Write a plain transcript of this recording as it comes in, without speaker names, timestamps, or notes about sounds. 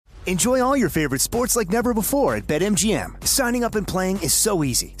Enjoy all your favorite sports like never before at BetMGM. Signing up and playing is so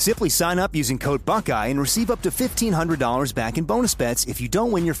easy. Simply sign up using code Buckeye and receive up to $1,500 back in bonus bets if you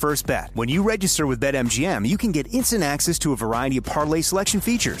don't win your first bet. When you register with BetMGM, you can get instant access to a variety of parlay selection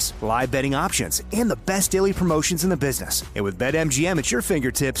features, live betting options, and the best daily promotions in the business. And with BetMGM at your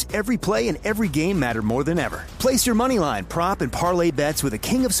fingertips, every play and every game matter more than ever. Place your moneyline, prop, and parlay bets with the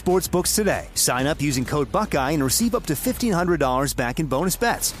king of sportsbooks today. Sign up using code Buckeye and receive up to $1,500 back in bonus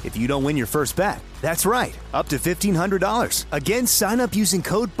bets if you don't win your first bet. That's right, up to $1,500. Again, sign up using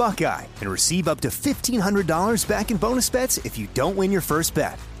code Buckeye and receive up to $1,500 back in bonus bets if you don't win your first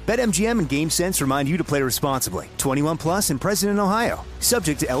bet. BetMGM and GameSense remind you to play responsibly. 21 plus and present in Ohio.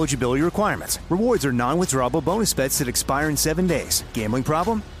 Subject to eligibility requirements. Rewards are non-withdrawable bonus bets that expire in 7 days. Gambling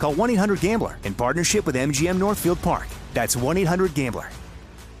problem? Call 1-800-GAMBLER in partnership with MGM Northfield Park. That's 1-800-GAMBLER.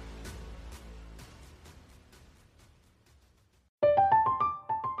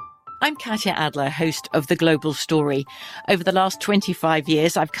 I'm Katya Adler, host of The Global Story. Over the last 25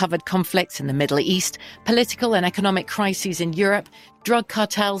 years, I've covered conflicts in the Middle East, political and economic crises in Europe, drug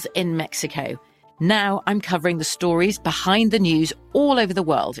cartels in Mexico. Now I'm covering the stories behind the news all over the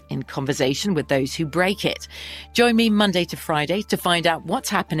world in conversation with those who break it. Join me Monday to Friday to find out what's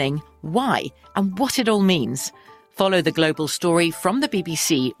happening, why, and what it all means. Follow The Global Story from the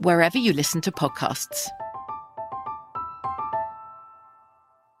BBC wherever you listen to podcasts.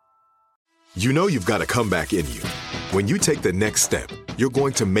 You know you've got a comeback in you. When you take the next step, you're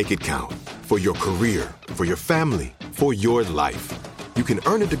going to make it count. For your career, for your family, for your life. You can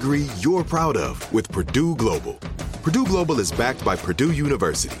earn a degree you're proud of with Purdue Global. Purdue Global is backed by Purdue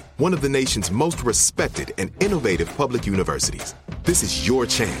University, one of the nation's most respected and innovative public universities. This is your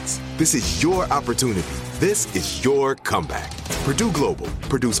chance. This is your opportunity. This is your comeback. Purdue Global,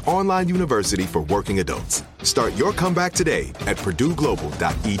 Purdue's online university for working adults. Start your comeback today at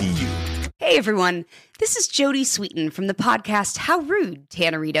purdueglobal.edu. Hey everyone, this is Jodie Sweetin from the podcast How Rude,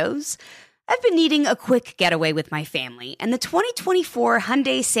 Tanneritos. I've been needing a quick getaway with my family, and the 2024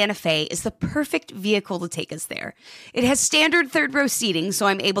 Hyundai Santa Fe is the perfect vehicle to take us there. It has standard third-row seating, so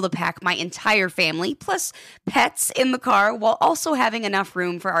I'm able to pack my entire family, plus pets, in the car, while also having enough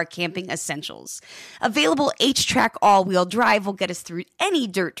room for our camping essentials. Available H-Track all-wheel drive will get us through any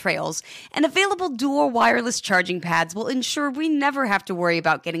dirt trails, and available dual wireless charging pads will ensure we never have to worry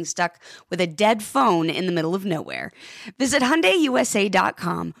about getting stuck with a dead phone in the middle of nowhere. Visit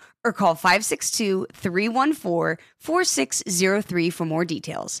HyundaiUSA.com or call 562-314-4603 for more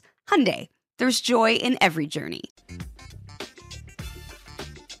details. Hyundai, there's joy in every journey.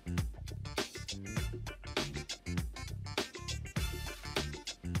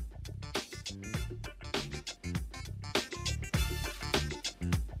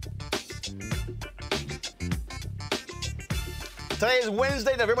 Today is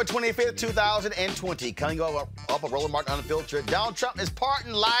Wednesday, November 25th, 2020. Coming up a Roland Martin Unfiltered. Donald Trump is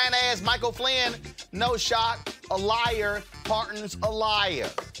pardoned lying-ass Michael Flynn. No shock, a liar pardons a liar.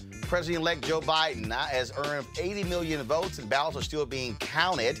 President-elect Joe Biden now has earned 80 million votes and ballots are still being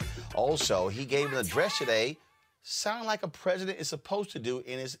counted. Also, he gave an address today, sounding like a president is supposed to do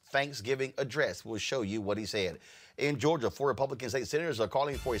in his Thanksgiving address. We'll show you what he said. In Georgia, 4 Republican state senators are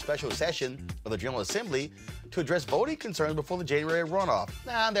calling for a special session of the General Assembly to address voting concerns before the January runoff.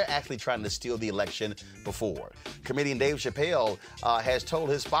 Now, they're actually trying to steal the election before. Comedian Dave Chappelle has told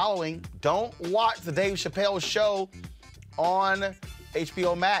his following, don't watch the Dave Chappelle show on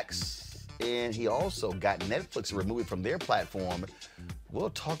HBO Max. And he also got Netflix removed from their platform.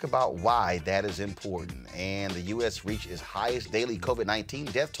 We'll talk about why that is important. And the U.S. reached its highest daily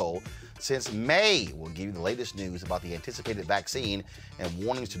COVID-19 death toll since May. We'll give you the latest news about the anticipated vaccine and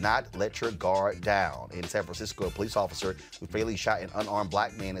warnings to not let your guard down. In San Francisco, a police officer who fatally shot an unarmed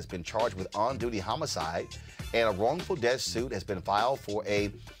black man has been charged with on-duty homicide, and a wrongful death suit has been filed for a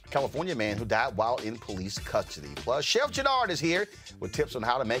California man who died while in police custody. Plus, Chef Jannard is here with tips on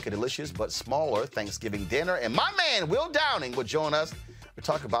how to make a delicious but smaller Thanksgiving dinner. And my man, Will Downing, will join us to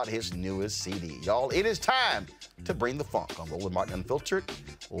talk about his newest CD. Y'all, it is time to bring the funk on Roland Martin Unfiltered.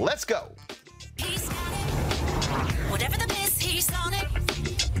 Let's go. He's got it. Whatever the miss, he's on it.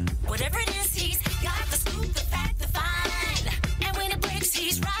 Whatever it is, he's got the scoop, the fact, the find. And when it breaks,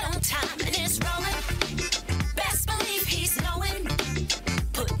 he's right on time and it's rolling. Best believe he's knowing.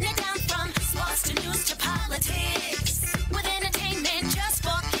 Putting it down from sports to news to politics. With entertainment just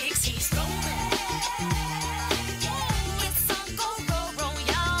for kicks, he's rolling. It's Uncle Roro,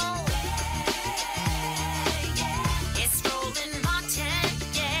 y'all. It's Roland Martin,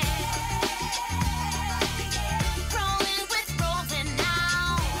 yeah. Rolling with Roland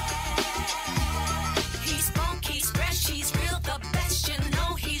now. He's funky,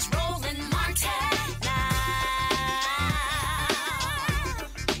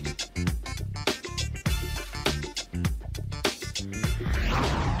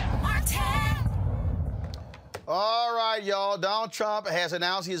 y'all. Donald Trump has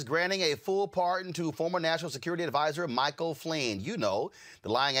announced he is granting a full pardon to former National Security Advisor Michael Flynn. You know, the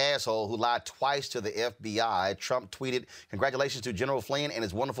lying asshole who lied twice to the FBI. Trump tweeted, "Congratulations to General Flynn and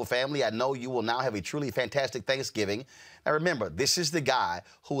his wonderful family. I know you will now have a truly fantastic Thanksgiving." Now remember, this is the guy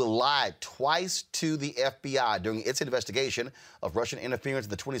who lied twice to the FBI during its investigation of Russian interference in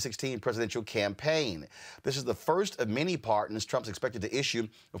the 2016 presidential campaign. This is the first of many pardons Trump's expected to issue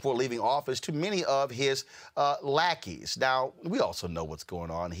before leaving office to many of his lackeys. Now, we also know what's going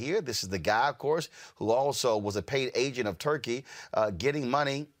on here. This is the guy, of course, who also was a paid agent of Turkey, getting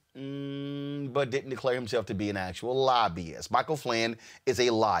money but didn't declare himself to be an actual lobbyist. Michael Flynn is a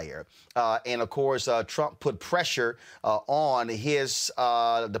liar. And, of course, Trump put pressure on his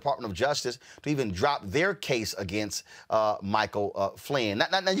Department of Justice to even drop their case against Michael Flynn.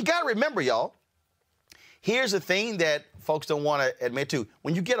 Now, you got to remember, y'all, here's the thing that folks don't want to admit to.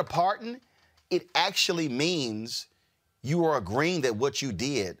 When you get a pardon, it actually means you are agreeing that what you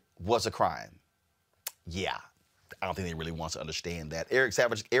did was a crime. Yeah. I don't think they really want to understand that. Erica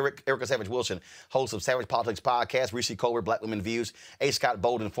Savage Wilson, host of Savage Politics Podcast, Reese Colbert, Black Women Views, A. Scott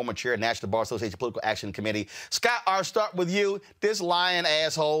Bolden, former chair of National Bar Association Political Action Committee. Scott, I'll start with you. This lying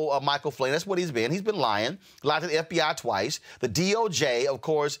asshole, Michael Flynn, that's what he's been. He's been lying. Lied to the FBI twice. The DOJ, of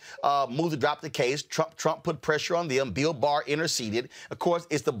course, moved to drop the case. Trump put pressure on them. Bill Barr interceded. Of course,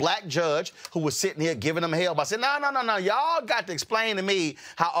 it's the black judge who was sitting here giving them hell by saying, no, y'all got to explain to me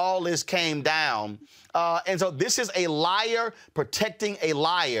how all this came down. And so this is a liar protecting a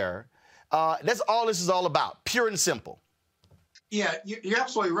liar. That's all this is all about, pure and simple. Yeah, you're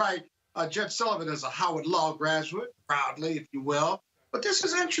absolutely right. Judge Sullivan is a Howard Law graduate, proudly, if you will. But this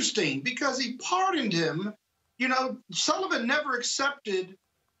is interesting because he pardoned him. You know, Sullivan never accepted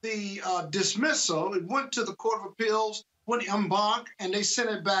the dismissal. It went to the Court of Appeals, went en banc, and they sent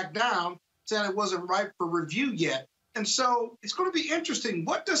it back down, saying it wasn't ripe for review yet. And so it's going to be interesting.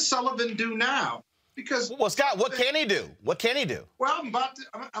 What does Sullivan do now? Because well, Scott, what can he do? What can he do? Well, I'm about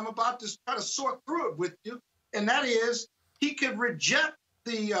to try to sort through it with you, and that is he could reject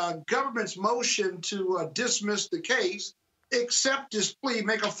the government's motion to dismiss the case, accept his plea,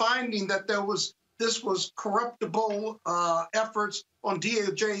 make a finding that this was corruptible efforts on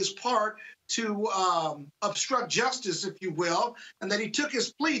DOJ's part to obstruct justice, if you will, and that he took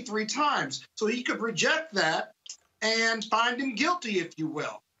his plea 3 times. So he could reject that and find him guilty, if you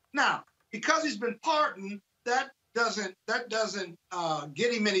will. Now, because he's been pardoned, that doesn't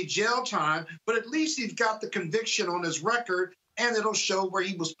get him any jail time, but at least he's got the conviction on his record, and it'll show where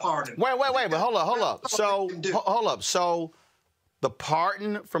he was pardoned. Wait, but hold up. Hold up. So the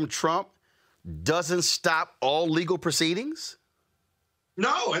pardon from Trump doesn't stop all legal proceedings?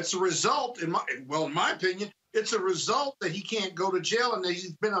 No, it's a result, in my opinion, it's a result that he can't go to jail and that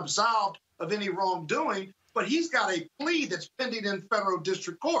he's been absolved of any wrongdoing, but he's got a plea that's pending in federal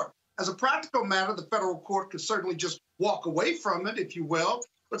district court. As a practical matter, the federal court could certainly just walk away from it, if you will.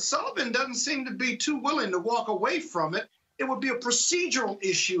 But Sullivan doesn't seem to be too willing to walk away from it. It would be a procedural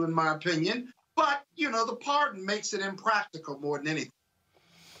issue, in my opinion. But, you know, the pardon makes it impractical more than anything.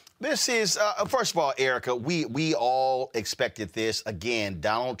 This is, first of all, Erica, we all expected this. Again,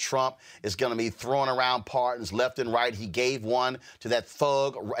 Donald Trump is going to be throwing around pardons left and right. He gave one to that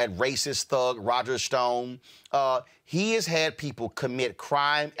racist thug, Roger Stone. He has had people commit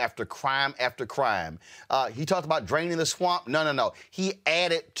crime after crime after crime. He talked about draining the swamp. No. He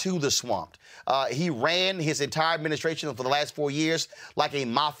added to the swamp. He ran his entire administration for the last 4 years like a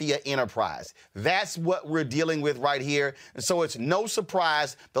mafia enterprise. That's what we're dealing with right here. And so it's no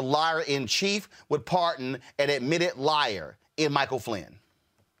surprise the liar-in-chief would pardon an admitted liar in Michael Flynn.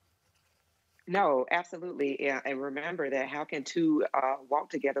 No, absolutely. And remember that how can two walk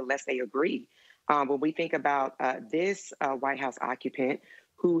together unless they agree? When we think about this White House occupant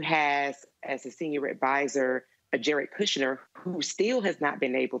who has, as a senior advisor, Jared Kushner, who still has not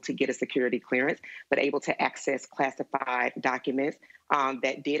been able to get a security clearance, but able to access classified documents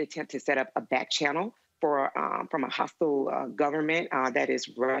that did attempt to set up a back channel from a hostile government that is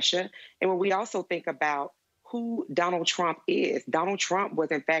Russia. And when we also think about who Donald Trump is, Donald Trump was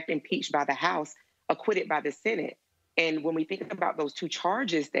in fact impeached by the House, acquitted by the Senate. And when we think about those 2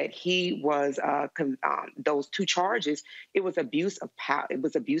 charges that he was, those 2 charges, it was abuse of power. It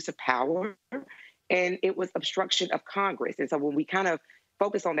was abuse of power, and it was obstruction of Congress. And so when we kind of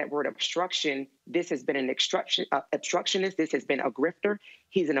focus on that word obstruction, this has been an obstructionist. This has been a grifter.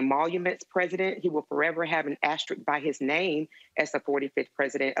 He's an emoluments president. He will forever have an asterisk by his name as the 45th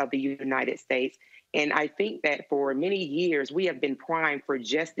president of the United States. And I think that for many years, we have been primed for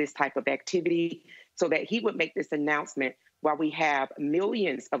just this type of activity so that he would make this announcement while we have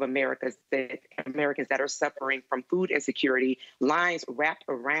millions of Americans that are suffering from food insecurity, lines wrapped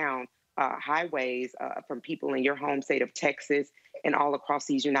around highways from people in your home state of Texas and all across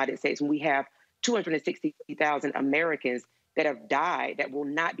these United States. And we have 260,000 Americans that have died that will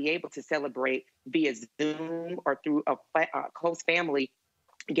not be able to celebrate via Zoom or through a close family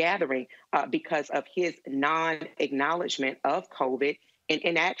gathering because of his non-acknowledgement of COVID and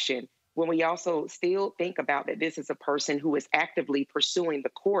inaction. When we also still think about that this is a person who is actively pursuing the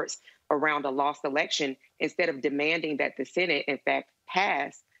courts around a lost election instead of demanding that the Senate, in fact,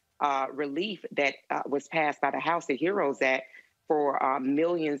 pass relief that was passed by the House of Heroes Act for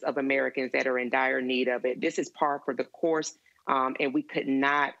millions of Americans that are in dire need of it. This is par for the course, and we could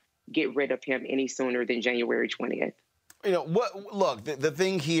not get rid of him any sooner than January 20th. You know, look, the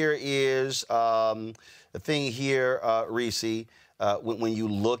thing here is, Reese, when you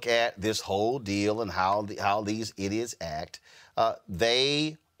look at this whole deal and how these idiots act,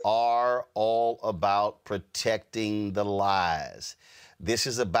 they are all about protecting the lies. This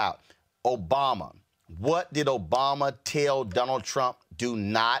is about Obama. What did Obama tell Donald Trump? Do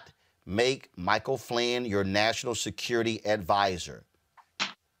not make Michael Flynn your national security advisor.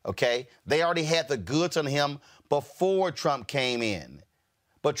 Okay? They already had the goods on him before Trump came in.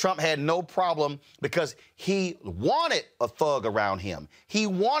 But Trump had no problem because he wanted a thug around him. He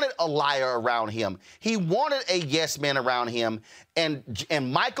wanted a liar around him. He wanted a yes man around him. And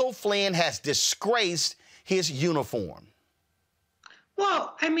Michael Flynn has disgraced his uniform.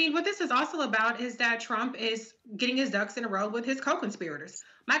 Well, I mean, what this is also about is that Trump is getting his ducks in a row with his co-conspirators.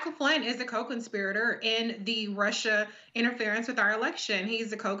 Michael Flynn is a co-conspirator in the Russia interference with our election.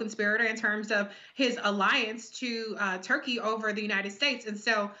 He's a co-conspirator in terms of his alliance to Turkey over the United States. And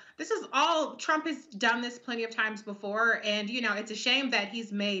so this is all, Trump has done this plenty of times before. And, you know, it's a shame that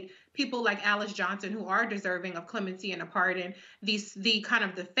he's made people like Alice Johnson, who are deserving of clemency and a pardon, the kind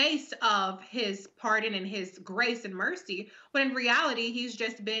of the face of his pardon and his grace and mercy, when in reality, he's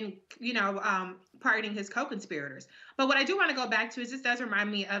just been, you know, pardoning his co-conspirators. But what I do want to go back to is this does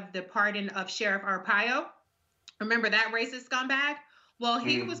remind me of the pardon of Sheriff Arpaio. Remember that racist scumbag? Well,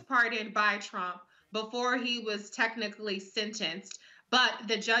 he was pardoned by Trump before he was technically sentenced. But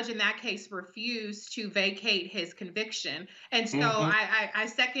the judge in that case refused to vacate his conviction. And so I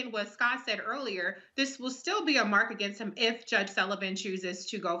second what Scott said earlier. This will still be a mark against him if Judge Sullivan chooses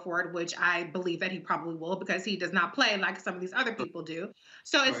to go forward, which I believe that he probably will because he does not play like some of these other people do.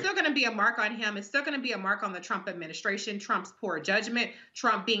 So it's still going to be a mark on him. It's still going to be a mark on the Trump administration, Trump's poor judgment,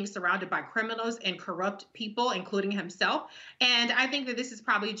 Trump being surrounded by criminals and corrupt people, including himself. And I think that this is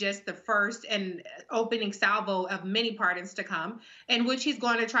probably just the first and opening salvo of many pardons to come, in which he's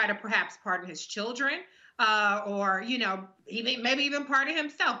going to try to perhaps pardon his children or, you know, maybe even pardon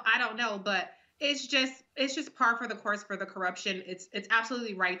himself. I don't know. But it's just par for the course for the corruption. It's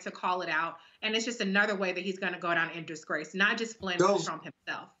absolutely right to call it out. And it's just another way that he's going to go down in disgrace, not just Flynn, but Trump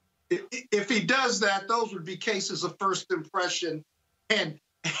himself. If he does that, those would be cases of first impression, and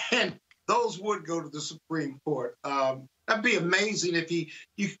those would go to the Supreme Court. That'd be amazing if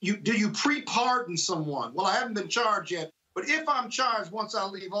you pre-pardon someone. Well, I haven't been charged yet, but if I'm charged once I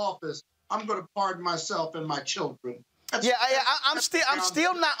leave office, I'm going to pardon myself and my children. I'm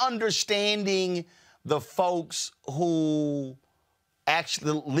still not understanding the folks who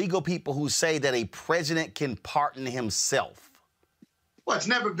actually, the legal people who say that a president can pardon himself. Well, it's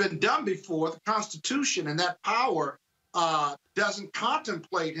never been done before. The Constitution and that power doesn't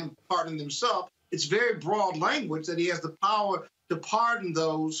contemplate him pardoning himself. It's very broad language that he has the power to pardon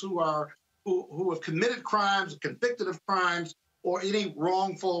those who have committed crimes, convicted of crimes, or any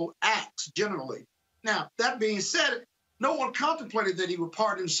wrongful acts generally. Now, that being said, no one contemplated that he would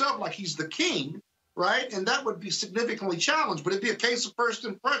pardon himself like he's the king, right? And that would be significantly challenged. But it'd be a case of first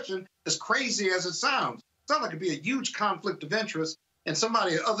impression, as crazy as it sounds. It sounds like it'd be a huge conflict of interest, and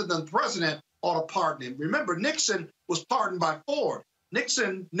somebody other than the president ought to pardon him. Remember, Nixon was pardoned by Ford.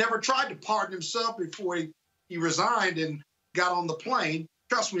 Nixon never tried to pardon himself before he resigned and got on the plane.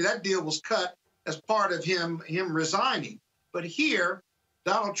 Trust me, that deal was cut as part of him resigning. But here,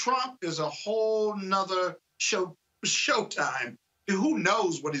 Donald Trump is a whole nother showtime. Who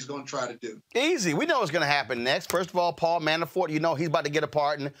knows what he's going to try to do? Easy. We know what's going to happen next. First of all, Paul Manafort, you know he's about to get a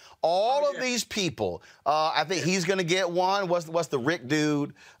pardon. All of these people, I think he's going to get one. What's the Rick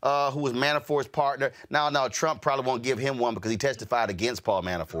dude who was Manafort's partner? Now, Trump probably won't give him one because he testified against Paul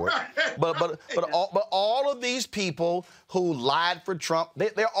Manafort. But all of these people who lied for Trump,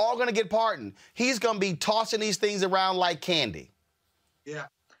 they're all going to get pardoned. He's going to be tossing these things around like candy. Yeah.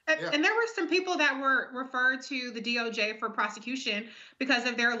 And there were some people that were referred to the DOJ for prosecution because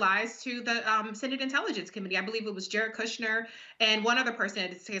of their lies to the Senate Intelligence Committee. I believe it was Jared Kushner and one other person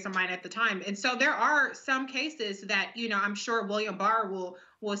at the case of mine at the time. And so there are some cases that, I'm sure William Barr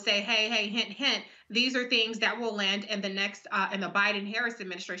will say, hey, hint, hint, these are things that will land in the next, in the Biden-Harris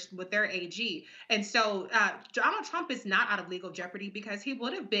administration with their AG. And so Donald Trump is not out of legal jeopardy because he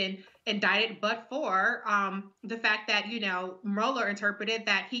would have been indicted, but for the fact that, Mueller interpreted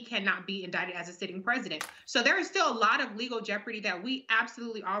that he cannot be indicted as a sitting president. So there is still a lot of legal jeopardy that we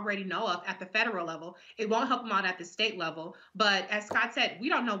absolutely already know of at the federal level. It won't help him out at the state level. But as Scott said, we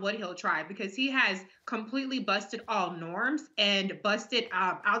don't know what he'll try because he has completely busted all norms and busted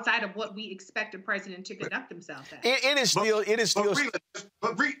outside of what we expect a president to conduct himself as. It is still.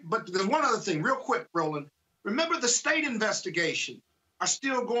 But there's one other thing, real quick, Roland. Remember the state investigation are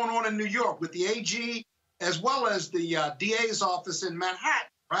still going on in New York with the AG as well as the DA's office in Manhattan,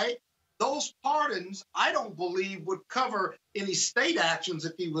 right? Those pardons, I don't believe, would cover any state actions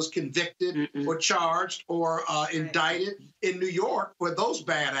if he was convicted or charged or indicted in New York for those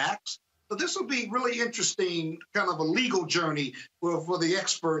bad acts. So this will be really interesting, kind of a legal journey for the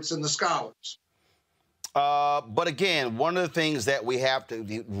experts and the scholars. But again, one of the things that we have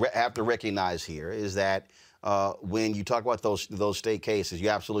to recognize here is that when you talk about those state cases,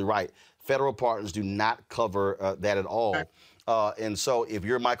 you're absolutely right. Federal pardons do not cover that at all. And so if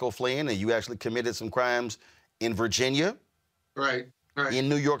you're Michael Flynn and you actually committed some crimes in Virginia, in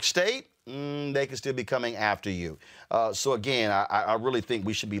New York State, they can still be coming after you. So again, I really think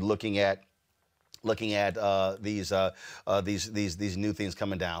we should be looking at these new things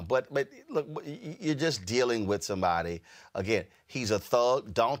coming down. But look, you're just dealing with somebody. Again, he's a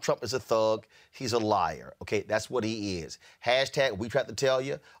thug. Donald Trump is a thug. He's a liar. Okay, that's what he is. Hashtag, we tried to tell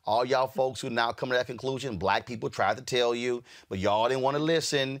you. All y'all folks who now come to that conclusion, black people tried to tell you, but y'all didn't want to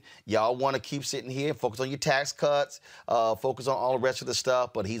listen. Y'all want to keep sitting here and focus on your tax cuts, focus on all the rest of the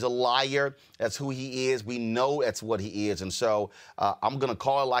stuff, but he's a liar. That's who he is. We know that's what he is. And so I'm going to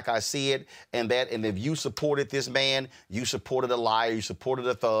call it like I see it. And if you supported this man, you supported a liar, you supported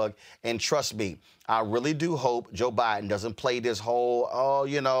a thug. And trust me, I really do hope Joe Biden doesn't play this whole,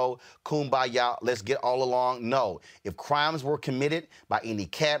 kumbaya, let's get all along. No. If crimes were committed by any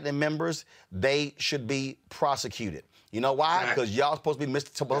cabinet members, they should be prosecuted. You know why? Because y'all supposed to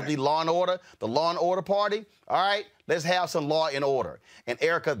be law and order, the law and order party. All right, let's have some law and order. And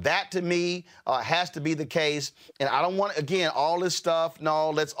Erica, that to me has to be the case. And I don't want, again, all this stuff. No,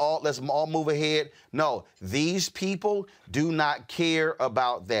 let's all move ahead. No, these people do not care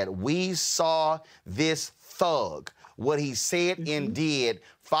about that. We saw this thug, what he said and did,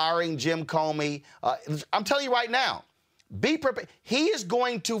 firing Jim Comey. I'm telling you right now, be prepared. He is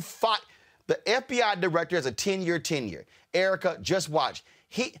going to fight. The FBI director has a 10-year tenure. Erica, just watch.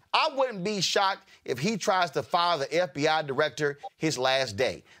 I wouldn't be shocked if he tries to fire the FBI director his last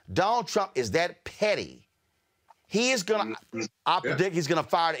day. Donald Trump is that petty. He is going to, I predict he's going to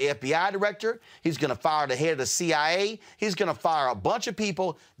fire the FBI director. He's going to fire the head of the CIA. He's going to fire a bunch of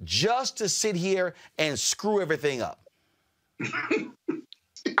people just to sit here and screw everything up. And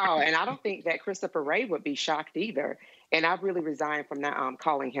I don't think that Christopher Wray would be shocked either. And I've really resigned from now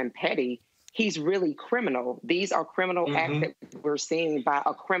calling him petty. He's really criminal. These are criminal acts that we're seeing by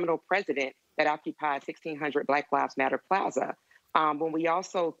a criminal president that occupied 1600 Black Lives Matter Plaza. When we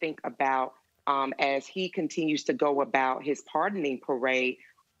also think about, as he continues to go about his pardoning parade,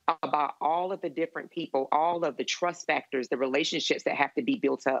 about all of the different people, all of the trust factors, the relationships that have to be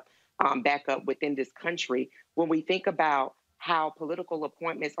built up, back up within this country. When we think about how political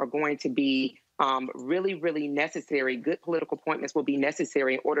appointments are going to be really, really necessary. Good political appointments will be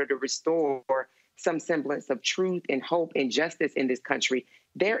necessary in order to restore some semblance of truth and hope and justice in this country.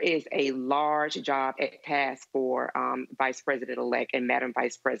 There is a large job at task for Vice President-elect and Madam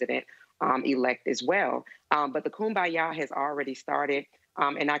Vice President-elect as well. But the kumbaya has already started,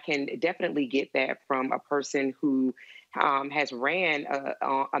 and I can definitely get that from a person who has ran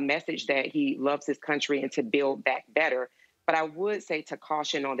a message that he loves his country and to build back better. But I would say to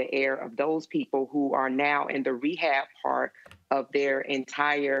caution on the air of those people who are now in the rehab part of their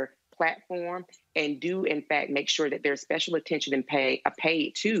entire platform and do, in fact, make sure that there's special attention and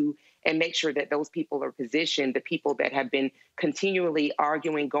paid to, and make sure that those people are positioned, the people that have been continually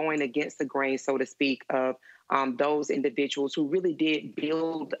arguing, going against the grain, so to speak, of those individuals who really did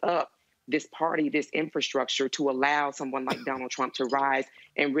build up this party, this infrastructure to allow someone like Donald Trump to rise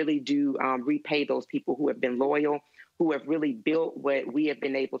and really do repay those people who have been loyal, who have really built what we have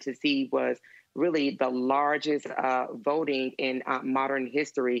been able to see was really the largest voting in modern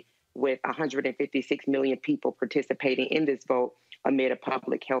history, with 156 million people participating in this vote, amid a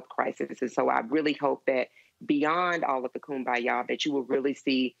public health crisis. And so I really hope that beyond all of the kumbaya, that you will really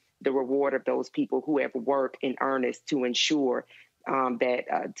see the reward of those people who have worked in earnest to ensure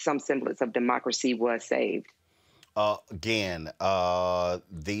that some semblance of democracy was saved.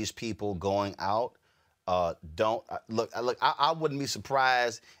 These people going out don't look. I wouldn't be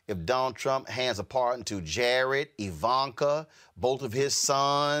surprised if Donald Trump hands a pardon to Jared, Ivanka, both of his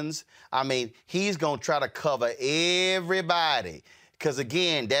sons. I mean, he's gonna try to cover everybody because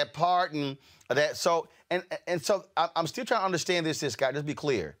again, that pardon, so I'm still trying to understand this, guy. Just be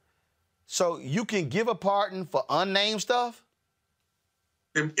clear. So you can give a pardon for unnamed stuff?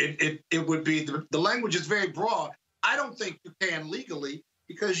 It would be, the language is very broad. I don't think you can legally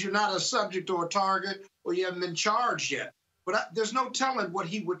because you're not a subject or a target or you haven't been charged yet. But there's no telling what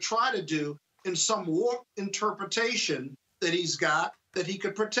he would try to do in some warped interpretation that he's got that he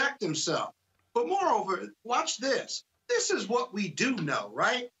could protect himself. But moreover, watch this. This is what we do know,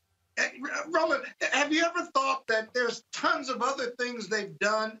 right? Roland, have you ever thought that there's tons of other things they've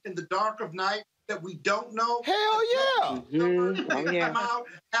done in the dark of night that we don't know? Hell yeah. Come out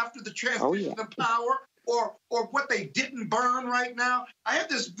after the transition of power, or what they didn't burn right now. I had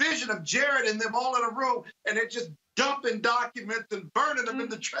this vision of Jared and them all in a room, and they're just dumping documents and burning them in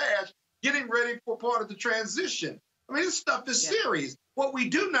the trash, getting ready for part of the transition. I mean, this stuff is serious. What we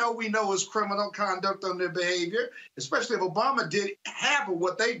do know, we know is criminal conduct on their behavior, especially if Obama did half of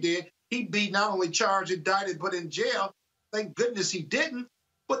what they did. He'd be not only charged, indicted, but in jail. Thank goodness he didn't.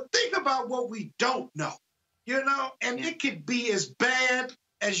 But think about what we don't know, and it could be as bad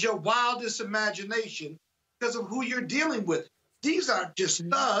as your wildest imagination because of who you're dealing with. These aren't just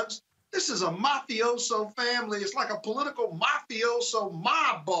thugs. This is a mafioso family. It's like a political mafioso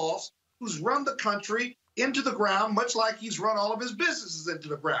mob boss who's run the country into the ground, much like he's run all of his businesses into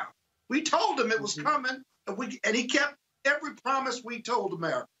the ground. We told him it was coming, and he kept every promise we told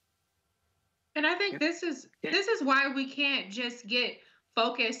America. And I think this is why we can't just get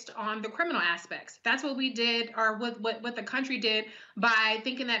focused on the criminal aspects. That's what we did, or what the country did by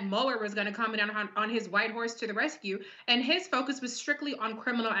thinking that Mueller was going to come down on his white horse to the rescue. And his focus was strictly on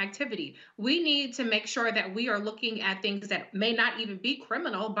criminal activity. We need to make sure that we are looking at things that may not even be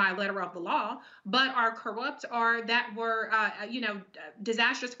criminal by letter of the law, but are corrupt or that were,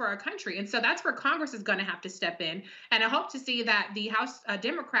 disastrous for our country. And so that's where Congress is going to have to step in. And I hope to see that the House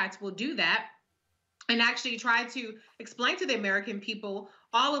Democrats will do that and actually try to explain to the American people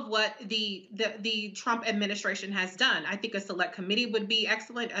all of what the Trump administration has done. I think a select committee would be an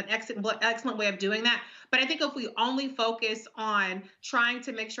excellent way of doing that. But I think if we only focus on trying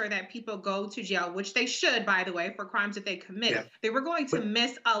to make sure that people go to jail, which they should, by the way, for crimes that they commit, then we're going to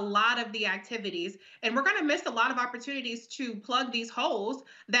miss a lot of the activities, and we're going to miss a lot of opportunities to plug these holes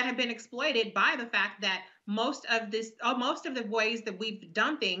that have been exploited by the fact that most of the ways that we've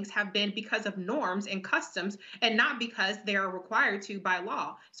done things have been because of norms and customs and not because they are required to by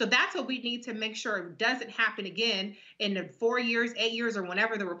law. So that's what we need to make sure doesn't happen again in the 4 years, 8 years, or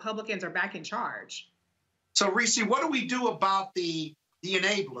whenever the Republicans are back in charge. So, Reese, what do we do about the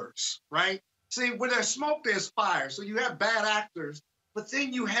enablers, right? See, when there's smoke, there's fire. So you have bad actors, but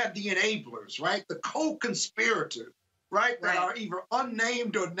then you have the enablers, right? The co-conspirators, right? That are either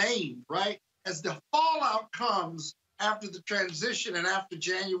unnamed or named, right? As the fallout comes after the transition and after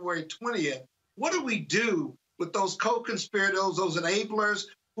January 20th, what do we do with those co-conspirators, those enablers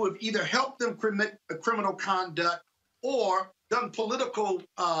who have either helped them commit criminal conduct or done political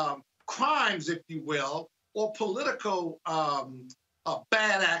crimes, if you will, or political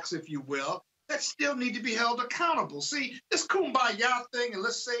bad acts, if you will, that still need to be held accountable? See, this kumbaya thing and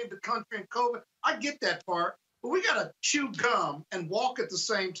let's save the country in COVID, I get that part, but we got to chew gum and walk at the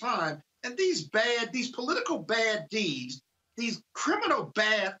same time. And these political bad deeds, these criminal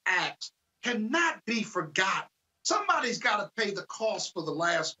bad acts cannot be forgotten. Somebody's got to pay the cost for the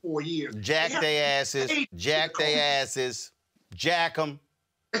last 4 years. Jack their asses. Jack their asses. Jack them.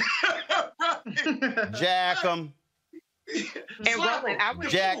 Jack them. And Roland, I would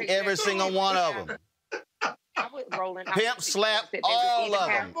jack every single one of them. Pimp slap all of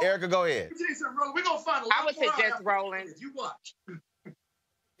them. Erica, go ahead. We're going to find a lot I would suggest, Roland, you watch.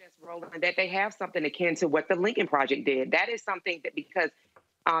 Roland, that they have something akin to what the Lincoln Project did. That is something that because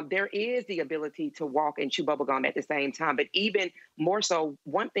there is the ability to walk and chew bubblegum at the same time. But even more so,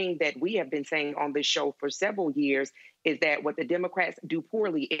 one thing that we have been saying on this show for several years is that what the Democrats do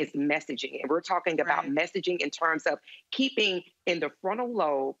poorly is messaging. And we're talking about messaging in terms of keeping in the frontal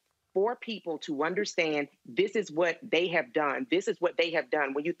lobe for people to understand this is what they have done. This is what they have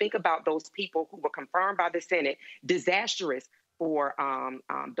done. When you think about those people who were confirmed by the Senate, disastrous for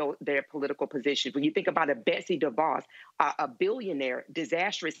their political positions. When you think about a Betsy DeVos, a billionaire,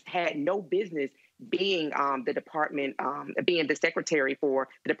 disastrous, had no business being being the secretary for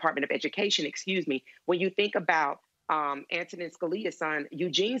the Department of Education, When you think about Antonin Scalia's son,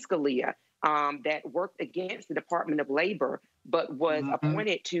 Eugene Scalia, that worked against the Department of Labor, but was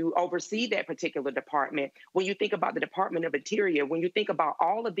appointed to oversee that particular department. When you think about the Department of Interior, when you think about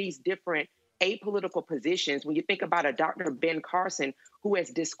all of these different apolitical positions, when you think about a Dr. Ben Carson who has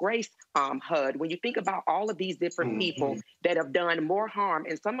disgraced HUD, when you think about all of these different people that have done more harm,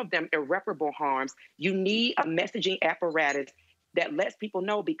 and some of them irreparable harms, you need a messaging apparatus that lets people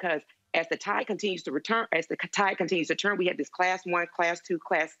know, because as the tide continues to turn, we have this class 1, class 2,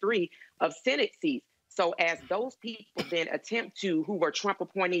 class 3 of Senate seats. So as those people then attempt to, who were Trump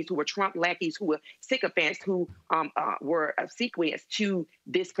appointees, who were Trump lackeys, who were sycophants, who were sequenced to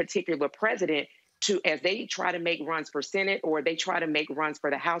this particular president, as they try to make runs for Senate or they try to make runs for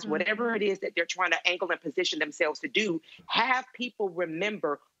the House, whatever it is that they're trying to angle and position themselves to do, have people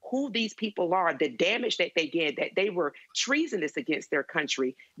remember who these people are, the damage that they did, that they were treasonous against their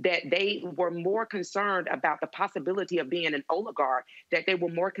country, that they were more concerned about the possibility of being an oligarch, that they were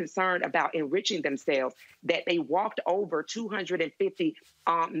more concerned about enriching themselves, that they walked over 250,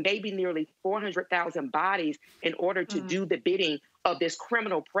 maybe nearly 400,000 bodies in order to do the bidding of this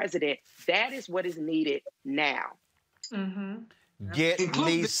criminal president. That is what is needed now. Get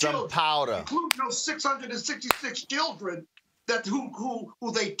me some powder. Including those 666 children that who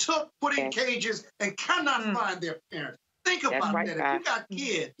they took, put in cages, and cannot find their parents. Think about that. If you got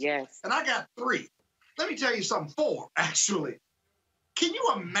kids, and I got 3, let me tell you something, 4 actually. Can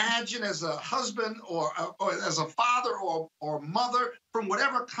you imagine as a husband or as a father or mother from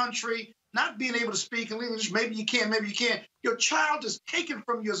whatever country not being able to speak English? Maybe you can, maybe you can't. Your child is taken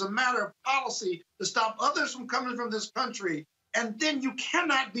from you as a matter of policy to stop others from coming from this country, and then you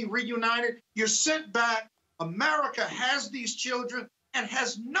cannot be reunited. You're sent back. America has these children and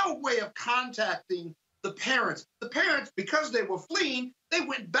has no way of contacting the parents. The parents, because they were fleeing, they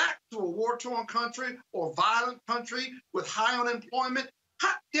went back to a war-torn country or violent country with high unemployment.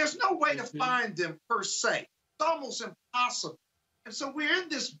 There's no way to find them per se. It's almost impossible. And so we're in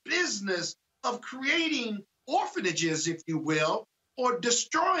this business of creating orphanages, if you will, or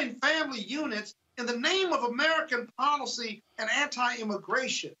destroying family units in the name of American policy and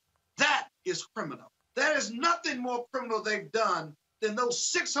anti-immigration. That is criminal. That is nothing more criminal they've done than those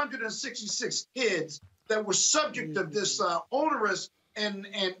 666 kids that were subject of this onerous and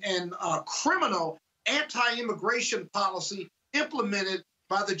criminal anti-immigration policy implemented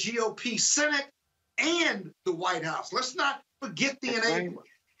by the GOP Senate and the White House. Let's not forget the enablers.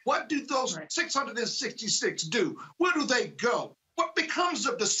 What do those 666 do? Where do they go? What becomes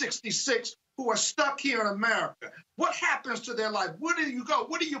of the 66 who are stuck here in America? What happens to their life? Where do you go?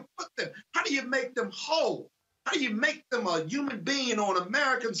 Where do you put them? How do you make them whole? How do you make them a human being or an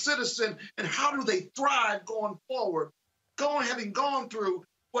American citizen? And how do they thrive going forward? Having gone through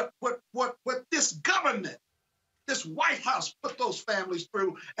what this government, this White House put those families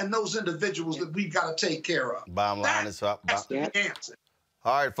through and those individuals that we've got to take care of. Bottom line is up. That's the answer.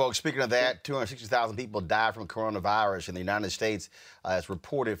 All right, folks, speaking of that, 260,000 people died from coronavirus in the United States. As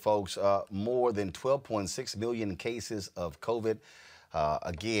reported, folks, more than 12.6 million cases of COVID.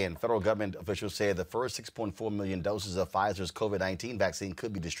 Again, federal government officials said the first 6.4 million doses of Pfizer's COVID-19 vaccine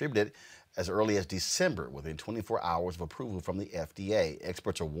could be distributed as early as December, within 24 hours of approval from the FDA.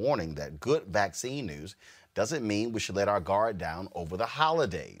 Experts are warning that good vaccine news doesn't mean we should let our guard down over the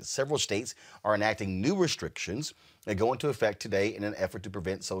holidays. Several states are enacting new restrictions that go into effect today in an effort to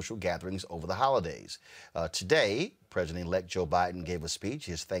prevent social gatherings over the holidays. Today, President-elect Joe Biden gave a speech,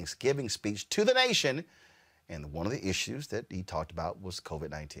 his Thanksgiving speech to the nation, and one of the issues that he talked about was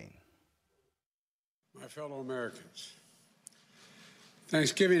COVID-19. My fellow Americans,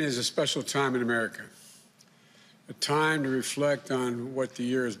 Thanksgiving is a special time in America, a time to reflect on what the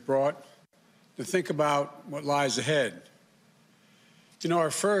year has brought, to think about what lies ahead. You know,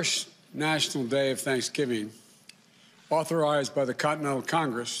 our first National Day of Thanksgiving, authorized by the Continental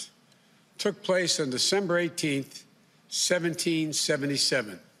Congress, took place on December 18th,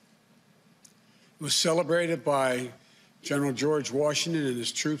 1777. It was celebrated by General George Washington and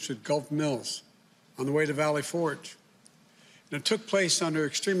his troops at Gulf Mills on the way to Valley Forge. And it took place under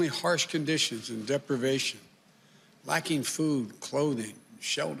extremely harsh conditions and deprivation, lacking food, clothing, and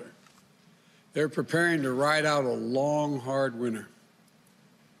shelter. They're preparing to ride out a long, hard winter.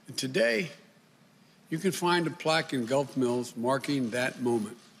 And today, you can find a plaque in Gulf Mills marking that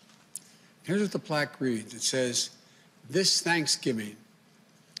moment. Here's what the plaque reads. It says, "This Thanksgiving,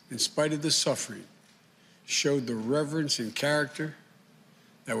 in spite of the suffering, showed the reverence and character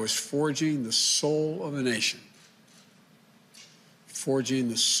that was forging the soul of a nation. Forging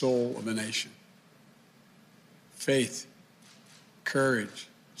the soul of a nation. Faith, courage,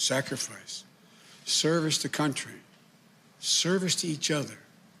 sacrifice, service to country, service to each other,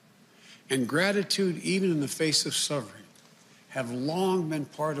 and gratitude even in the face of suffering have long been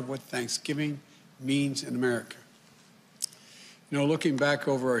part of what Thanksgiving means in America. You know, looking back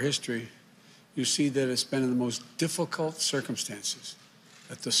over our history, you see that it's been in the most difficult circumstances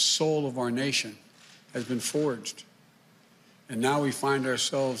that the soul of our nation has been forged. And now we find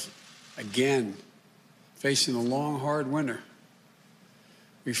ourselves again facing a long, hard winter.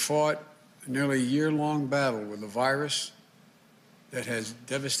 We fought a nearly year-long battle with a virus that has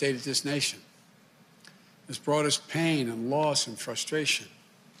devastated this nation. It's brought us pain and loss and frustration.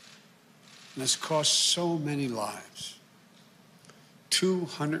 And it's cost so many lives.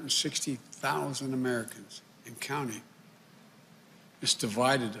 260,000 Americans and counting. It's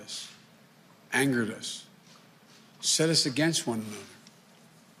divided us, angered us, set us against one another.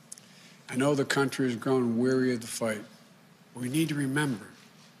 I know the country has grown weary of the fight. We need to remember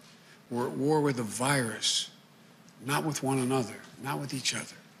we're at war with a virus, not with one another, not with each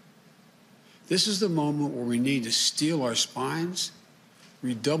other. This is the moment where we need to steel our spines,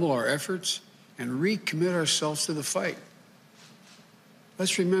 redouble our efforts, and recommit ourselves to the fight.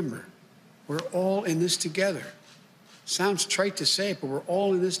 Let's remember, we're all in this together. Sounds trite to say, but we're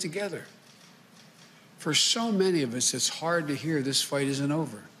all in this together. For so many of us, it's hard to hear this fight isn't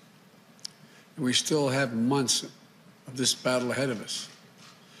over. And we still have months of this battle ahead of us.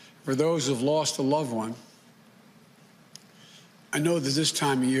 For those who've lost a loved one, I know that this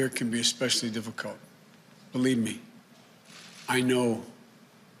time of year can be especially difficult. Believe me, I know.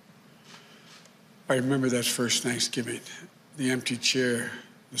 I remember that first Thanksgiving, the empty chair,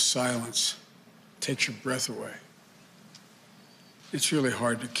 the silence, takes your breath away. It's really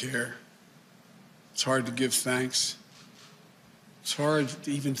hard to care. It's hard to give thanks. It's hard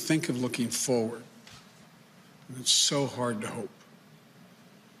to even think of looking forward. And it's so hard to hope.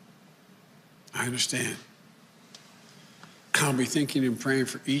 I understand. I'll be thinking and praying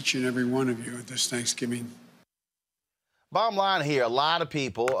for each and every one of you at this Thanksgiving. Bottom line here, a lot of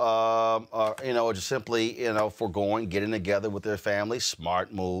people are, just simply, foregoing getting together with their family.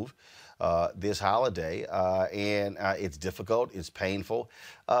 Smart move this holiday. And it's difficult. It's painful.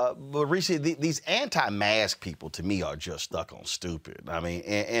 But recently, these anti-mask people, to me, are just stuck on stupid. I mean,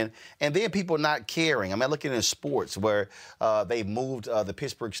 and then people not caring. I mean, looking at sports where they've moved the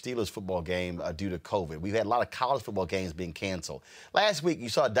Pittsburgh Steelers football game due to COVID. We've had a lot of college football games being canceled. Last week, you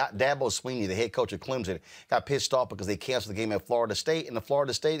saw Dabo Swinney, the head coach of Clemson, got pissed off because they canceled the game at Florida State. And the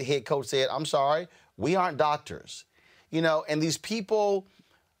Florida State head coach said, "I'm sorry, we aren't doctors." And these people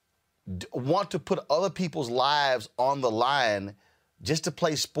want to put other people's lives on the line just to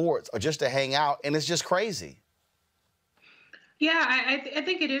play sports or just to hang out, and it's just crazy. Yeah, I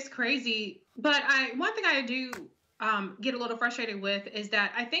think it is crazy. But one thing I do get a little frustrated with is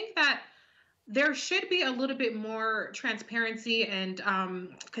that I think that there should be a little bit more transparency and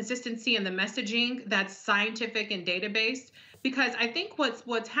consistency in the messaging that's scientific and data-based, because I think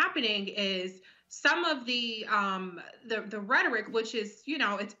what's happening is some of the rhetoric, which is,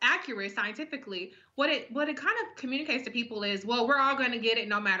 it's accurate scientifically, what it kind of communicates to people is, well, we're all going to get it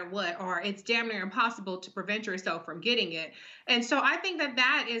no matter what, or it's damn near impossible to prevent yourself from getting it. And so I think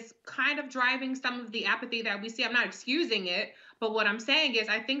that is kind of driving some of the apathy that we see. I'm not excusing it, but what I'm saying is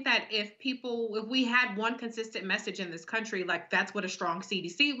I think that if we had one consistent message in this country, like that's what a strong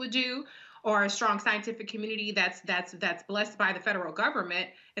CDC would do, or a strong scientific community that's blessed by the federal government,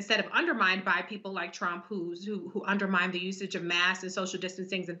 instead of undermined by people like Trump who undermine the usage of masks and social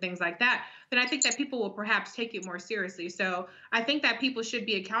distancing and things like that, then I think that people will perhaps take it more seriously. So I think that people should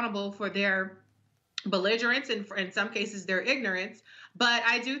be accountable for their belligerence and in some cases their ignorance. But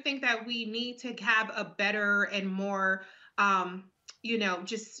I do think that we need to have a better and more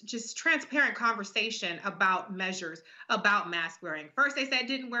just transparent conversation about measures, about mask wearing. First, they said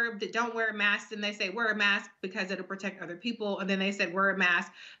don't wear a mask, and they say wear a mask because it'll protect other people. And then they said wear a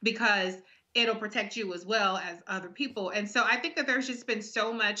mask because it'll protect you as well as other people. And so I think that there's just been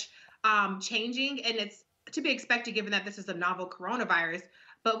so much changing, and it's to be expected given that this is a novel coronavirus.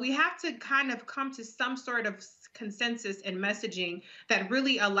 But we have to kind of come to some sort of consensus and messaging that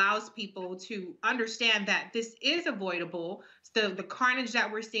really allows people to understand that this is avoidable. The carnage that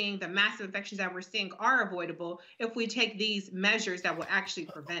we're seeing, the massive infections that we're seeing are avoidable if we take these measures that will actually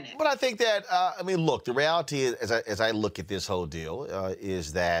prevent it. But I think that, look, the reality is, as I look at this whole deal,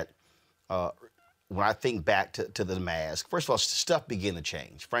 is that when I think back to the mask, first of all, stuff began to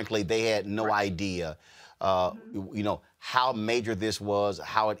change. Frankly, they had no idea how major this was,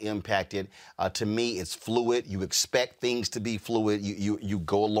 how it impacted. To me, it's fluid. You expect things to be fluid. You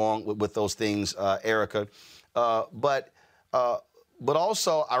go along with those things, Erica. But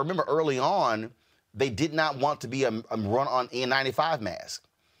also, I remember early on, they did not want to be a run on N95 mask.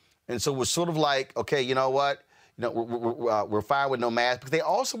 And so it was sort of like, okay, you know what? We're fine with no mask. But they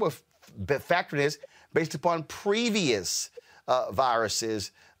also were factoring this based upon previous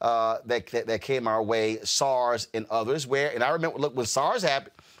viruses that came our way, SARS and others. And I remember, look, when SARS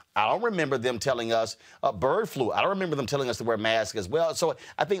happened, I don't remember them telling us bird flu. I don't remember them telling us to wear masks as well. So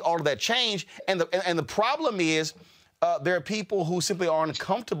I think all of that changed. And the problem is there are people who simply aren't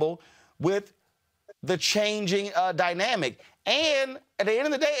comfortable with the changing dynamic. And at the end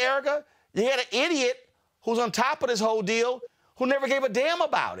of the day, Erica, you had an idiot who's on top of this whole deal who never gave a damn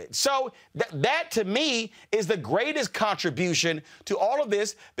about it. So that to me is the greatest contribution to all of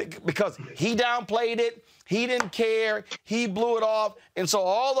this, because he downplayed it, he didn't care, he blew it off. And so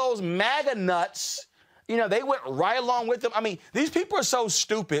all those MAGA nuts, they went right along with him. I mean, these people are so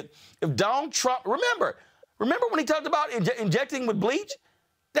stupid. If Donald Trump, remember when he talked about injecting with bleach?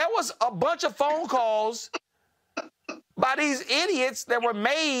 That was a bunch of phone calls by these idiots that were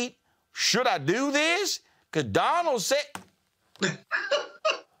made. Should I do this? Because Donald said,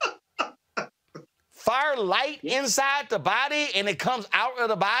 fire light inside the body and it comes out of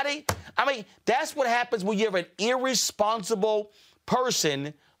the body. I mean, that's what happens when you have an irresponsible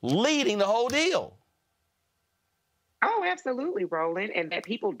person leading the whole deal. Oh, absolutely, Roland, and that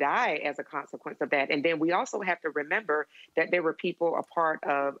people die as a consequence of that. And then we also have to remember that there were people a part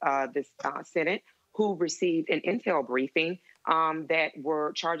of this Senate who received an intel briefing that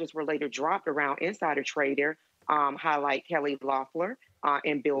charges were later dropped around insider trader, highlight Kelly Loeffler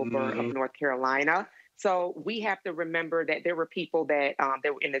and Bill Burr of North Carolina. So we have to remember that there were people that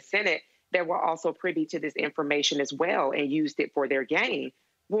were in the Senate that were also privy to this information as well and used it for their gain.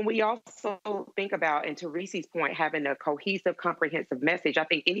 When we also think about, and to Reese's point, having a cohesive, comprehensive message, I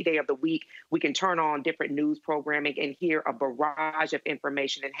think any day of the week we can turn on different news programming and hear a barrage of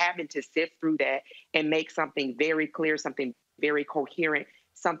information, and having to sift through that and make something very clear, something very coherent,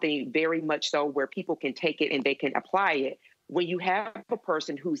 something very much so where people can take it and they can apply it. When you have a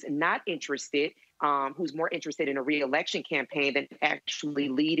person who's not interested, who's more interested in a re-election campaign than actually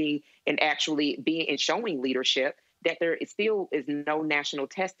leading and actually being and showing leadership, that there still is no national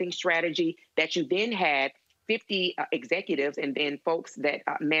testing strategy, that you then had 50 executives and then folks that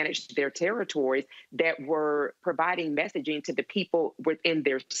managed their territories that were providing messaging to the people within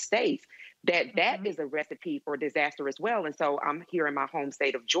their states, that is a recipe for disaster as well. And so I'm here in my home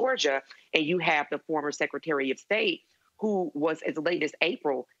state of Georgia, and you have the former Secretary of State who was as late as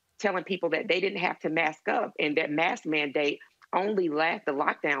April telling people that they didn't have to mask up, and that mask mandate only the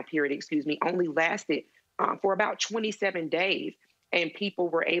lockdown period, only lasted for about 27 days, and people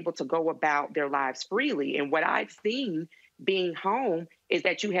were able to go about their lives freely. And what I've seen being home is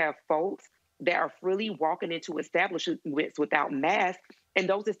that you have folks that are freely walking into establishments without masks, and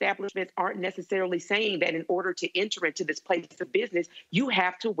those establishments aren't necessarily saying that in order to enter into this place of business, you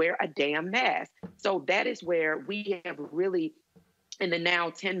have to wear a damn mask. So that is where we have really, in the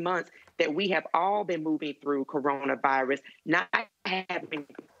now 10 months that we have all been moving through coronavirus, not having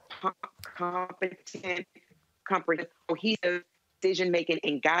competent, cohesive decision-making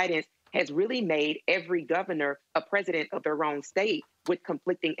and guidance has really made every governor a president of their own state with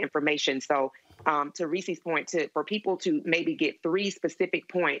conflicting information. So to Reese's point, for people to maybe get 3 specific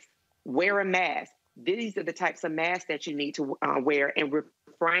points: wear a mask. These are the types of masks that you need to wear, and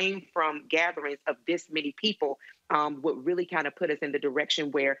refrain from gatherings of this many people would really kind of put us in the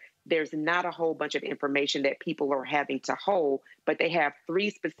direction where there's not a whole bunch of information that people are having to hold, but they have 3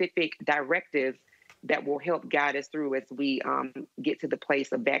 specific directives that will help guide us through as we get to the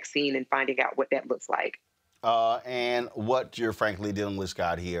place of vaccine and finding out what that looks like. And what you're frankly dealing with,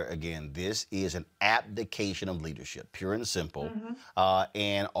 Scott, here, again, this is an abdication of leadership, pure and simple.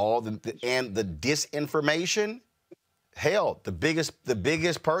 And all the disinformation, hell, the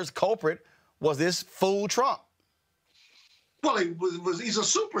biggest culprit was this fool Trump. Well, he's a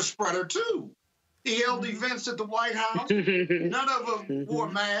super spreader too. He held events at the White House. None of them wore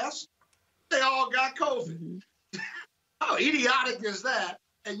masks. They all got COVID. How idiotic is that?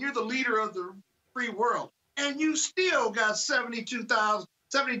 And you're the leader of the free world, and you still got 72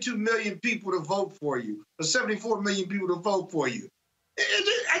 million people to vote for you, or 74 million people to vote for you.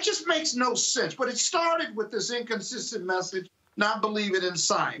 It just makes no sense. But it started with this inconsistent message, not believing in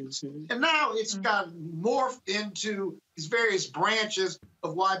science. And now it's got morphed into these various branches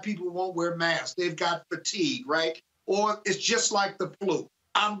of why people won't wear masks. They've got fatigue, right? Or it's just like the flu.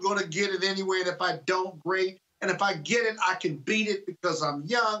 I'm going to get it anyway. And if I don't, great. And if I get it, I can beat it because I'm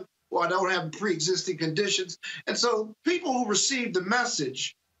young or I don't have pre-existing conditions. And so people who receive the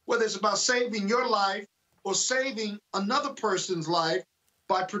message, whether it's about saving your life or saving another person's life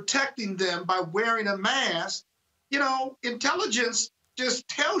by protecting them by wearing a mask, you know, intelligence just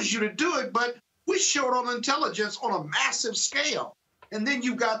tells you to do it, but we showed on intelligence on a massive scale. And then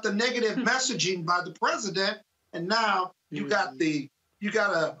you got the negative messaging by the president, and now you got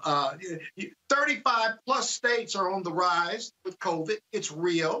 35 plus states are on the rise with COVID. It's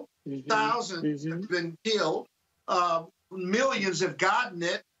real. Thousands have been killed. Millions have gotten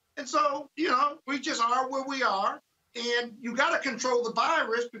it. And so, you know, we just are where we are. And you got to control the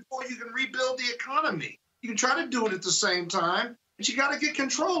virus before you can rebuild the economy. You can try to do it at the same time, but you got to get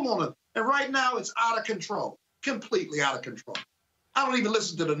control on it. And right now, it's out of control, completely out of control. I don't even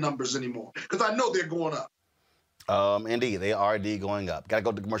listen to the numbers anymore because I know they're going up. Indeed, they are indeed going up. Got to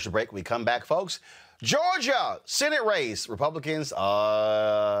go to commercial break. When we come back, folks. Georgia Senate race. Republicans,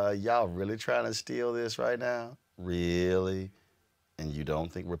 y'all really trying to steal this right now? Really? And you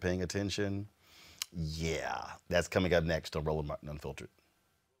don't think we're paying attention? Yeah, that's coming up next on Roland Martin Unfiltered.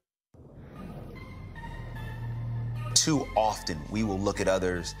 Too often we will look at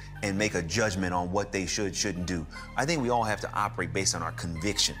others and make a judgment on what they shouldn't do. I think we all have to operate based on our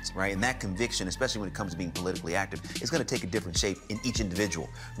convictions, right? And that conviction, especially when it comes to being politically active, is going to take a different shape in each individual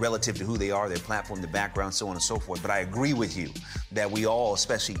relative to who they are, their platform, their background, so on and so forth. But I agree with you that we all,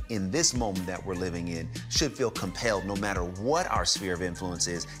 especially in this moment that we're living in, should feel compelled, no matter what our sphere of influence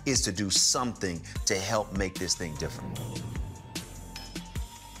is to do something to help make this thing different.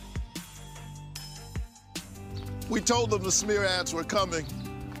 We told them the smear ads were coming,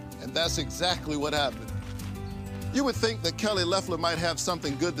 and that's exactly what happened. You would think that Kelly Loeffler might have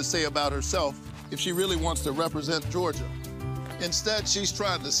something good to say about herself if she really wants to represent Georgia. Instead, she's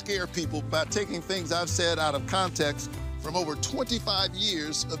trying to scare people by taking things I've said out of context from over 25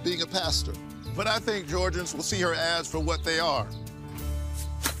 years of being a pastor. But I think Georgians will see her ads for what they are.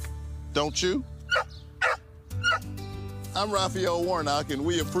 Don't you? I'm Raphael Warnock, and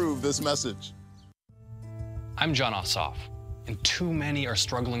we approve this message. I'm John Ossoff, and too many are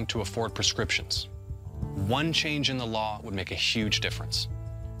struggling to afford prescriptions. One change in the law would make a huge difference.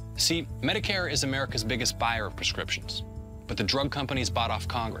 See, Medicare is America's biggest buyer of prescriptions, but the drug companies bought off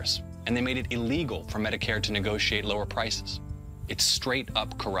Congress, and they made it illegal for Medicare to negotiate lower prices. It's straight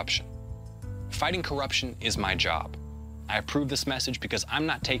up corruption. Fighting corruption is my job. I approve this message because I'm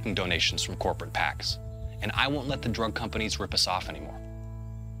not taking donations from corporate PACs, and I won't let the drug companies rip us off anymore.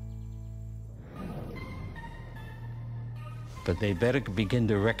 But they better begin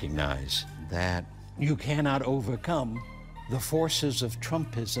to recognize that you cannot overcome the forces of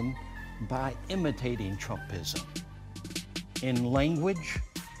Trumpism by imitating Trumpism in language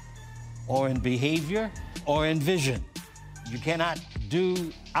or in behavior or in vision. You cannot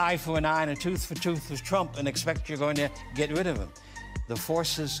do eye for an eye and a tooth for tooth with Trump and expect you're going to get rid of him. The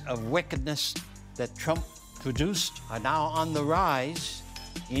forces of wickedness that Trump produced are now on the rise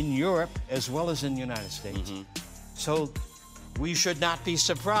in Europe as well as in the United States. So we should not be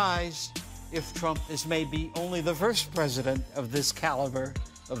surprised if Trump is maybe only the first president of this caliber,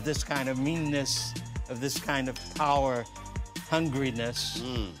 of this kind of meanness, of this kind of power hungriness.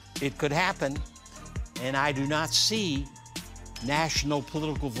 It could happen, and I do not see national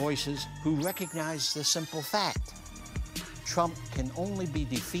political voices who recognize the simple fact. Trump can only be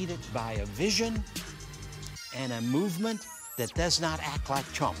defeated by a vision and a movement that does not act like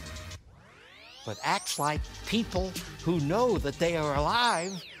Trump, but acts like people who know that they are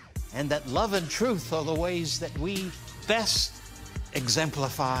alive and that love and truth are the ways that we best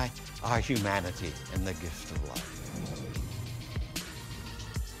exemplify our humanity and the gift of life.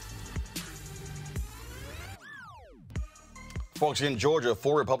 Folks, in Georgia,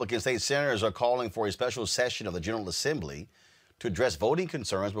 4 Republican state senators are calling for a special session of the General Assembly to address voting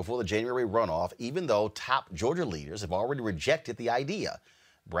concerns before the January runoff, even though top Georgia leaders have already rejected the idea.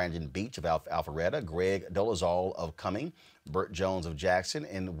 Brandon Beach of Alpharetta, Greg Dolezal of Cumming, Burt Jones of Jackson,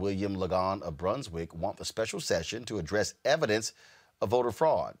 and William Lagon of Brunswick want the special session to address evidence of voter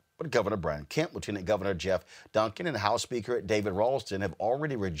fraud. But Governor Brian Kemp, Lieutenant Governor Jeff Duncan, and House Speaker David Ralston have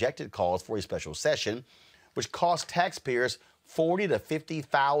already rejected calls for a special session, which costs taxpayers $40,000 to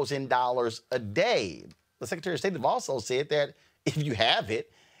 $50,000 a day. The Secretary of State have also said that if you have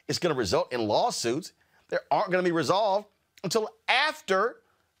it, it's going to result in lawsuits that aren't going to be resolved until after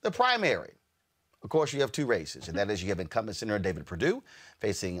the primary. Of course, you have 2 races, and that is you have incumbent Senator David Perdue,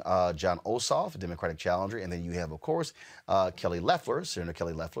 facing Jon Ossoff, a Democratic challenger. And then you have, of course, Kelly Loeffler, Senator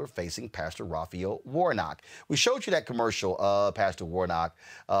Kelly Loeffler, facing Pastor Raphael Warnock. We showed you that commercial of Pastor Warnock,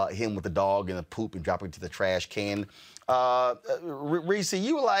 him with the dog and the poop and dropping it to the trash can. Reese,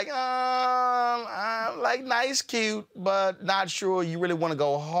 you were like, nice, cute, but not sure you really want to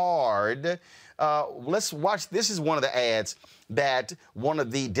go hard. Let's watch. This is one of the ads that one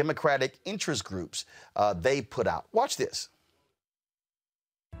of the Democratic interest groups they put out. Watch this.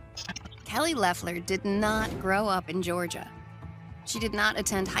 Kelly Loeffler did not grow up in Georgia. She did not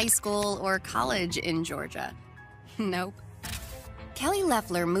attend high school or college in Georgia. Nope. Kelly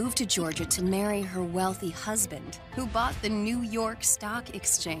Loeffler moved to Georgia to marry her wealthy husband, who bought the New York Stock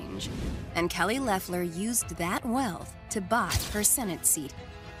Exchange. And Kelly Loeffler used that wealth to buy her Senate seat,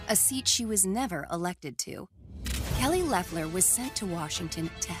 a seat she was never elected to. Kelly Loeffler was sent to Washington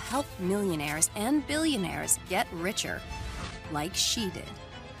to help millionaires and billionaires get richer, like she did.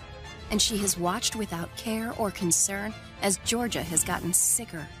 And she has watched without care or concern as Georgia has gotten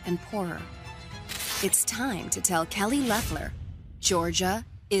sicker and poorer. It's time to tell Kelly Loeffler, Georgia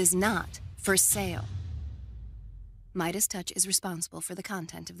is not for sale. Midas Touch is responsible for the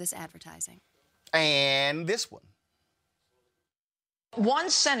content of this advertising. And this one. One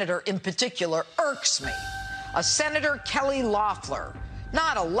senator in particular irks me. A Senator Kelly Loeffler,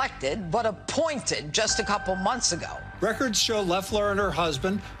 not elected, but appointed just a couple months ago. Records show Loeffler and her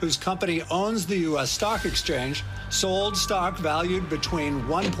husband, whose company owns the U.S. Stock Exchange, sold stock valued between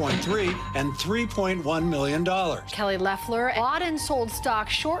 $1.3 and $3.1 million. Kelly Loeffler bought and sold stock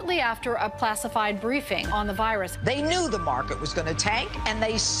shortly after a classified briefing on the virus. They knew the market was going to tank, and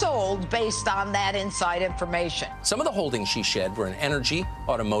they sold based on that inside information. Some of the holdings she shed were in energy,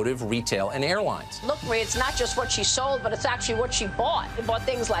 automotive, retail, and airlines. Look, Marie, it's not just what she sold, but it's actually what she bought. She bought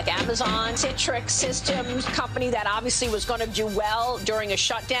things like Amazon, Citrix Systems, company that obviously was going to do well during a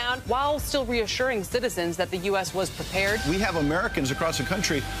shutdown. While still reassuring citizens that the U.S. was prepared. We have Americans across the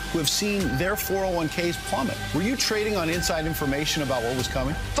country who have seen their 401ks plummet. Were you trading on inside information about what was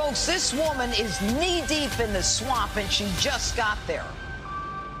coming? Folks, this woman is knee-deep in the swamp, and she just got there.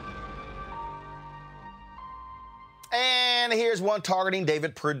 And here's one targeting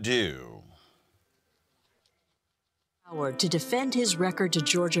David Perdue. To defend his record to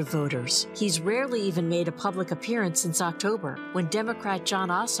Georgia voters. He's rarely even made a public appearance since October, when Democrat Jon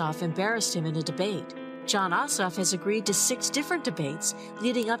Ossoff embarrassed him in a debate. Jon Ossoff has agreed to 6 different debates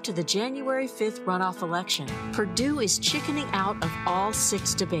leading up to the January 5th runoff election. Perdue is chickening out of all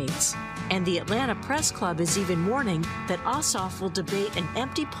 6 debates. And the Atlanta Press Club is even warning that Ossoff will debate an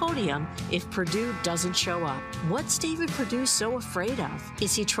empty podium if Perdue doesn't show up. What's David Perdue so afraid of?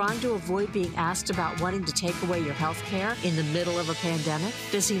 Is he trying to avoid being asked about wanting to take away your health care in the middle of a pandemic?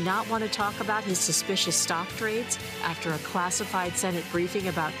 Does he not want to talk about his suspicious stock trades after a classified Senate briefing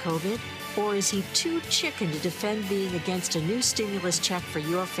about COVID? Or is he too chicken to defend being against a new stimulus check for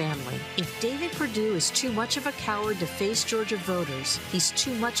your family? If David Perdue is too much of a coward to face Georgia voters, he's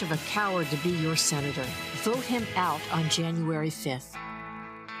too much of a coward to be your senator. Vote him out on January 5th.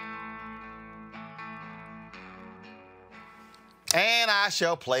 And I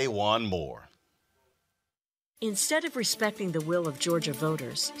shall play one more. Instead of respecting the will of Georgia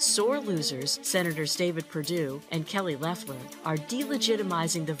voters, sore losers, Senators David Perdue and Kelly Loeffler, are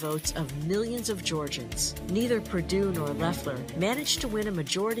delegitimizing the votes of millions of Georgians. Neither Perdue nor Loeffler managed to win a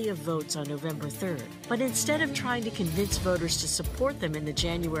majority of votes on November 3rd. But instead of trying to convince voters to support them in the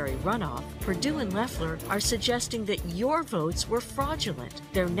January runoff, Perdue and Loeffler are suggesting that your votes were fraudulent.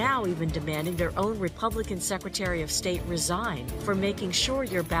 They're now even demanding their own Republican Secretary of State resign for making sure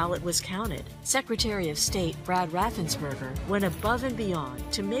your ballot was counted. Secretary of State Brad Raffensperger went above and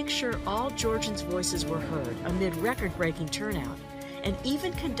beyond to make sure all Georgians' voices were heard amid record-breaking turnout, and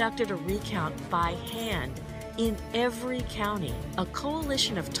even conducted a recount by hand in every county. A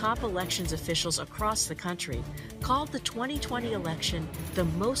coalition of top elections officials across the country called the 2020 election the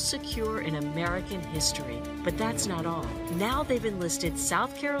most secure in American history. But that's not all. Now they've enlisted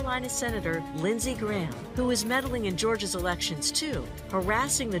South Carolina Senator Lindsey Graham, who is meddling in Georgia's elections too,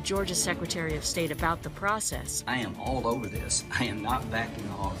 harassing the Georgia Secretary of State about the process. I am all over this. I am not backing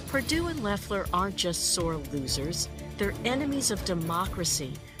off. Perdue and Loeffler aren't just sore losers. They're enemies of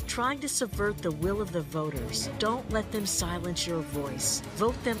democracy, trying to subvert the will of the voters. Don't let them silence your voice.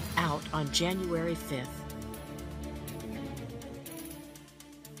 Vote them out on January 5th.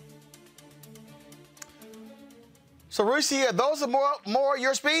 So, Rusi, are those more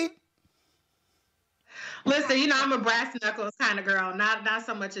your speed? Listen, you know, I'm a brass knuckles kind of girl, not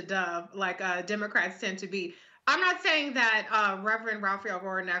so much a dove like Democrats tend to be. I'm not saying that Reverend Raphael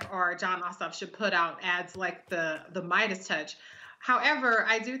Warnock or Jon Ossoff should put out ads like the Midas Touch. However,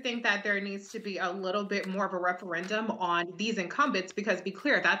 I do think that there needs to be a little bit more of a referendum on these incumbents because, be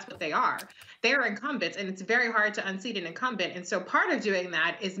clear, that's what they are. They're incumbents, and it's very hard to unseat an incumbent. And so part of doing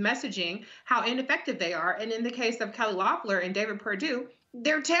that is messaging how ineffective they are. And in the case of Kelly Loeffler and David Perdue,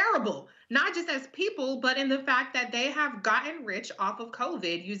 they're terrible, not just as people, but in the fact that they have gotten rich off of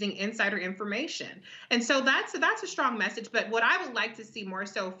COVID using insider information. And so that's a strong message. But what I would like to see more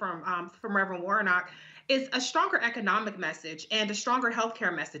so from Reverend Warnock is a stronger economic message and a stronger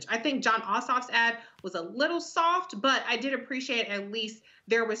healthcare message. I think Jon Ossoff's ad was a little soft, but I did appreciate at least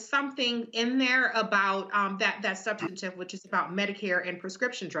there was something in there about that substantive, which is about Medicare and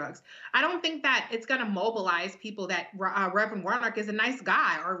prescription drugs. I don't think that it's going to mobilize people that Reverend Warnock is a nice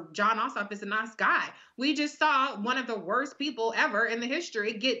guy or Jon Ossoff is a nice guy. We just saw one of the worst people ever in the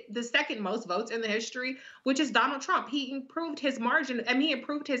history get the second most votes in the history, which is Donald Trump. He improved his margin. I mean, he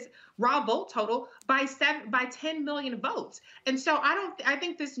improved his raw vote total by 10 million votes. And so I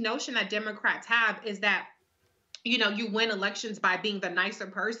think this notion that Democrats have is that, you know, you win elections by being the nicer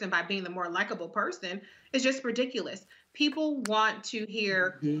person, by being the more likable person, is just ridiculous. People want to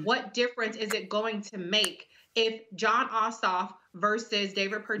hear what difference is it going to make if Jon Ossoff versus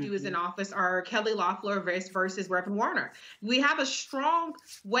David Perdue is in office or Kelly Loeffler versus Reverend Warnock. We have a strong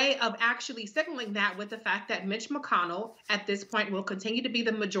way of actually signaling that with the fact that Mitch McConnell at this point will continue to be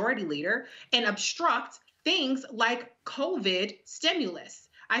the majority leader and obstruct things like COVID stimulus.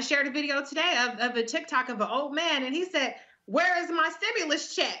 I shared a video today of a TikTok of an old man, and he said, "Where is my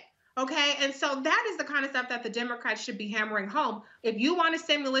stimulus check?" Okay, and so that is the kind of stuff that the Democrats should be hammering home. If you want a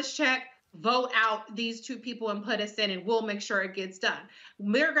stimulus check, vote out these two people and put us in, and we'll make sure it gets done.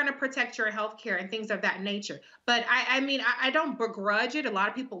 We're going to protect your health care and things of that nature. But I mean, I don't begrudge it. A lot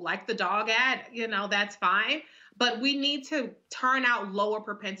of people like the dog ad, you know, that's fine. But we need to turn out lower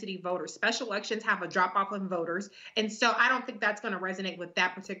propensity voters. Special elections have a drop off in voters. And so I don't think that's going to resonate with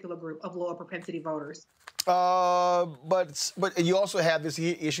that particular group of lower propensity voters. But you also have this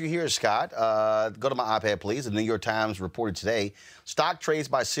issue here, Scott. Go to my iPad, please. The New York Times reported today, stock trades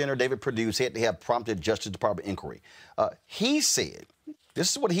by Senator David Perdue said they have prompted Justice Department inquiry. He said, this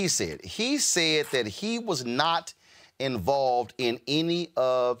is what he said. He said that he was not involved in any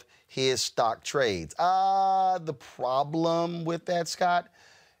of his stock trades. The problem with that, Scott,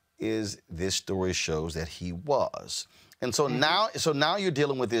 is this story shows that he was. And so now you're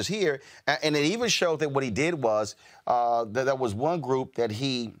dealing with this here, and it even showed that what he did was that there was one group that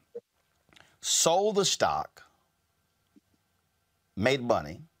he sold the stock, made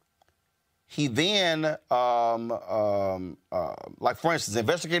money. He then, like for instance,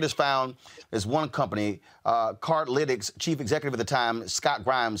 investigators found this one company, Cardlytics chief executive at the time, Scott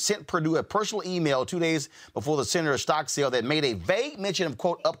Grimes, sent Perdue a personal email 2 days before the senator's stock sale that made a vague mention of,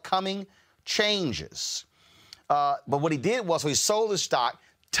 quote, upcoming changes. But what he did was, so he sold his stock,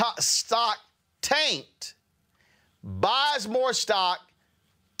 stock tanked, buys more stock,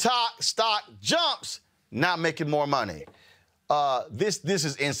 stock jumps, not making more money. This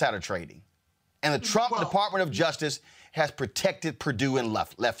is insider trading. And the Trump Department of Justice has protected Perdue and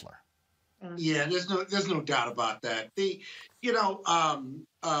Loeffler. Yeah, there's no doubt about that.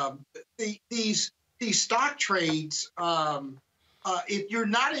 These stock trades, if you're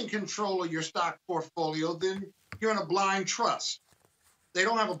not in control of your stock portfolio, then you're in a blind trust. They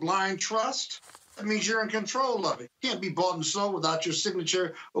don't have a blind trust. That means you're in control of it. You can't be bought and sold without your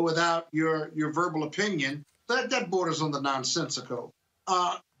signature or without your verbal opinion. That borders on the nonsensical.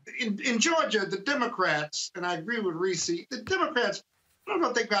 In Georgia, the Democrats, and I agree with Reese, the Democrats, I don't know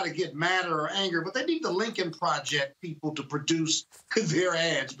if they've got to get madder or angry, but they need the Lincoln Project people to produce their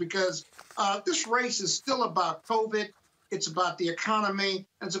ads because this race is still about COVID. It's about the economy,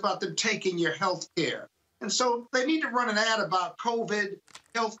 and it's about them taking your health care. And so they need to run an ad about COVID,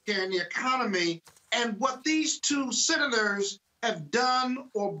 health care, and the economy, and what these two senators have done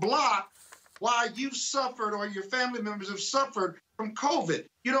or blocked while you've suffered or your family members have suffered from COVID.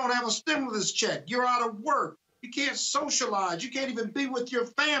 You don't have a stimulus check. You're out of work. You can't socialize. You can't even be with your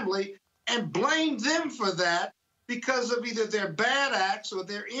family and blame them for that because of either their bad acts or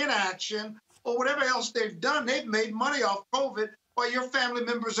their inaction or whatever else they've done. They've made money off COVID while your family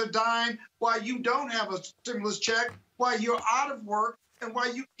members are dying, while you don't have a stimulus check, while you're out of work, and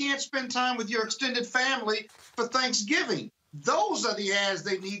while you can't spend time with your extended family for Thanksgiving. Those are the ads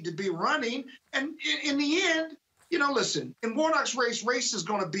they need to be running. And in the end, you know, listen, in Warnock's race is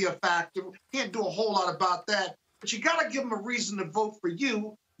going to be a factor. Can't do a whole lot about that. But you got to give them a reason to vote for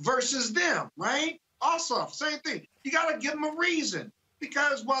you versus them, right? Ossoff, same thing. You got to give them a reason.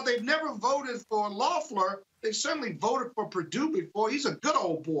 Because while they've never voted for Loeffler, they certainly voted for Perdue before. He's a good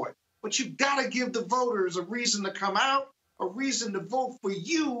old boy. But you got to give the voters a reason to come out, a reason to vote for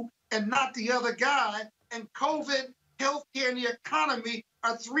you and not the other guy. And COVID, healthcare, and the economy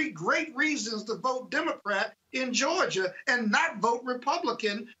are three great reasons to vote Democrat in Georgia and not vote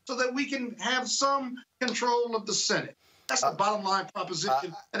Republican so that we can have some control of the Senate. That's the bottom line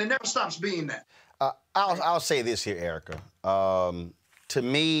proposition, and it never stops being that. I'll say this here, Erica. To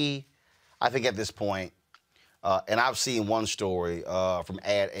me, I think at this point, and I've seen one story from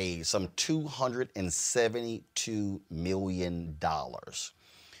Ad Age, some $272 million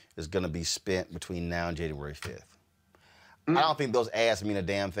is going to be spent between now and January 5th. I don't think those ads mean a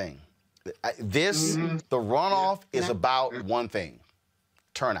damn thing. The runoff is about one thing: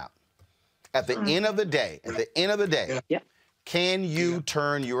 turnout. At the end of the day, can you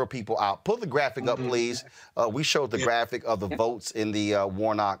turn your people out? Put the graphic up, please. We showed the graphic of the votes in the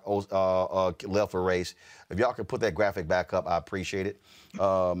Warnock-Loeffler race. If y'all could put that graphic back up, I appreciate it.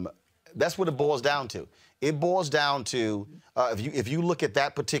 That's what it boils down to. It boils down to, if you look at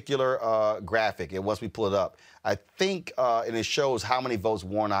that particular graphic, and once we pull it up, I think, and it shows how many votes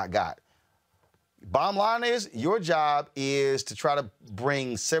Warnock got. Bottom line is, your job is to try to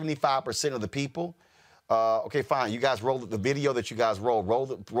bring 75% of the people. Okay, fine. You guys roll the video that you guys roll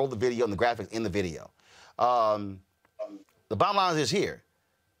the video and the graphics in the video. The bottom line is here.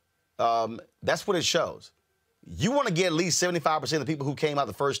 That's what it shows. You want to get at least 75% of the people who came out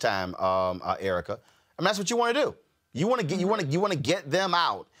the first time, Erica. I mean, that's what you want to do. You want to get them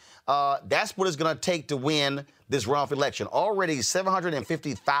out. That's what it's going to take to win this runoff election. Already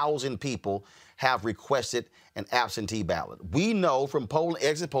 750,000 people have requested an absentee ballot. We know from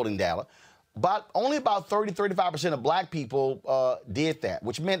exit polling data, only about 35% of black people did that,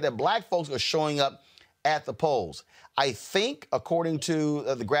 which meant that black folks are showing up at the polls. I think, according to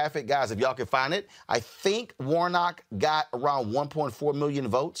the graphic, guys, if y'all can find it, I think Warnock got around 1.4 million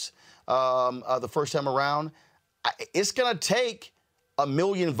votes the first time around. It's going to take 1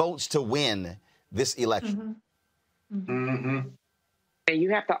 million votes to win this election. And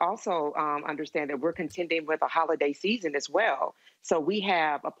you have to also understand that we're contending with a holiday season as well. So we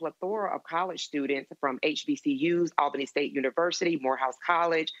have a plethora of college students from HBCUs, Albany State University, Morehouse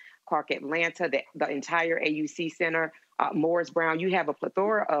College, Clark Atlanta, the entire AUC Center, Morris Brown. You have a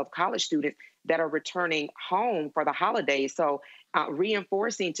plethora of college students that are returning home for the holidays. So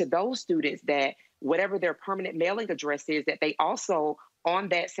reinforcing to those students that whatever their permanent mailing address is, that they also on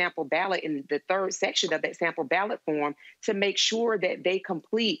that sample ballot in the third section of that sample ballot form to make sure that they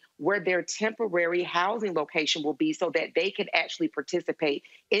complete where their temporary housing location will be so that they can actually participate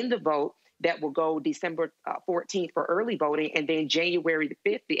in the vote that will go December 14th for early voting and then January the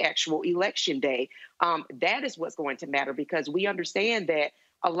 5th, the actual election day. That is what's going to matter because we understand that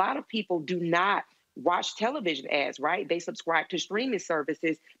a lot of people do not watch television ads, right? They subscribe to streaming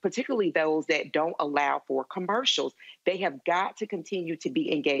services, particularly those that don't allow for commercials. They have got to continue to be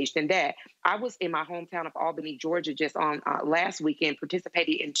engaged in that. I was in my hometown of Albany, Georgia, just on last weekend,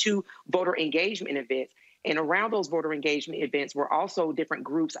 participating in 2 voter engagement events. And around those voter engagement events were also different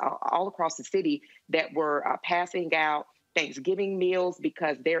groups all across the city that were passing out Thanksgiving meals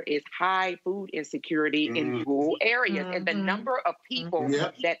because there is high food insecurity in rural areas. And the number of people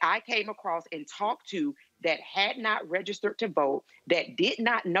that I came across and talked to that had not registered to vote, that did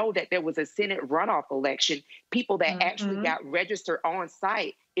not know that there was a Senate runoff election, people that actually got registered on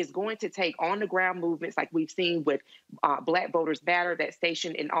site, is going to take on-the-ground movements like we've seen with Black Voters Matter, that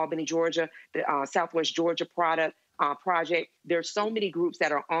station in Albany, Georgia, the Southwest Georgia Project. There's so many groups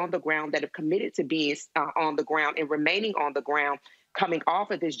that are on the ground that have committed to being on the ground and remaining on the ground coming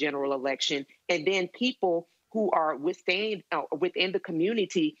off of this general election. And then people who are within the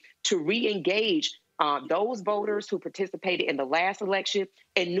community to re-engage those voters who participated in the last election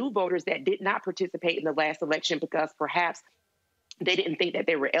and new voters that did not participate in the last election because perhaps they didn't think that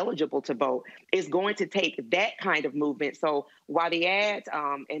they were eligible to vote. It's going to take that kind of movement. So while the ads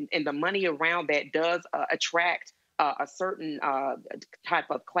and the money around that does attract a certain type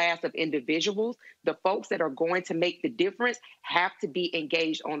of class of individuals, the folks that are going to make the difference have to be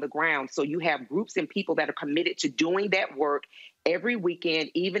engaged on the ground. So you have groups and people that are committed to doing that work every weekend,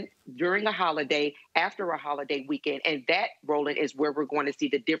 even during a holiday, after a holiday weekend. And that, Roland, is where we're going to see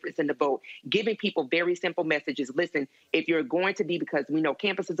the difference in the vote, giving people very simple messages. Listen, if you're going to be, because we know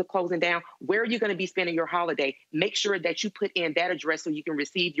campuses are closing down, where are you going to be spending your holiday? Make sure that you put in that address so you can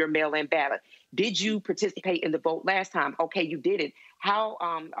receive your mail-in ballot. Did you participate in the vote last time? Okay, you didn't. How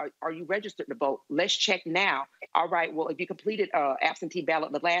are you registered to vote? Let's check now. All right, well, if you completed absentee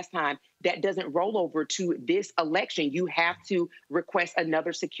ballot the last time, that doesn't roll over to this election. You have to request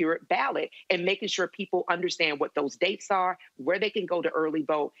another secure ballot, and making sure people understand what those dates are, where they can go to early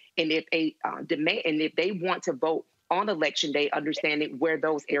vote, and if they want to vote on election day, understanding where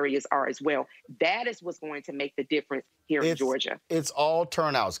those areas are as well. That is what's going to make the difference here in Georgia. It's all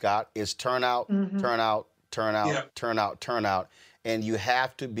turnout, Scott. It's turnout, turnout, turnout. And you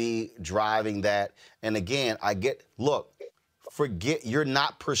have to be driving that. And again, forget, you're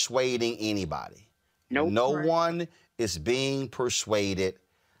not persuading anybody. No one is being persuaded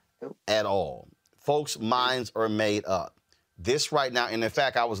at all. Folks' minds are made up. This right now, and in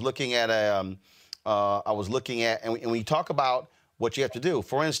fact, I was looking at and when you talk about what you have to do,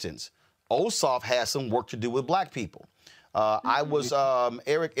 for instance, Ossoff has some work to do with black people. I was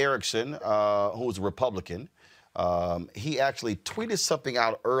Eric Erickson, who was a Republican. He actually tweeted something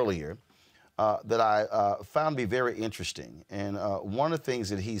out earlier that I found to be very interesting. And one of the things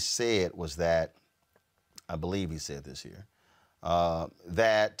that he said was that, I believe he said this here,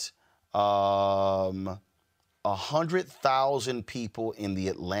 that 100,000 people in the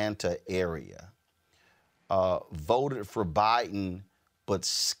Atlanta area voted for Biden but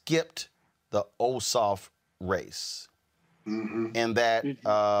skipped the Ossoff race. And that,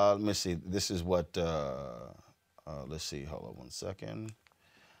 let me see, this is what, let's see, hold on one second.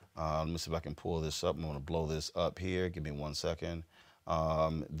 Let me see if I can pull this up. I'm going to blow this up here. Give me 1 second.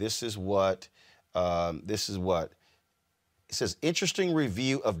 This is what it says, interesting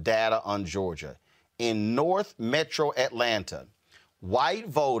review of data on Georgia. In North Metro Atlanta, white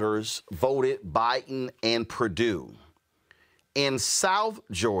voters voted Biden and Perdue. In South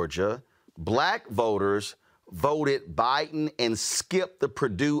Georgia, black voters voted Biden and skipped the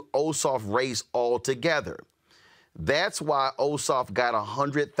Perdue-Ossoff race altogether. That's why Ossoff got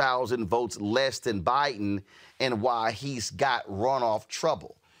 100,000 votes less than Biden and why he's got runoff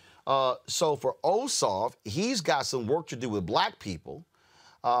trouble. So for Ossoff, he's got some work to do with black people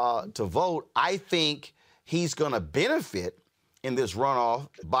to vote. I think he's going to benefit in this runoff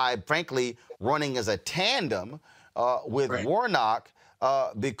by, frankly, running as a tandem with Warnock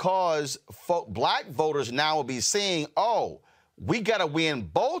because black voters now will be seeing, oh, we got to win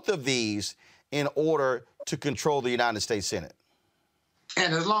both of these in order to control the United States Senate.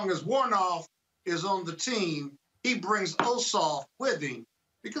 And as long as Warnock is on the team, he brings Ossoff with him.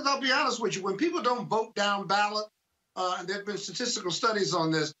 Because I'll be honest with you, when people don't vote down ballot, and there have been statistical studies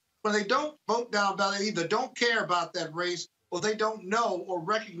on this, when they don't vote down ballot, they either don't care about that race or they don't know or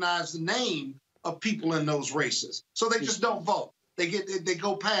recognize the name of people in those races. So they just don't vote. They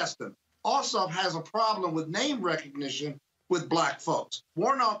go past them. Ossoff has a problem with name recognition with black folks.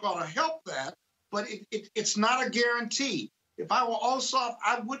 Warnock ought to help that, but it's not a guarantee. If I were Ossoff,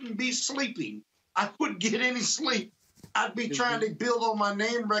 I wouldn't be sleeping. I wouldn't get any sleep. I'd be trying to build on my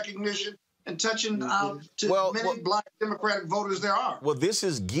name recognition and touching out to many black Democratic voters there are. Well, this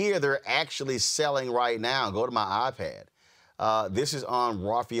is gear they're actually selling right now. Go to my iPad. This is on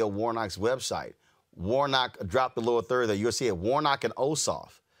Raphael Warnock's website. Warnock dropped the lower third there. You'll see it, Warnock and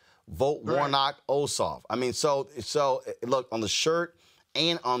Ossoff. Vote Warnock, Ossoff. I mean, so look, on the shirt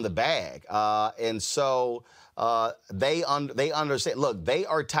and on the bag. And so they understand. Look, they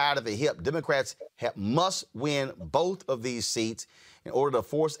are tired of the hip. Democrats must win both of these seats in order to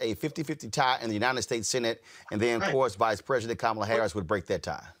force a 50-50 tie in the United States Senate. And then, of course, Vice President Kamala Harris would break that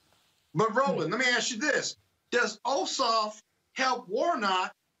tie. But, Roland, let me ask you this. Does Ossoff help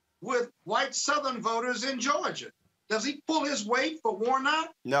Warnock with white Southern voters in Georgia? Does he pull his weight for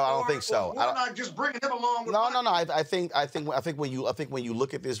Warnock? No, I don't think so. Warnock just bringing him along with No. I think when you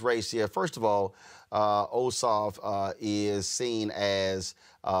look at this race here, first of all, Ossoff is seen as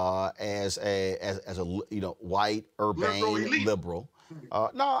a white urbane liberal.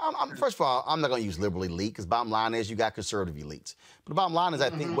 First of all, I'm not going to use liberal elite because bottom line is you got conservative elites. But the bottom line is I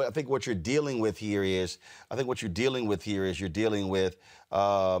think what you're dealing with here is you're dealing with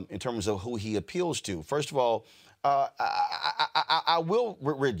in terms of who he appeals to. First of all, I will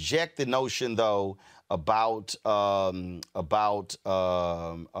reject the notion though about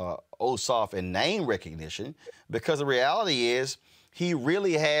Ossoff and name recognition because the reality is he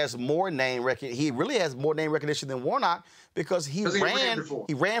really has more name recognition than Warnock because he ran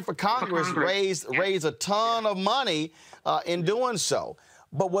for Congress, raised a ton of money in doing so.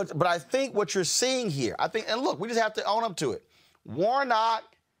 But I think what you're seeing here, and look, we just have to own up to it. Warnock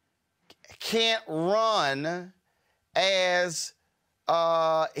can't run as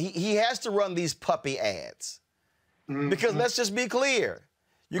he has to run these puppy ads because let's just be clear.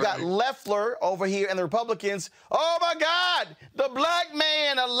 You got Loeffler over here and the Republicans. Oh, my God, the black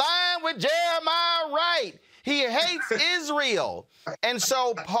man aligned with Jeremiah Wright. He hates Israel. And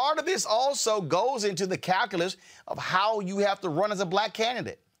so part of this also goes into the calculus of how you have to run as a black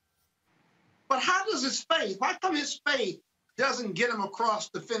candidate. But how does his faith, why come his faith doesn't get him across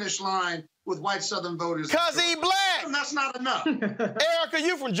the finish line with white Southern voters. Because he black. And that's not enough. Erica,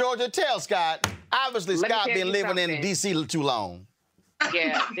 you from Georgia. Tell Scott. Obviously, Scott been living in D.C. too long.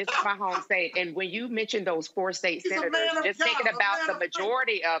 Yeah, this is my home state. And when you mention those 4 state senators, just thinking about the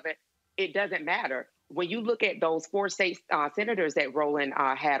majority of it, it doesn't matter. When you look at those 4 state senators that Roland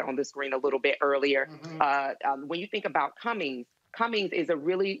had on the screen a little bit earlier, when you think about Cummings is a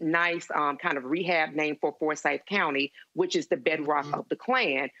really nice kind of rehab name for Forsyth County, which is the bedrock of the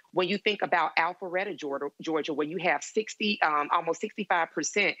Klan. When you think about Alpharetta, Georgia, where you have almost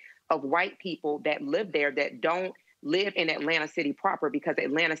 65% of white people that live there that don't live in Atlanta City proper, because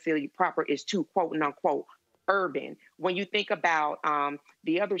Atlanta City proper is too, quote unquote, urban. When you think about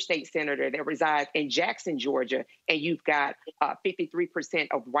the other state senator that resides in Jackson, Georgia, and you've got 53%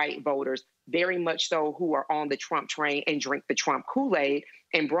 of white voters, very much so, who are on the Trump train and drink the Trump Kool-Aid.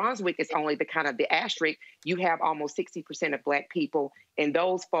 In Brunswick, it's only the asterisk. You have almost 60% of black people. And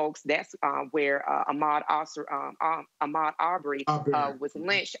those folks, that's where Ahmaud Arbery was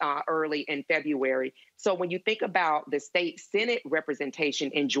lynched early in February. So when you think about the state Senate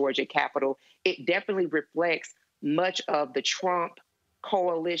representation in Georgia Capitol, it definitely reflects much of the Trump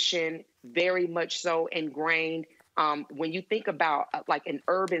coalition, very much so ingrained. When you think about like an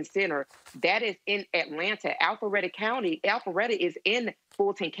urban center, that is in Atlanta. Alpharetta is in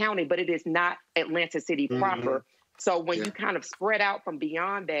Fulton County, but it is not Atlanta City proper. So when you kind of spread out from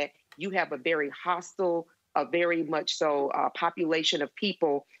beyond that, you have a very hostile, a very much so population of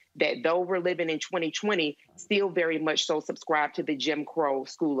people that, though we're living in 2020, still very much so subscribe to the Jim Crow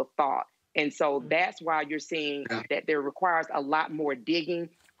school of thought. And so that's why you're seeing that there requires a lot more digging.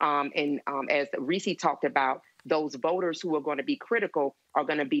 As Reese talked about, those voters who are going to be critical are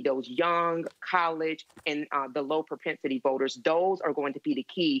going to be those young college and the low propensity voters. Those are going to be the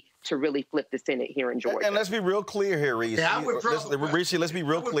key to really flip the Senate here in Georgia. And let's be real clear here, Reese. Reese, let's be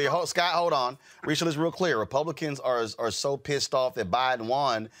real clear. Scott, hold on. Reese, let's be real clear. Republicans are so pissed off that Biden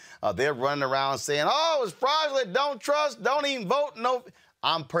won. They're running around saying, oh, it's fraudulent, don't trust, don't even vote. No,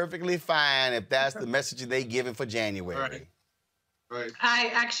 I'm perfectly fine if that's the message they giving for January. Right. I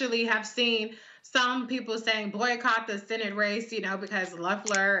actually have seen some people saying boycott the Senate race, because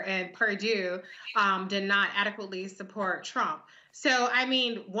Loeffler and Perdue did not adequately support Trump. So, I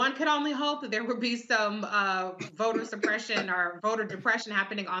mean, one could only hope that there would be some voter suppression or voter depression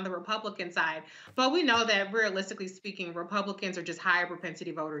happening on the Republican side. But we know that, realistically speaking, Republicans are just higher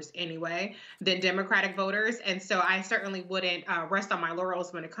propensity voters anyway than Democratic voters. And so I certainly wouldn't rest on my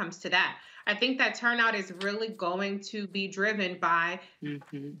laurels when it comes to that. I think that turnout is really going to be driven by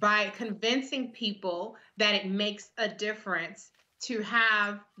convincing people that it makes a difference to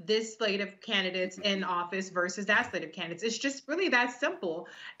have this slate of candidates in office versus that slate of candidates. It's just really that simple.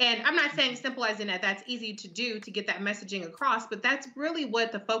 And I'm not saying simple as in that that's easy to do to get that messaging across, but that's really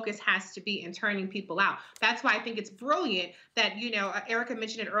what the focus has to be in turning people out. That's why I think it's brilliant that, Erica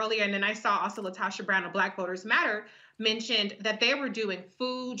mentioned it earlier, and then I saw also Latasha Brown of Black Voters Matter mentioned that they were doing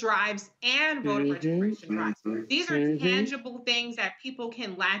food drives and voter registration drives. These are tangible things that people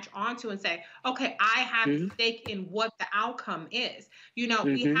can latch onto and say, okay, I have a stake in what the outcome is. We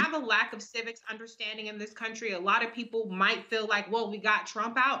have a lack of civics understanding in this country. A lot of people might feel like, well, we got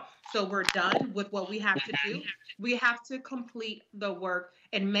Trump out, so we're done with what we have to do. We have to complete the work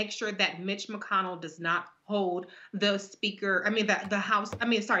and make sure that Mitch McConnell does not hold the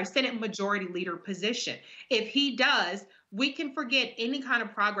Senate Majority Leader position. If he does, we can forget any kind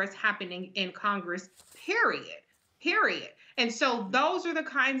of progress happening in Congress, period. And so those are the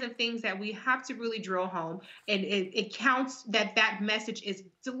kinds of things that we have to really drill home. And it counts that message is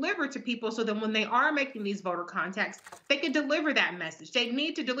delivered to people so that when they are making these voter contacts, they can deliver that message. They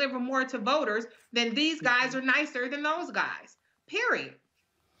need to deliver more to voters than these guys are nicer than those guys, period.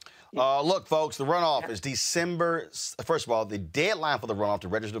 Look, folks, the runoff is December. First of all, the deadline for the runoff to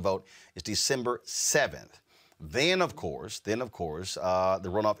register to vote is December 7th. Then, of course, the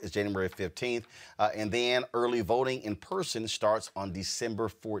runoff is January 15th. And then early voting in person starts on December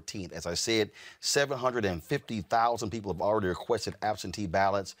 14th. As I said, 750,000 people have already requested absentee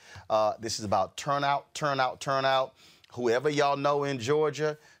ballots. This is about turnout. Whoever y'all know in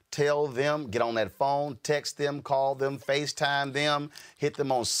Georgia, tell them, get on that phone, text them, call them, FaceTime them, hit them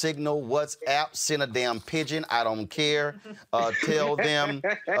on Signal, WhatsApp, send a damn pigeon, I don't care. Tell them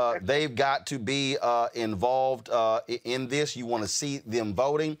they've got to be involved in this. You want to see them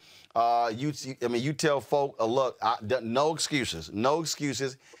voting. You tell folk, look, no excuses.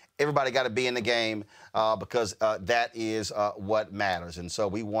 Everybody got to be in the game because that is what matters. And so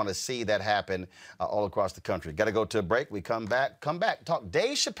we want to see that happen all across the country. Got to go to a break. We come back, talk.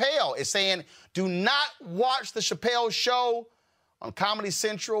 Dave Chappelle is saying, do not watch the Chappelle Show on Comedy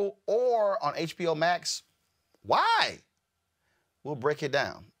Central or on HBO Max. Why? We'll break it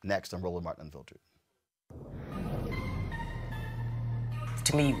down next on Roland Martin Unfiltered.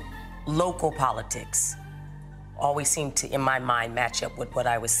 To me, local politics always seemed to, in my mind, match up with what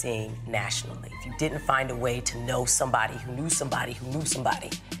I was seeing nationally. If you didn't find a way to know somebody who knew somebody who knew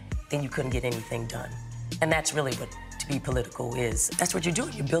somebody, then you couldn't get anything done. And that's really what to be political is. That's what you're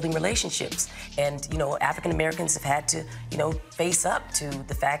doing. You're building relationships. And, you know, African Americans have had to, you know, face up to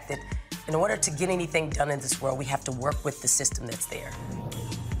the fact that in order to get anything done in this world, we have to work with the system that's there.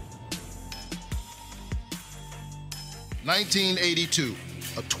 1982,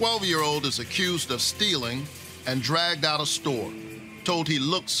 a 12-year-old is accused of stealing and dragged out of store, told he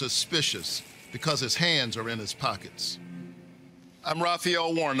looked suspicious because his hands are in his pockets. I'm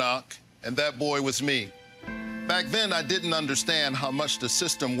Raphael Warnock, and that boy was me. Back then, I didn't understand how much the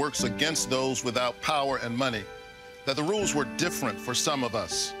system works against those without power and money, that the rules were different for some of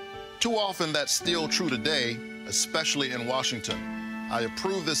us. Too often, that's still true today, especially in Washington. I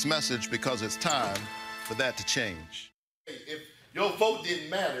approve this message because it's time for that to change. If your vote didn't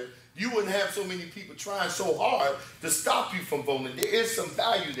matter, you wouldn't have so many people trying so hard to stop you from voting. There is some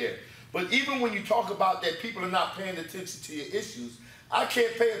value there. But even when you talk about that people are not paying attention to your issues, I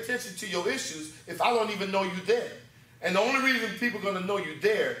can't pay attention to your issues if I don't even know you're there. And the only reason people are going to know you're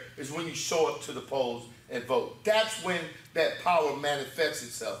there is when you show up to the polls and vote. That's when that power manifests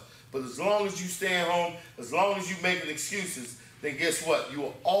itself. But as long as you stay at home, as long as you're making excuses, then guess what? You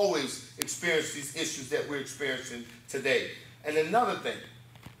will always experience these issues that we're experiencing today. And another thing,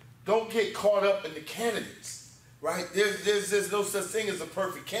 don't get caught up in the candidates, right? There's no such thing as a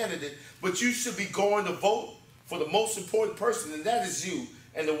perfect candidate, but you should be going to vote for the most important person, and that is you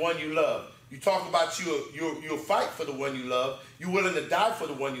and the one you love. You talk about you'll fight for the one you love. You're willing to die for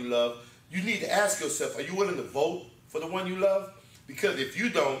the one you love. You need to ask yourself, are you willing to vote for the one you love? Because if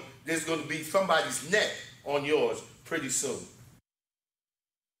you don't, there's going to be somebody's neck on yours pretty soon.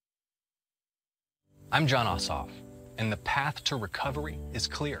 I'm John Ossoff, and the path to recovery is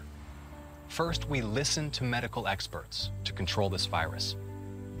clear. First, we listen to medical experts to control this virus.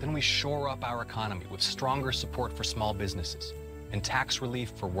 Then we shore up our economy with stronger support for small businesses and tax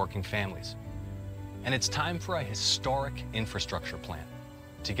relief for working families. And it's time for a historic infrastructure plan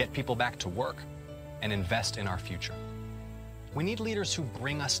to get people back to work and invest in our future. We need leaders who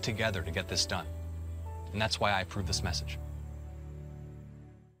bring us together to get this done. And that's why I approve this message.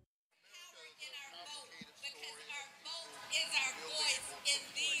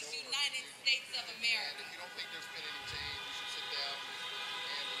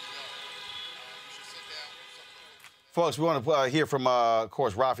 Folks, we want to hear from, of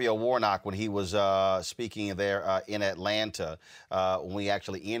course, Raphael Warnock when he was speaking there in Atlanta when we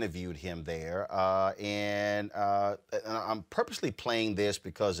actually interviewed him there. And I'm purposely playing this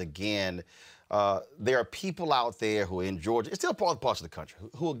because, again, there are people out there who are in Georgia, it's still parts of the country,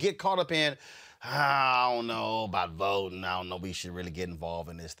 who will get caught up in, I don't know about voting. I don't know we should really get involved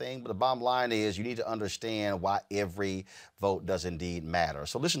in this thing. But the bottom line is you need to understand why every vote does indeed matter.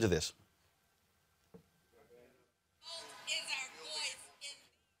 So listen to this.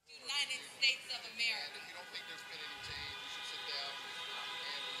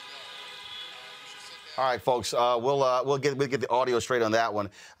 All right, folks, we'll get the audio straight on that one.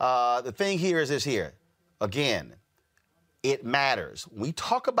 The thing here is this here. Again, it matters. When we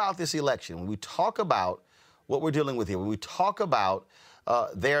talk about this election, when we talk about what we're dealing with here, when we talk about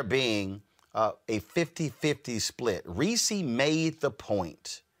there being a 50-50 split, Reese made the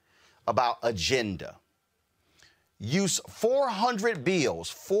point about agenda. Use 400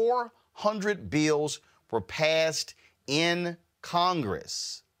 bills were passed in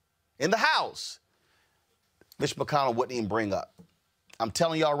Congress, in the House. Mitch McConnell wouldn't even bring up. I'm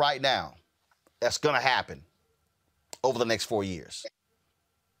telling y'all right now, that's going to happen over the next 4 years.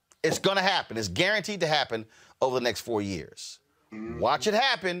 It's going to happen. It's guaranteed to happen over the next 4 years. Watch it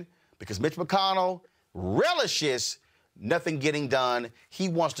happen because Mitch McConnell relishes nothing getting done. He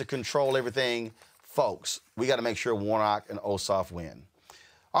wants to control everything. Folks, we got to make sure Warnock and Ossoff win.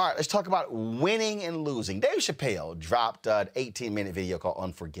 All right, let's talk about winning and losing. Dave Chappelle dropped an 18-minute video called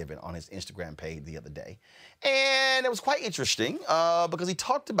Unforgiven on his Instagram page the other day. And it was quite interesting because he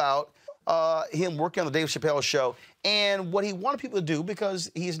talked about him working on the Dave Chappelle show and what he wanted people to do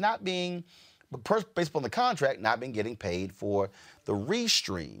because he's not being, based upon the contract, not been getting paid for the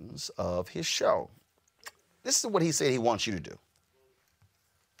restreams of his show. This is what he said he wants you to do.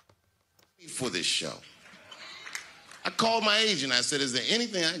 for this show. I called my agent. I said, is there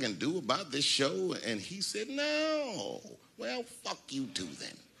anything I can do about this show? And he said, no. Well, fuck you too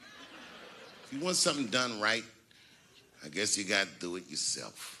then. If you want something done right, I guess you got to do it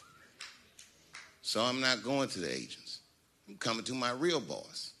yourself. So I'm not going to the agents. I'm coming to my real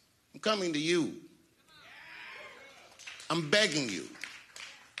boss. I'm coming to you. I'm begging you.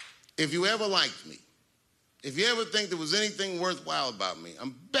 If you ever liked me, if you ever think there was anything worthwhile about me,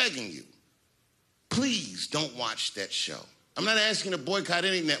 I'm begging you. Please don't watch that show. I'm not asking you to boycott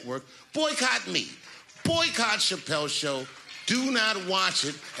any network. Boycott me. Boycott Chappelle's show. Do not watch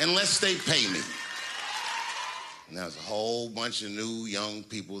it unless they pay me. And there's a whole bunch of new young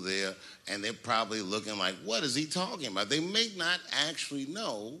people there, and they're probably looking like, what is he talking about? They may not actually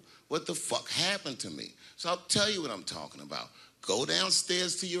know what the fuck happened to me. So I'll tell you what I'm talking about. Go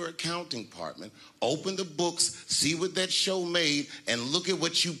downstairs to your accounting department, open the books, see what that show made, and look at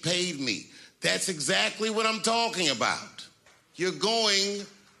what you paid me. That's exactly what I'm talking about. You're going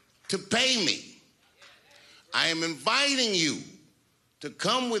to pay me. I am inviting you to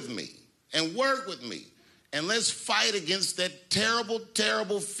come with me and work with me. And let's fight against that terrible,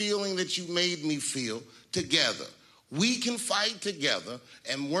 terrible feeling that you made me feel together. We can fight together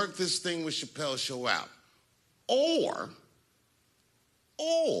and work this thing with Chappelle's show out. Or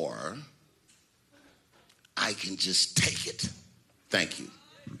I can just take it. Thank you.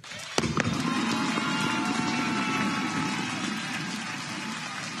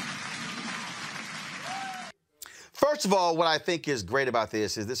 First of all, what I think is great about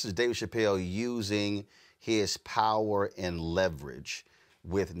this is Dave Chappelle using his power and leverage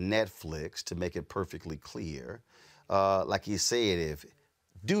with Netflix to make it perfectly clear. Like he said,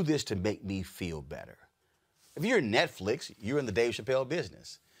 do this to make me feel better. If you're Netflix, you're in the Dave Chappelle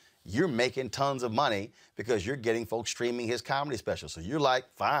business. You're making tons of money because you're getting folks streaming his comedy special. So you're like,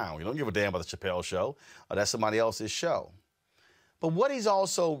 fine, we don't give a damn about the Chappelle show. Or that's somebody else's show. But what he's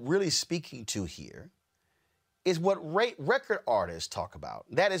also really speaking to here is what record artists talk about.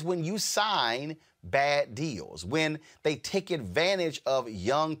 That is when you sign bad deals, when they take advantage of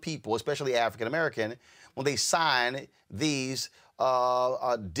young people, especially African American, when they sign these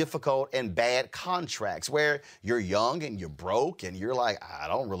difficult and bad contracts where you're young and you're broke and you're like, I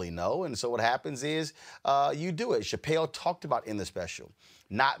don't really know. And so what happens is you do it. Chappelle talked about in the special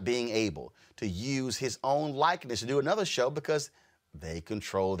not being able to use his own likeness to do another show because they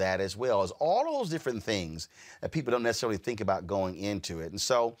control that as well. As all those different things that people don't necessarily think about going into it. And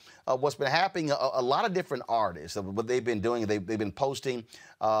so what's been happening, a lot of different artists, what they've been doing, they've been posting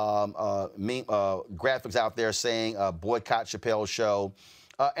graphics out there saying boycott Chappelle's show.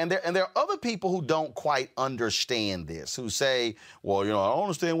 And there are other people who don't quite understand this, who say, well, you know, I don't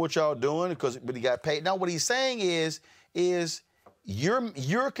understand what y'all doing but he got paid. No, what he's saying is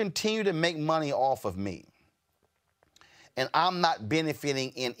you're continuing to make money off of me. And I'm not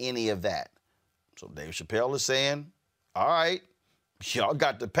benefiting in any of that. So Dave Chappelle is saying, all right, y'all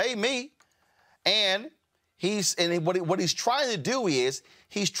got to pay me. And what he's trying to do is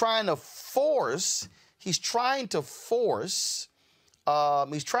he's trying to force them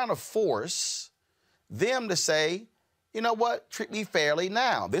to say, you know what, treat me fairly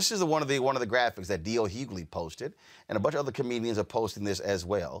now. This is one of the graphics that D.L. Hughley posted, and a bunch of other comedians are posting this as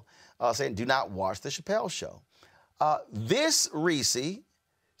well, saying, do not watch the Chappelle show. This, Reese,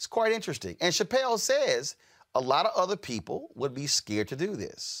 is quite interesting. And Chappelle says a lot of other people would be scared to do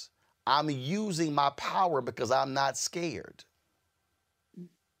this. I'm using my power because I'm not scared.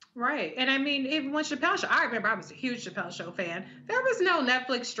 Right. And I mean, even when Chappelle Show, I remember I was a huge Chappelle Show fan. There was no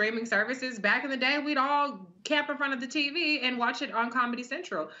Netflix streaming services. Back in the day, we'd all camp in front of the TV and watch it on Comedy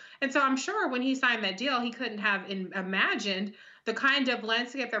Central. And so I'm sure when he signed that deal, he couldn't have imagined the kind of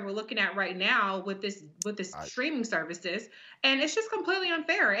landscape that we're looking at right now with this streaming services. And it's just completely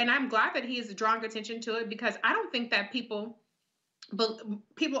unfair. And I'm glad that he's drawing attention to it because I don't think that people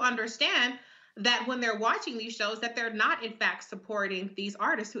understand that when they're watching these shows that they're not in fact supporting these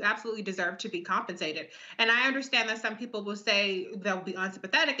artists who absolutely deserve to be compensated. And I understand that some people will say, they'll be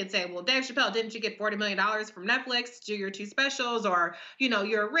unsympathetic and say, well, Dave Chappelle, didn't you get $40 million from Netflix to do your 2 specials, or, you know,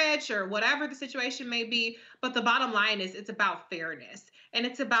 you're rich, or whatever the situation may be. But the bottom line is it's about fairness. And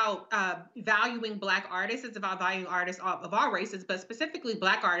it's about valuing Black artists. It's about valuing artists of all races, but specifically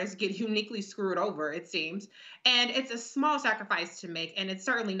Black artists get uniquely screwed over, it seems. And it's a small sacrifice to make, and it's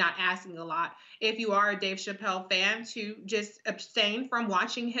certainly not asking a lot if you are a Dave Chappelle fan to just abstain from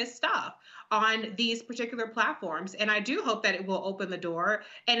watching his stuff on these particular platforms. And I do hope that it will open the door.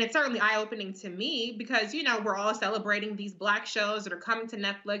 And it's certainly eye-opening to me because, you know, we're all celebrating these Black shows that are coming to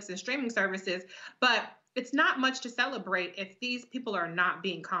Netflix and streaming services. But it's not much to celebrate if these people are not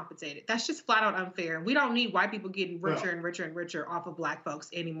being compensated. That's just flat out unfair. We don't need white people getting richer and richer and richer off of Black folks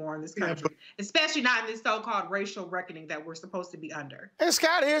anymore in this country, especially not in this so-called racial reckoning that we're supposed to be under. And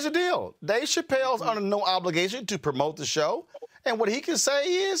Scott, here's the deal. Dave Chappelle's under no obligation to promote the show. And what he can say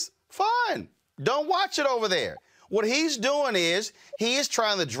is, fine, don't watch it over there. What he's doing is he is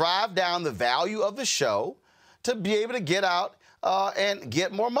trying to drive down the value of the show to be able to get out and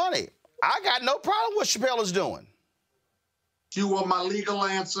get more money. I got no problem with what Chappelle is doing. You want my legal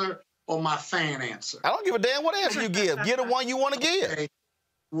answer or my fan answer? I don't give a damn what answer you give. Give the one you want to give. Okay.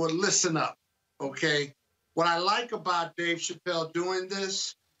 Well, listen up, okay? What I like about Dave Chappelle doing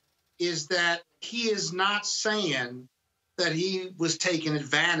this is that he is not saying that he was taken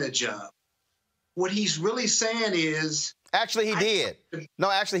advantage of. What he's really saying is... Actually, he did. No,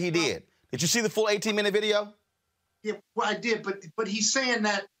 actually, he did. Did you see the full 18-minute video? Yeah, well, I did, but he's saying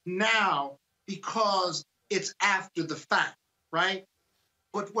that now because it's after the fact, right?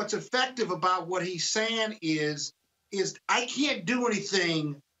 But what's effective about what he's saying is I can't do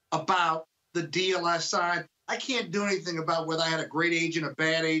anything about the deal I signed. I can't do anything about whether I had a great agent or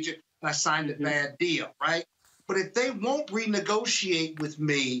bad agent and I signed a bad deal, right? But if they won't renegotiate with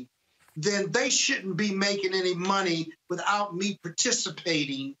me, then they shouldn't be making any money without me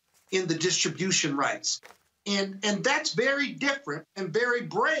participating in the distribution rights. And that's very different and very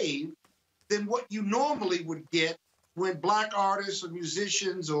brave than what you normally would get when Black artists or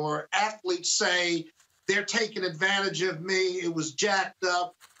musicians or athletes say they're taking advantage of me, it was jacked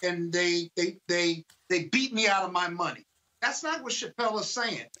up, and they beat me out of my money. That's not what Chappelle is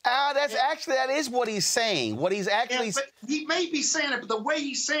saying. That is what he's saying. What he's actually... Yeah, but he may be saying it, but the way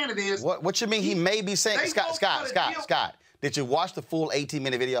he's saying it is... What you mean he may be saying... Scott, did you watch the full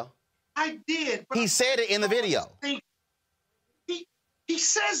 18-minute video? I did. But he said it in the video. He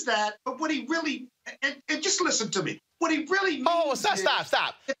says that, but what he really... And just listen to me. What he really means... Oh,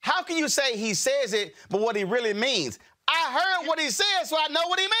 stop. How can you say he says it, but what he really means? I heard what he said, so I know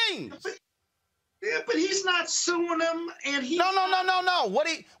what he means. But he's not suing them, and he... No.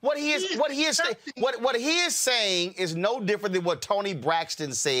 What he is saying is no different than what Toni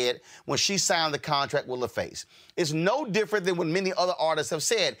Braxton said when she signed the contract with LaFace. It's no different than what many other artists have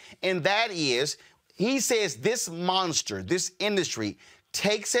said, and that is, he says this monster, this industry,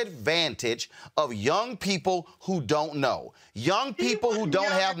 takes advantage of young people who don't know, young people who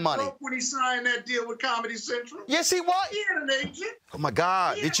don't have money. When he signed that deal with Comedy Central? Yes, he was. He had an agent. Oh, my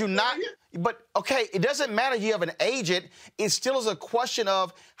God. Did you not? But, okay, it doesn't matter if you have an agent. It still is a question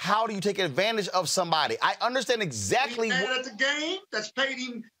of how do you take advantage of somebody. I understand exactly what... At the game that's paid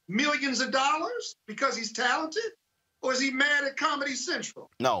him millions of dollars because he's talented? Or is he mad at Comedy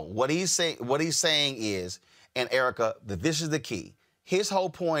Central? No, what he's saying is, and Erica, that this is the key. His whole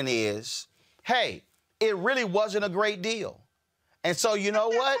point is, hey, it really wasn't a great deal. And so you know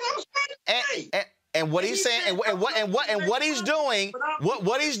what? And what he's saying, and what he's doing,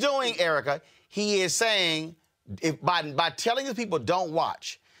 Erica, he is saying, by telling the people don't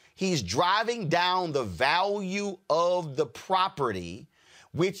watch, he's driving down the value of the property,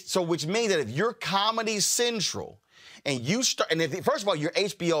 which means that if you're Comedy Central and you start, and first of all, you're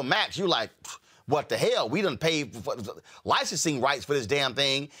HBO Max, you're like, what the hell? We done paid for licensing rights for this damn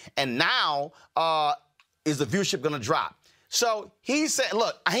thing, and now is the viewership going to drop? So he said,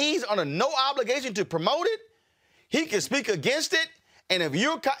 look, he's under no obligation to promote it. He can speak against it, and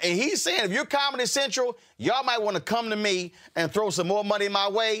he's saying if you're Comedy Central, y'all might want to come to me and throw some more money my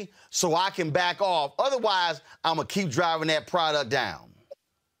way so I can back off. Otherwise, I'm gonna keep driving that product down.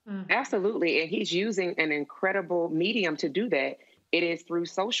 Absolutely, and he's using an incredible medium to do that. It is through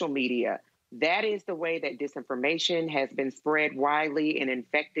social media. That is the way that disinformation has been spread widely and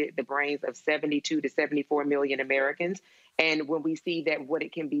infected the brains of 72 to 74 million Americans. And when we see that what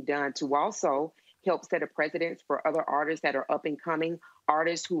it can be done to also help set a precedent for other artists that are up and coming,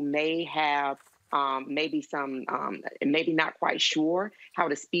 artists who may have maybe not quite sure how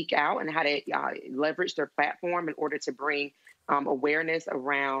to speak out and how to leverage their platform in order to bring awareness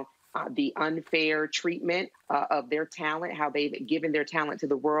around the unfair treatment of their talent, how they've given their talent to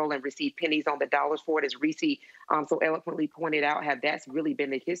the world and received pennies on the dollars for it, as Reese so eloquently pointed out, that's really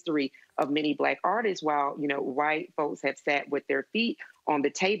been the history of many Black artists, while, white folks have sat with their feet on the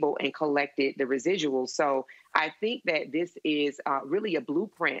table and collected the residuals. So I think that this is really a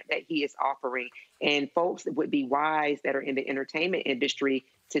blueprint that he is offering, and folks would be wise that are in the entertainment industry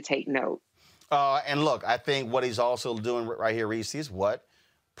to take note. And look, I think what he's also doing right here, Reese, is what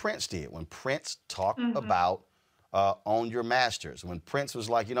Prince did when Prince talked about own your masters. When Prince was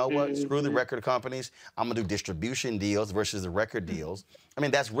like, you know what, screw the record companies, I'm going to do distribution deals versus the record deals. I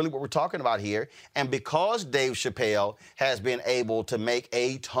mean, that's really what we're talking about here. And because Dave Chappelle has been able to make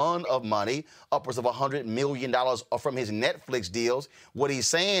a ton of money, upwards of $100 million from his Netflix deals, what he's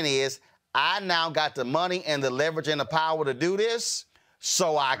saying is, I now got the money and the leverage and the power to do this,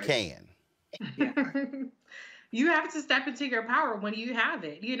 so I can. You have to step into your power when you have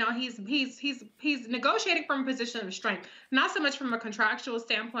it. You know, he's negotiating from a position of strength, not so much from a contractual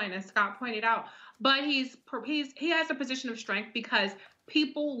standpoint, as Scott pointed out, but he has a position of strength because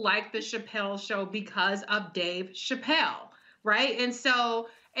people like the Chappelle Show because of Dave Chappelle, right? And so,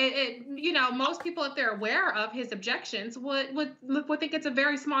 you know, most people, if they're aware of his objections, would think it's a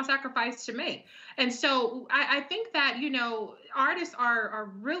very small sacrifice to make. And so I think that, you know, artists are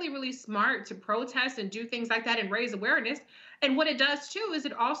really, really smart to protest and do things like that and raise awareness. And what it does, too, is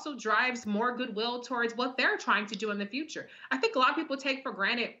it also drives more goodwill towards what they're trying to do in the future. I think a lot of people take for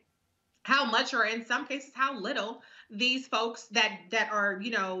granted how much, or in some cases, how little these folks that are, you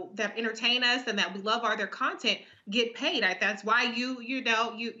know, that entertain us and that we love their content get paid. That's why you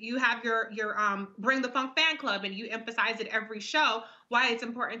have your Bring the Funk fan club, and you emphasize it every show, why it's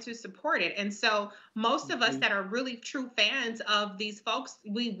important to support it. And so most of us that are really true fans of these folks,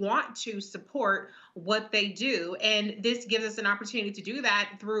 we want to support what they do. And this gives us an opportunity to do that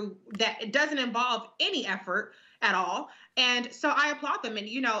through that. It doesn't involve any effort at all. And so I applaud them. And,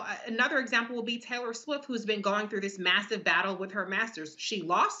 you know, another example will be Taylor Swift, who's been going through this massive battle with her masters. She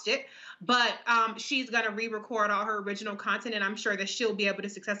lost it, but she's going to re-record all her original content. And I'm sure that she'll be able to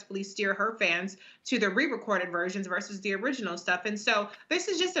successfully steer her fans to the re-recorded versions versus the original stuff. And so this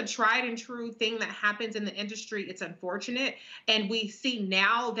is just a tried and true thing that happens in the industry. It's unfortunate. And we see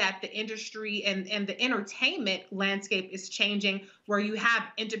now that the industry and the entertainment landscape is changing, where you have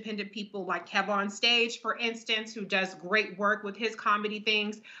independent people like Kev on Stage, for instance, who does great work with his comedy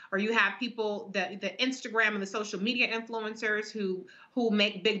things, or you have people, the Instagram and the social media influencers who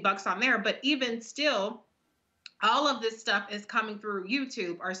make big bucks on there. But even still, all of this stuff is coming through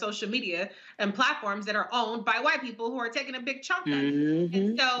YouTube or social media and platforms that are owned by white people who are taking a big chunk of it.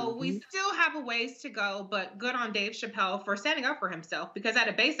 And so we still have a ways to go, but good on Dave Chappelle for standing up for himself, because at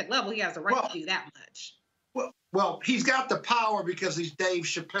a basic level, he has a right to do that much. Well, he's got the power because he's Dave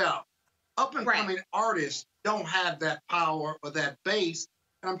Chappelle. Up-and-coming artists don't have that power or that base.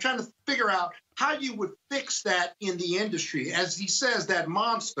 And I'm trying to figure out how you would fix that in the industry. As he says, that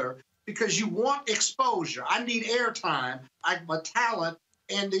monster, because you want exposure. I need airtime. I'm a talent.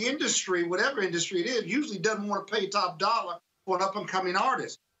 And the industry, whatever industry it is, usually doesn't want to pay top dollar for an up-and-coming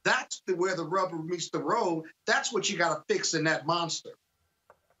artist. That's where the rubber meets the road. That's what you got to fix in that monster.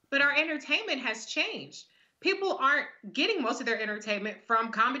 But our entertainment has changed. People aren't getting most of their entertainment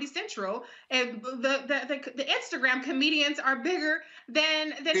from Comedy Central, and the Instagram comedians are bigger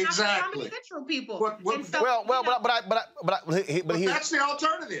than Comedy Central people. But here's that's the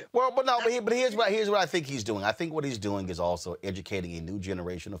alternative. Well, but here's what I think he's doing. I think what he's doing is also educating a new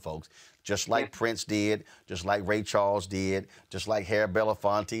generation of folks, just like Prince did, just like Ray Charles did, just like Harry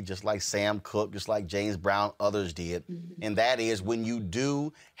Belafonte, just like Sam Cooke, just like James Brown, others did. And that is, when you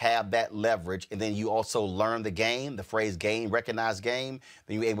do have that leverage, and then you also learn the game, the phrase game, recognize game,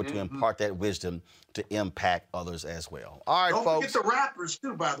 then you're able to impart that wisdom to impact others as well. All right, Don't folks. forget the rappers,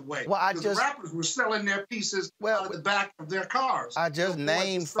 too, by the way. Well, the rappers were selling their pieces out of the back of their cars. I just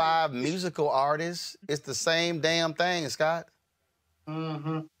named 5 musical artists. It's the same damn thing, Scott.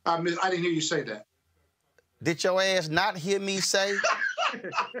 I didn't hear you say that. Did your ass not hear me say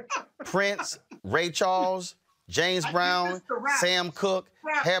Prince, Ray Charles, James Brown, Sam Cooke?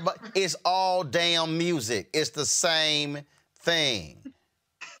 It's all damn music. It's the same thing.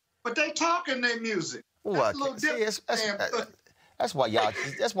 But they talking their music. What? That's a little different. That's why y'all.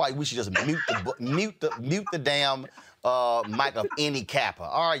 That's why we should just mute the damn mic of any Kappa.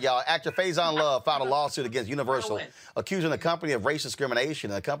 All right, y'all. Actor Faison Love filed a lawsuit against Universal, accusing the company of race discrimination.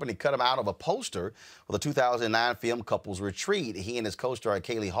 And the company cut him out of a poster for the 2009 film Couples Retreat. He and his co-star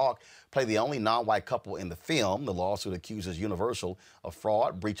Kaylee Hawk play the only non-white couple in the film. The lawsuit accuses Universal of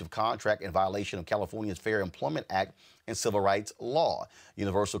fraud, breach of contract, and violation of California's Fair Employment Act and civil rights law.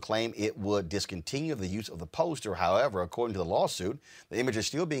 Universal claimed it would discontinue the use of the poster. However, according to the lawsuit, the image is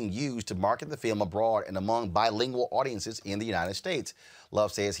still being used to market the film abroad and among bilingual audiences in the United States.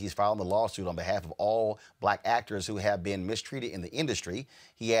 Love says he's filing the lawsuit on behalf of all black actors who have been mistreated in the industry.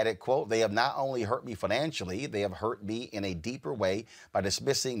 He added, quote, "They have not only hurt me financially, they have hurt me in a deeper way by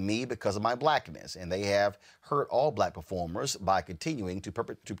dismissing me because of my blackness. And they have hurt all black performers by continuing to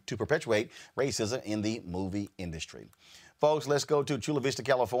perpetuate racism in the movie industry." Folks, let's go to Chula Vista,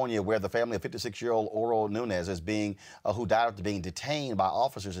 California, where the family of 56-year-old Oro Nunez who died after being detained by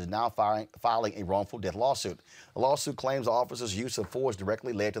officers, is now filing a wrongful death lawsuit. The lawsuit claims the officers' use of force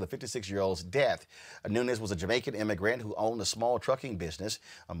directly led to the 56-year-old's death. Nunez was a Jamaican immigrant who owned a small trucking business.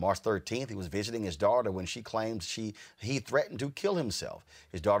 On March 13th, he was visiting his daughter when she claimed he threatened to kill himself.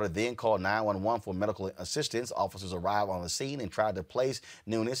 His daughter then called 911 for medical assistance. Officers arrived on the scene and tried to place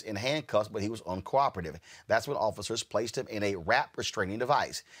Nunez in handcuffs, but he was uncooperative. That's when officers placed him in a wrap restraining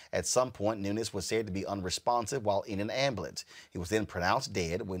device. At some point, Nunez was said to be unresponsive while in an ambulance. He was then pronounced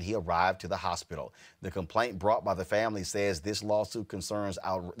dead when he arrived to the hospital. The complaint brought by the family says this lawsuit concerns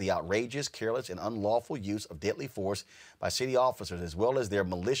the outrageous, careless, and unlawful use of deadly force by city officers, as well as their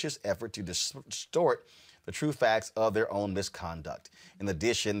malicious effort to distort the true facts of their own misconduct. In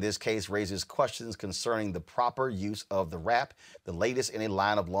addition, this case raises questions concerning the proper use of the wrap, the latest in a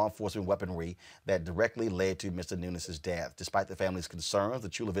line of law enforcement weaponry that directly led to Mr. Nunez's death. Despite the family's concerns, the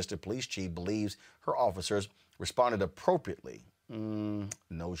Chula Vista police chief believes her officers responded appropriately.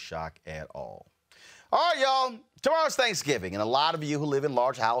 No shock at all. All right, y'all. Tomorrow's Thanksgiving, and a lot of you who live in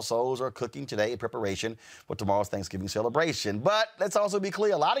large households are cooking today in preparation for tomorrow's Thanksgiving celebration. But let's also be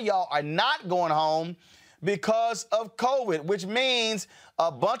clear, a lot of y'all are not going home because of COVID, which means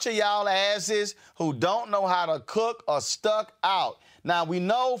a bunch of y'all asses who don't know how to cook are stuck out. Now, we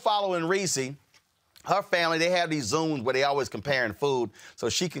know following Reese, her family, they have these Zooms where they always comparing food so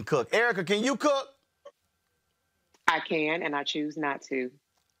she can cook. Erica, can you cook? I can, and I choose not to.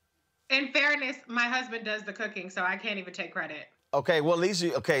 In fairness, my husband does the cooking, so I can't even take credit. Okay, well, at least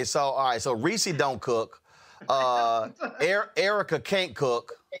you, okay, so, all right, so Reese don't cook. Erica can't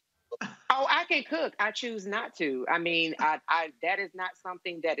cook. Oh, I can cook. I choose not to. I mean, I that is not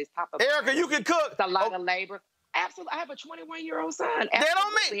something that is top of Erica, you can cook. It's a lot of labor. Absolutely. I have a 21-year-old son. That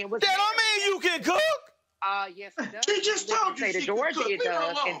don't mean you can cook. Yes, it does. She just told you she Georgia could cook. it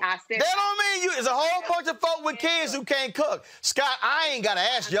does. And I said that don't mean you. There's a whole bunch of folk with kids who can't cook. Scott, I ain't got to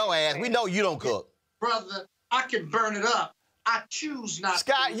ask your ass. We know you don't cook. Brother, I can burn it up. I choose not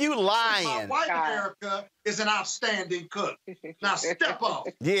Scott, to. you lying. My wife, Erica, is an outstanding cook. Now step up.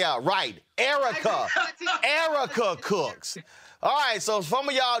 Yeah, right. Erica cooks. All right, so some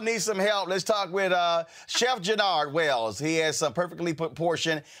of y'all need some help. Let's talk with Chef Jannard Wells. He has some perfectly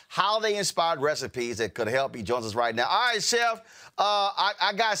portioned, holiday-inspired recipes that could help. He joins us right now. All right, Chef,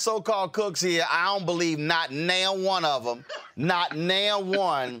 I got so-called cooks here. I don't believe not now one of them. Not now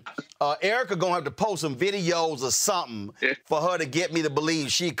one. Erica gonna have to post some videos or something for her to get me to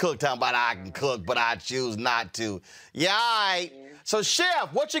believe she cooked. Talking about I can cook, but I choose not to. Yeah, all right. So,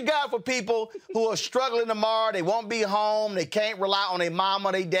 Chef, what you got for people who are struggling tomorrow? They won't be home. They can't rely on their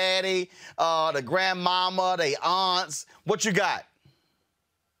mama, their daddy, the grandmama, their aunts. What you got?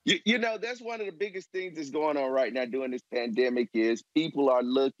 You know, that's one of the biggest things that's going on right now during this pandemic is people are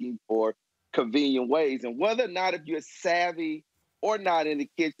looking for convenient ways. And whether or not if you're savvy or not in the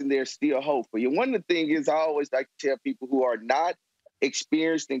kitchen, there's still hope for you. One of the things is I always like to tell people who are not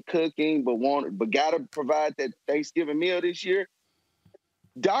experienced in cooking but got to provide that Thanksgiving meal this year,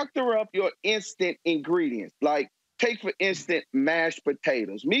 doctor up your instant ingredients. Like, take, for instance, mashed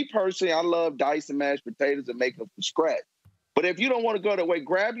potatoes. Me personally, I love dicing mashed potatoes and making them from scratch. But if you don't want to go that way,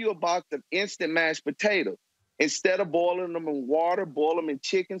 grab you a box of instant mashed potatoes. Instead of boiling them in water, boil them in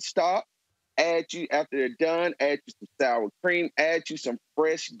chicken stock. After they're done, add you some sour cream, add you some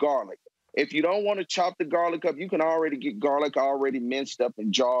fresh garlic. If you don't want to chop the garlic up, you can already get garlic already minced up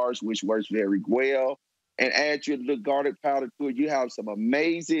in jars, which works very well. And add your little garlic powder to it. You have some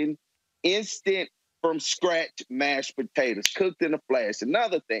amazing instant from scratch mashed potatoes cooked in a flash.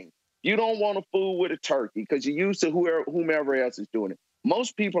 Another thing, you don't want to fool with a turkey because you're used to whomever else is doing it.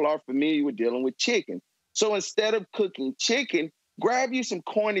 Most people are familiar with dealing with chicken. So instead of cooking chicken, grab you some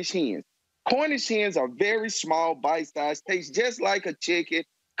Cornish hens. Cornish hens are very small, bite-sized, taste just like a chicken,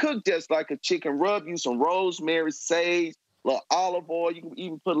 cook just like a chicken. Rub you some rosemary, sage, a little olive oil. You can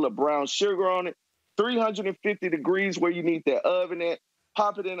even put a little brown sugar on it. 350 degrees where you need that oven at.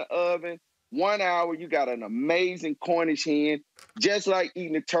 Pop it in the oven. 1 hour, you got an amazing Cornish hen, just like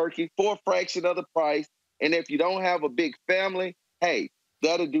eating a turkey for a fraction of the price. And if you don't have a big family, hey,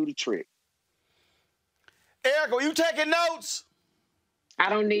 that'll do the trick. Erica, are you taking notes? I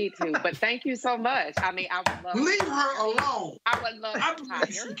don't need to, but thank you so much. I mean, I would love Leave her alone. I would love I to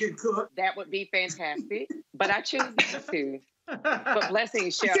believe she can cook. That would be fantastic, but I choose not to. But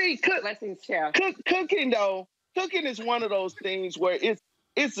blessings, Chef. See, blessings, Chef. Cooking is one of those things where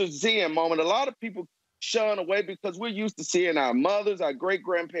it's a Zen moment. A lot of people shun away because we're used to seeing our mothers, our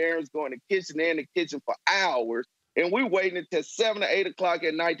great-grandparents go in the kitchen for hours, and we're waiting until 7 or 8 o'clock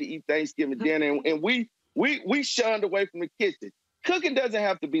at night to eat Thanksgiving dinner, and we We shunned away from the kitchen. Cooking doesn't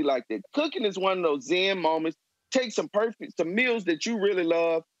have to be like that. Cooking is one of those Zen moments. Take some meals that you really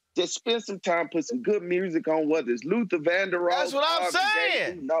love. Just spend some time, put some good music on, whether it's Luther Vandross. That's what I'm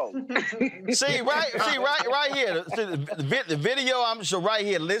saying. No. see right here. The video I'm sure right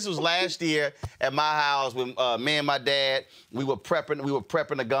here. This was last year at my house with me and my dad. We were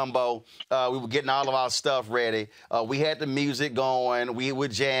prepping the gumbo. We were getting all of our stuff ready. We had the music going. We were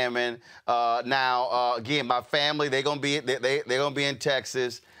jamming. Now again, my family they're gonna be in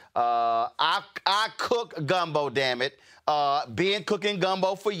Texas. I cook gumbo, damn it. Been cooking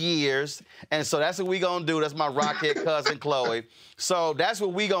gumbo for years, and so that's what we gonna do. That's my rockhead cousin Chloe. So that's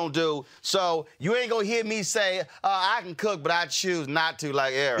what we gonna do. So you ain't gonna hear me say I can cook, but I choose not to,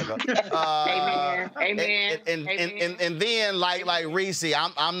 like Erica. Amen. And then like Reese,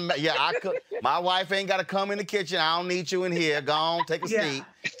 I cook. My wife ain't gotta come in the kitchen. I don't need you in here. Go on, take a seat.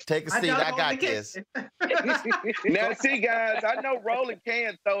 Take a seat. I got this. Now, see, guys, I know Roland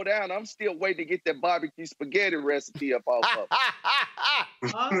can throw down. I'm still waiting to get that barbecue spaghetti recipe up off of.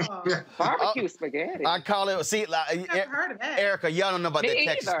 Barbecue spaghetti. I call it. See, I've heard of that. Erica, y'all don't know about that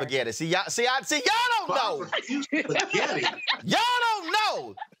Texas spaghetti. See, y'all don't know. Spaghetti. Y'all don't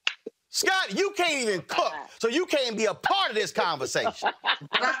know. Scott, you can't even cook, so you can't be a part of this conversation.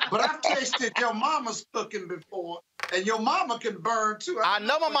 But I've tasted your mama's cooking before, and your mama can burn too. I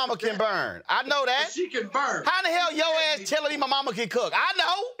know my mama can burn. I know that. But she can burn. How the hell your ass telling me my mama can cook? I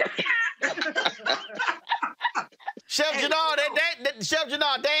know. Chef Jannard, Chef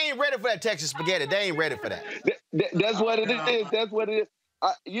Jannard, they ain't ready for that Texas spaghetti. They ain't ready for that. That's what it is. That's what it is.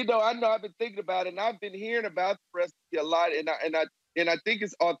 I know I've been thinking about it, and I've been hearing about the recipe a lot, and I think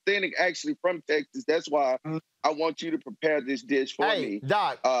it's authentic, actually, from Texas. That's why I want you to prepare this dish for me.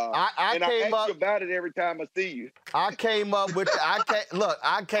 Doc, I came up you about it every time I see you. I came up with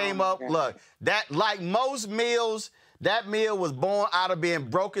that like most meals, that meal was born out of being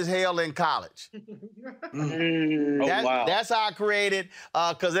broke as hell in college. Wow. That's how I created,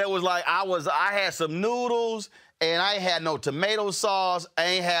 because it was like I had some noodles, and I ain't had no tomato sauce. I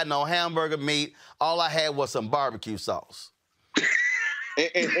ain't had no hamburger meat. All I had was some barbecue sauce.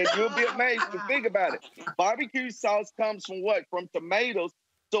 And you'll be amazed to think about it. Barbecue sauce comes from what? From tomatoes,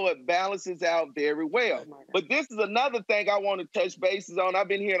 so it balances out very well. But this is another thing I want to touch bases on. I've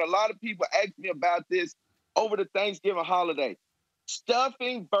been hearing a lot of people ask me about this over the Thanksgiving holiday.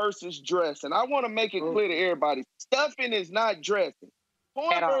 Stuffing versus dressing. I want to make it clear to everybody. Stuffing is not dressing.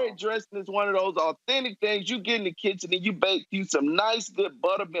 Cornbread dressing is one of those authentic things. You get in the kitchen and you bake you some nice, good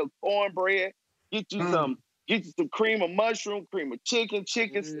buttermilk cornbread. Get you some cream of mushroom, cream of chicken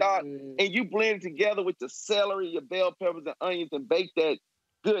stock, and you blend it together with the celery, your bell peppers, and onions, and bake that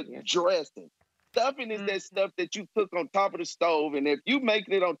good dressing. Stuffing is that stuff that you cook on top of the stove, and if you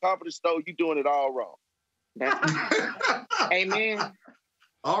making it on top of the stove, you're doing it all wrong. Amen.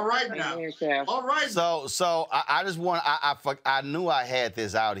 All right now. Amen, Chef. All right. So I just want I knew I had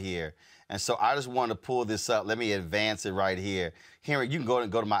this out here, and so I just wanted to pull this up. Let me advance it right here. Henry, you can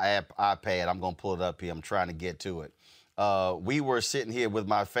go to my iPad. I'm gonna pull it up here. I'm trying to get to it. We were sitting here with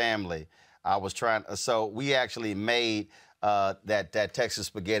my family. So we actually made that Texas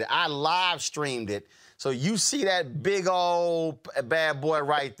spaghetti. I live streamed it. So you see that big old bad boy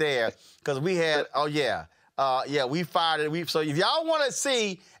right there, because we had, we fired it. So if y'all want to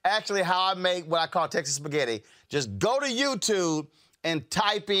see actually how I make what I call Texas spaghetti, just go to YouTube and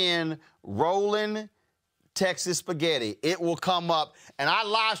type in Roland Texas spaghetti. It will come up, and I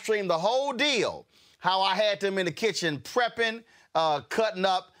live streamed the whole deal, how I had them in the kitchen prepping, cutting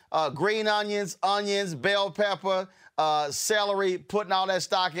up green onions, bell pepper, celery, putting all that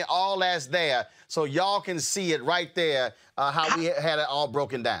stock in, all that's there. So y'all can see it right there, how we had it all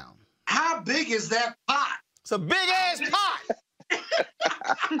broken down. How big is that pot? It's a big-ass pot.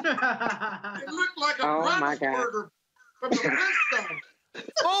 It looked like a burger from the Flintstones.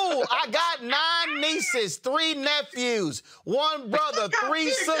 Oh, I got 9 nieces, 3 nephews, 1 brother, 3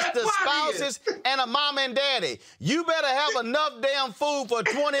 sisters, spouses, and a mom and daddy. You better have enough damn food for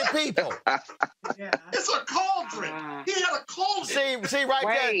 20 people. It's a cauldron. He had a cauldron. See right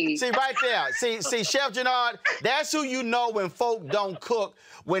there. See right there. See, Chef Jannard, that's who you know when folk don't cook.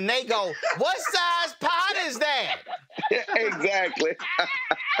 When they go, what size pot is that? Exactly.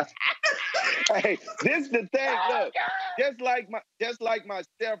 Hey, this is the thing. Look, just like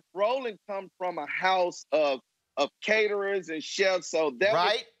myself, Roland comes from a house of caterers and chefs, so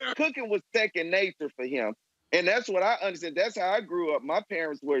cooking was second nature for him, and that's what I understand. That's how I grew up. My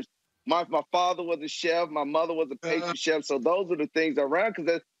parents were. My father was a chef. My mother was a pastry chef. So those are the things around.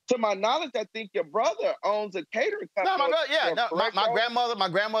 to my knowledge, I think your brother owns a catering company. My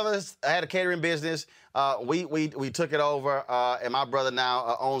grandmother had a catering business. We took it over, and my brother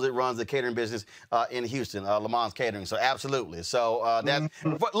now runs the catering business in Houston, Le Mans Catering. So absolutely. So that's.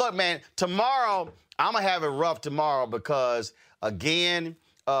 But look, man, tomorrow I'm gonna have it rough tomorrow because again,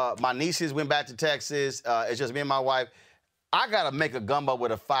 my nieces went back to Texas. It's just me and my wife. I gotta make a gumbo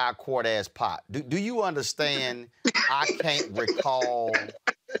with a 5-quart ass pot. Do you understand? I can't recall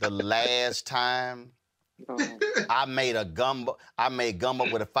the last time I made gumbo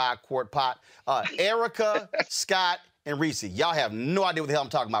with a 5-quart pot. Erica, Scott, and Reese, y'all have no idea what the hell I'm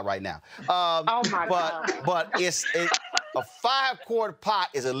talking about right now. Oh my God! But a 5-quart pot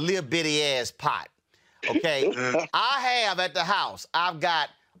is a little bitty ass pot. Okay, I have at the house. I've got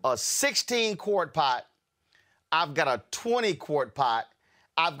a 16-quart pot. I've got a 20-quart pot.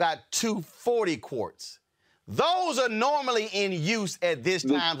 I've got 2 40 quarts. Those are normally in use at this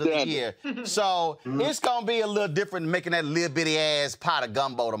time of the year. So it's going to be a little different making that little bitty ass pot of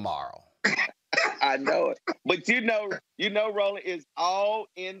gumbo tomorrow. I know it. But you know, Roland, it's all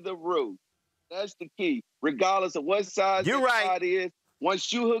in the roux. That's the key. Regardless of what size the pot is,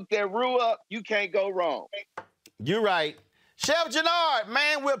 once you hook that roux up, you can't go wrong. You're right. Chef Jenard,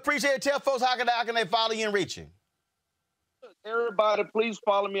 man, we appreciate it. Tell folks how can they follow you and reach you. Everybody, please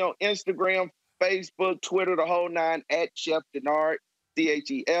follow me on Instagram, Facebook, Twitter, the whole nine, at Chef Jenard,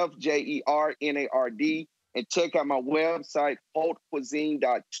 ChefJerNard, and check out my website,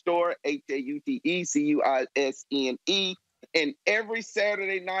 hautcuisine.store, HAUTECUISNE. And every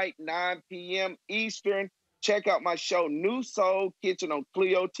Saturday night, 9 p.m. Eastern, check out my show, New Soul Kitchen on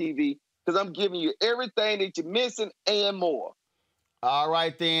Clio TV, because I'm giving you everything that you're missing and more. All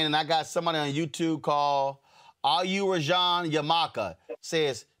right, then. And I got somebody on YouTube called Rajan Yamaka,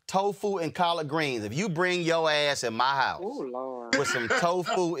 says, tofu and collard greens. If you bring your ass in my house with some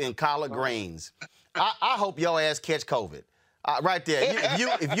tofu and collard greens, I hope your ass catch COVID. Right there.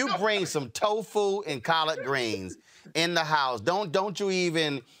 If you bring some tofu and collard greens in the house, don't you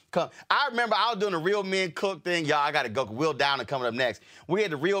even come. I remember I was doing a Real Men Cook thing. Y'all, I got to go. Will Downing coming up next. We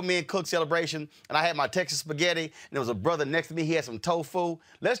had the Real Men Cook celebration, and I had my Texas spaghetti, and there was a brother next to me. He had some tofu.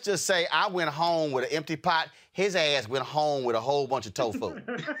 Let's just say I went home with an empty pot. His ass went home with a whole bunch of tofu.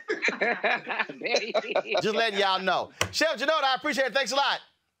 Just letting y'all know. Chef Jenard, I appreciate it. Thanks a lot.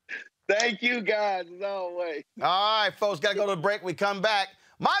 Thank you, guys, as always. All right, folks, got to go to the break. We come back.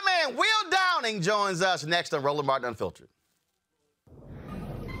 My man, Will Downing, joins us next on Roland Martin Unfiltered.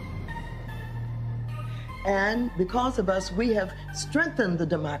 And because of us, we have strengthened the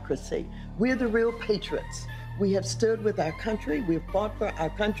democracy. We're the real patriots. We have stood with our country. We've fought for our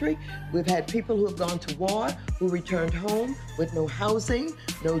country. We've had people who have gone to war, who returned home with no housing,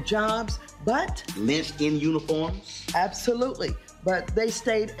 no jobs, but... lynched in uniforms? Absolutely. But they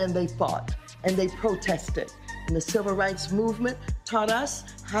stayed and they fought and they protested. And the civil rights movement taught us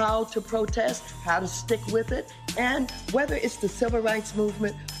how to protest, how to stick with it, and whether it's the civil rights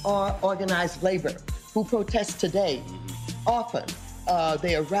movement or organized labor who protest today, often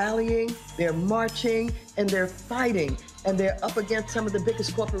they are rallying, they're marching, and they're fighting, and they're up against some of the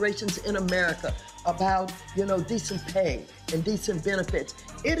biggest corporations in America about, decent pay and decent benefits.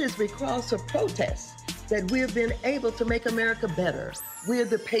 It is because of protests that we have been able to make America better. We're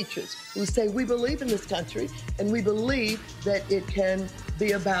the patriots who say we believe in this country and we believe that it can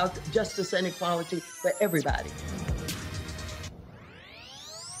be about justice and equality for everybody.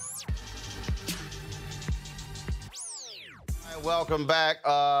 Welcome back.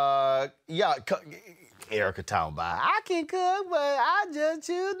 Erica talking about, I can cook, but I just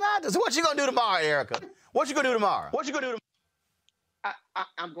choose not to. So what you gonna do tomorrow, Erica? What you gonna do tomorrow?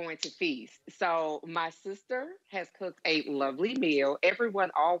 I'm going to feast. So my sister has cooked a lovely meal.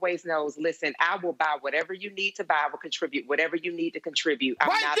 Everyone always knows, listen, I will buy whatever you need to buy. I will contribute whatever you need to contribute.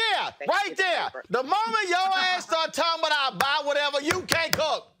 Right there. The moment your ass start talking about I'll buy whatever, you can't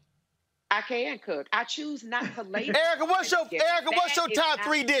cook. I can cook. I choose not to label. Erica, what's your top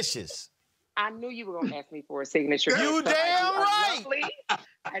 3 dishes? I knew you were going to ask me for a signature. You damn right.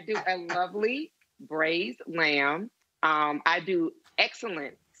 I do a lovely braised lamb. I do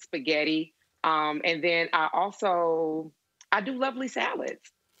excellent spaghetti. And then I do lovely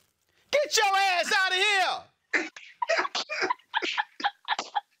salads. Get your ass out of here.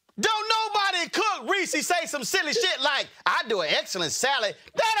 Don't nobody cook. Reese say some silly shit like, I do an excellent salad.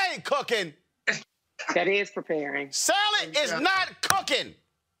 That ain't cooking. That is preparing. Salad is not cooking.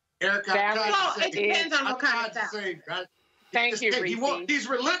 Erica, it depends on what kind of salad. Thank you, Reese. He's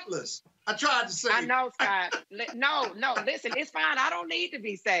relentless. I tried to say. I know, Scott. No, listen, it's fine. I don't need to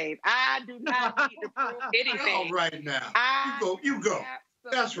be saved. I do not need to prove anything. All right now. You go.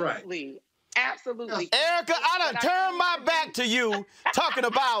 That's right. Absolutely. Erica, I done turned my back to you talking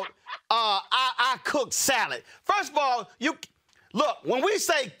about I cook salad. First of all, look, when we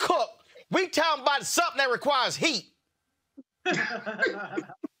say cook, we talking about something that requires heat.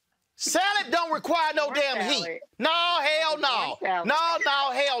 Salad don't require no damn heat. No, hell no.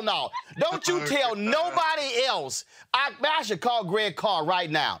 No, hell no. Don't you tell nobody else. I should call Greg Carr right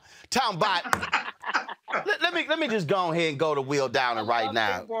now. Talking about. let me just go ahead and go to Will Downing right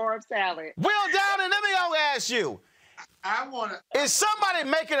now. Salad. Will Downing, let me go ask you. I want to. Is somebody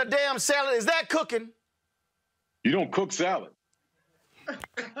making a damn salad? Is that cooking? You don't cook salad.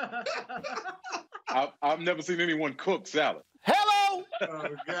 I've never seen anyone cook salad. Hello. Oh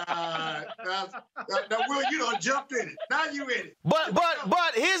God! Now, Will, you done jumped in it. Now you in it. But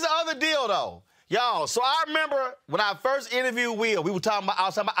here's the other deal though, y'all. So I remember when I first interviewed Will, we were talking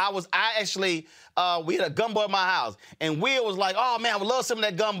about. We had a gumbo at my house, and Will was like, "Oh man, I would love some of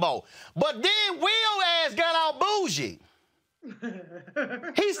that gumbo." But then Will ass got all bougie.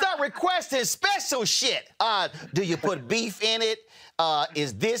 He started requesting special shit. Do you put beef in it?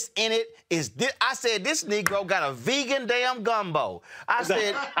 Is this in it? I said, this Negro got a vegan damn gumbo. I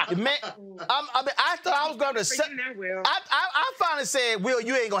said, man, I thought I was going to say, I finally said, Will,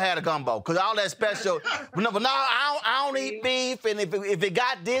 you ain't going to have the gumbo because all that special. No, I don't eat beef, and if it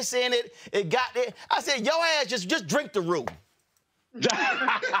got this in it, it got it. I said, your ass just drink the roux. The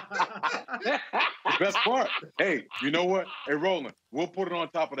best part. Hey, you know what? Hey, Roland, we'll put it on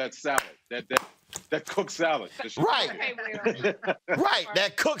top of that salad. That cooked salad. Right. Right.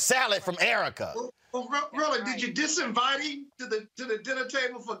 That cooked salad from Erica. Well, Roland, did you disinvite him to the dinner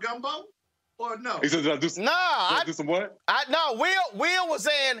table for gumbo? Or no? He said, do some what? Will was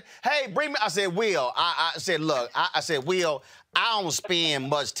saying, hey, bring me. I said, Will. I said, look. I said, Will, I don't spend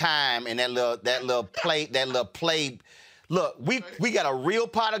much time in that little plate. Look, we got a real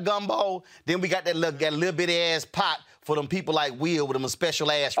pot of gumbo. Then we got that little bitty ass pot for them people like Will with them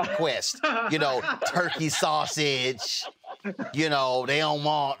special ass requests. You know, turkey sausage. You know, they don't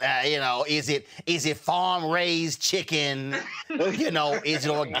want. Is it farm raised chicken? You know, is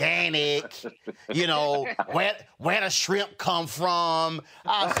it organic? You know, where the shrimp come from?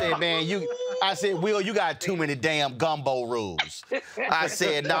 I said, man, Will, you got too many damn gumbo rules. I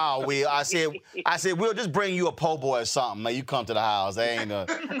said, nah, Will. I said, Will, just bring you a po' boy or something. Man, you come to the house. Hey,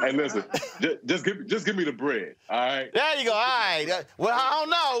 listen, just give me the bread. All right. There you go. All right. Well, I don't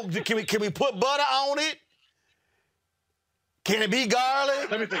know. Can we put butter on it? Can it be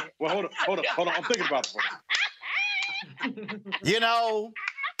garlic? Let me think. Well, hold on. I'm thinking about it. You know,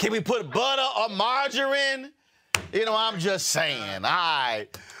 can we put butter or margarine? You know, I'm just saying. All right.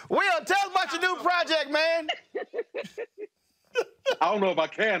 Will, tell us about your new project, man. I don't know if I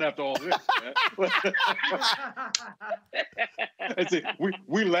can after all this, man. See,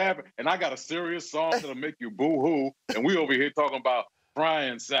 we laugh, and I got a serious song that'll make you boo-hoo, and we over here talking about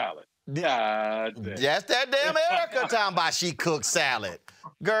frying salad. God damn. That's that damn Erica talking about she cooked salad.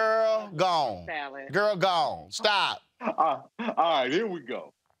 Girl, gone. Girl, gone. Stop. All right, here we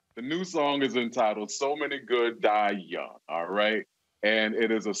go. The new song is entitled So Many Good Die Young, all right? And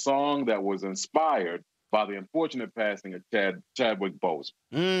it is a song that was inspired by the unfortunate passing of Chadwick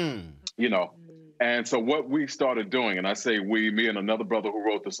Boseman. You know, and so what we started doing, and I say we, me and another brother who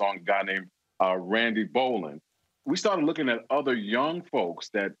wrote the song, a guy named Randy Boland, we started looking at other young folks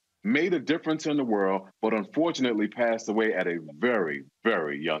that made a difference in the world, but unfortunately passed away at a very,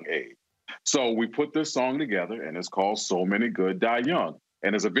 very young age. So we put this song together, and it's called So Many Good Die Young.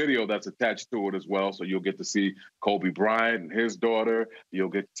 And there's a video that's attached to it as well, so you'll get to see Kobe Bryant and his daughter. You'll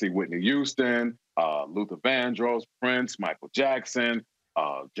get to see Whitney Houston, Luther Vandross, Prince, Michael Jackson,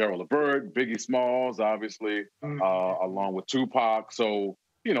 Gerald Levert, Biggie Smalls, obviously, along with Tupac. So,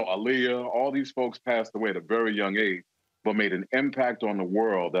 you know, Aaliyah, all these folks passed away at a very young age, but made an impact on the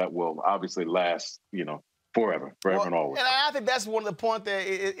world that will obviously last, you know, forever and always. And I think that's one of the points there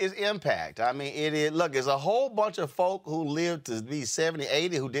is impact. I mean, look, there's a whole bunch of folk who lived to be 70,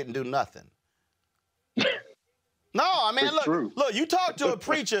 80 who didn't do nothing. No, I mean, look, you talk to a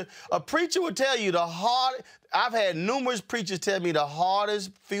preacher would tell you I've had numerous preachers tell me the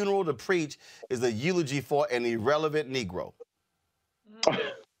hardest funeral to preach is a eulogy for an irrelevant Negro.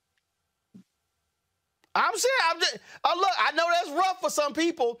 I'm serious. Look, I know that's rough for some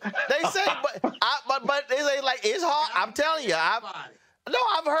people. They say, but they say like it's hard. I'm telling you,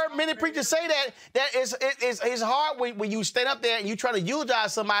 I've heard many preachers say that it's hard when you stand up there and you try to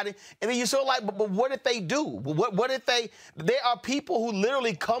eulogize somebody, and then you sort of like, but what did they do? What if there are people who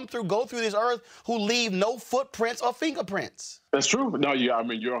literally go through this earth who leave no footprints or fingerprints. That's true. No, yeah, I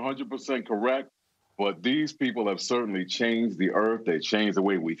mean, you're 100% correct. but these people have certainly changed the earth. They changed the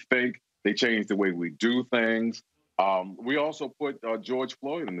way we think. They changed the way we do things. We also put George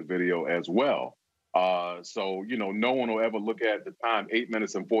Floyd in the video as well. So, you know, no one will ever look at the time, 8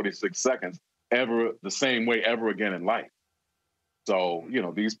 minutes and 46 seconds, ever the same way ever again in life. So, you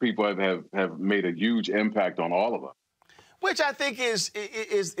know, these people have made a huge impact on all of us. Which I think is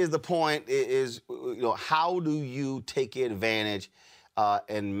the point, is, you know, how do you take advantage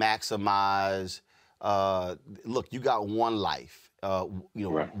and maximize, look, you got one life. You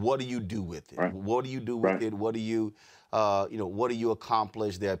know, what do you do with it? What do you do with it? What do you, you know, what do you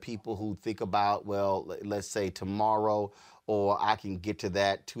accomplish? There are people who think about, well, let's say tomorrow, or I can get to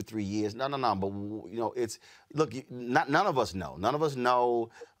that 2-3 years. No. But, you know, it's, look, none of us know. None of us know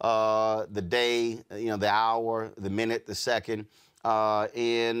the day, you know, the hour, the minute, the second.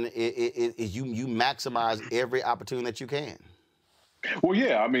 And you maximize every opportunity that you can. Well,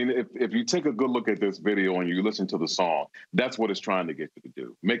 yeah, I mean, if you take a good look at this video and you listen to the song, that's what it's trying to get you to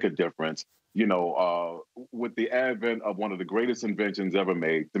do, make a difference. You know, with the advent of one of the greatest inventions ever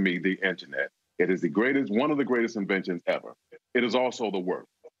made, to me, the internet. It is one of the greatest inventions ever. It is also the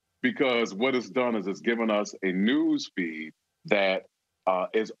worst, because what it's done is it's given us a news feed that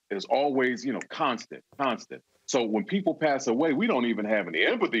is always, you know, constant. So when people pass away, we don't even have any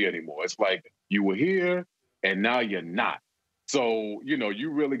empathy anymore. It's like you were here and now you're not. So, you know, you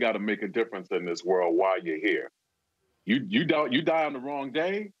really got to make a difference in this world while you're here. You die on the wrong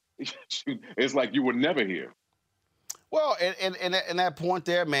day, it's like you were never here. Well, and that point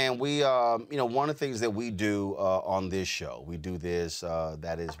there, man, we, you know, one of the things that we do on this show, we do this,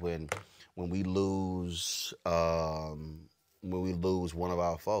 that is when we lose one of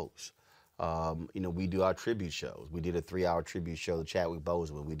our folks. You know, we do our tribute shows. We did a 3-hour tribute show to Chadwick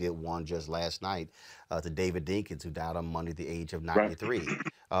Boseman. We did one just last night to David Dinkins, who died on Monday at the age of 93.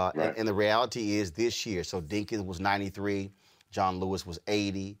 And the reality is this year, so Dinkins was 93, John Lewis was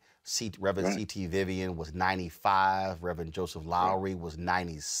 80, Reverend C.T. Vivian was 95, Reverend Joseph Lowry was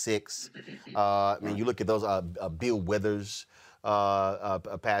 96. I mean, you look at those, Bill Withers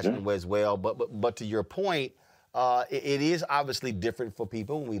passing away as well. But to your point, it is obviously different for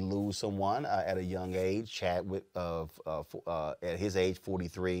people when we lose someone at a young age. Chadwick, at his age,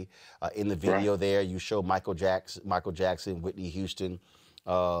 43. In the video there, you show Michael Jackson, Whitney Houston.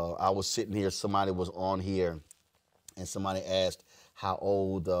 I was sitting here, somebody was on here, and somebody asked how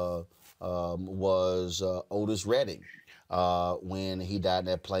old was Otis Redding when he died in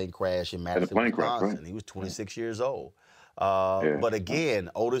that plane crash in Madison, Wisconsin. He was 26 years old. But again,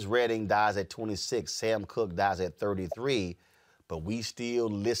 Otis Redding dies at 26, Sam Cooke dies at 33, but we still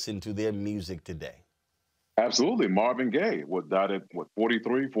listen to their music today. Absolutely. Marvin Gaye died at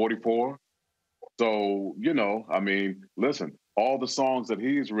 43, 44. So, you know, I mean, listen, all the songs that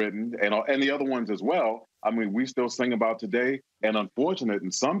he's written and the other ones as well, I mean, we still sing about today. And unfortunate,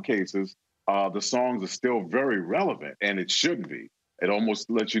 in some cases, the songs are still very relevant, and it shouldn't be. It almost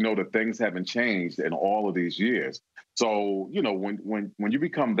lets you know that things haven't changed in all of these years. So, you know, when you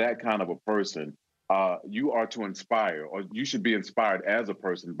become that kind of a person, you are to inspire, or you should be inspired as a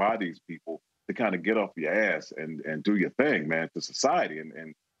person by these people to kind of get off your ass and do your thing, man, to society,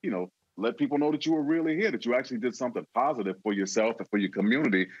 and you know, let people know that you were really here, that you actually did something positive for yourself and for your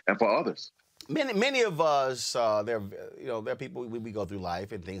community and for others. Many of us, there are people, we go through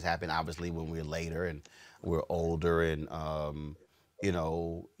life and things happen, obviously, when we're later and we're older, and you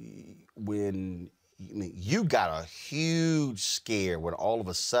know, when you got a huge scare when all of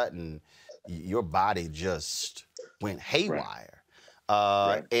a sudden your body just went haywire,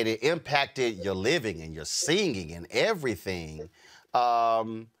 and it impacted your living and your singing and everything.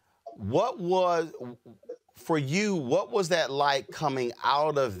 What was, for you, what was that like coming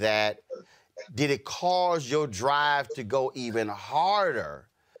out of that? Did it cause your drive to go even harder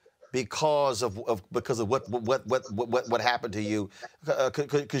because of what happened to you?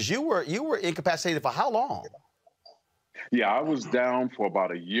 Because you were incapacitated for how long? Yeah, I was down for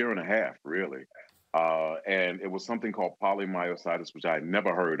about 1.5 years, really. And it was something called polymyositis, which I had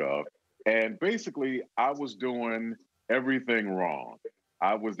never heard of. And basically, I was doing everything wrong.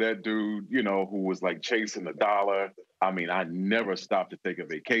 I was that dude, you know, who was like chasing the dollar. I mean, I never stopped to take a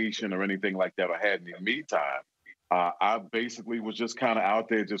vacation or anything like that, or had any me time. I basically was just kind of out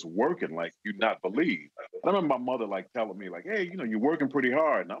there just working like you'd not believe. I remember my mother like telling me like, hey, you know, you're working pretty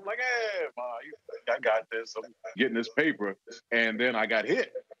hard. And I'm like, hey, Ma, I got this. I'm getting this paper. And then I got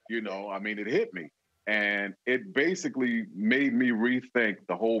hit, you know, I mean, it hit me. And it basically made me rethink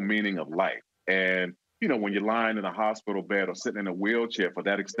the whole meaning of life. And, you know, when you're lying in a hospital bed or sitting in a wheelchair for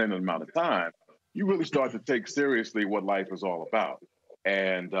that extended amount of time, you really start to take seriously what life is all about.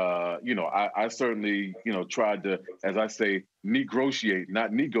 And, I certainly, tried to, as I say,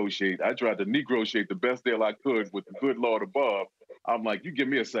 not negotiate. I tried to negotiate the best deal I could with the good Lord above. I'm like, you give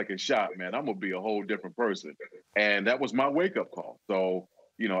me a second shot, man, I'm going to be a whole different person. And that was my wake-up call. So,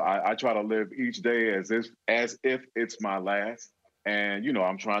 I try to live each day as if it's my last. And,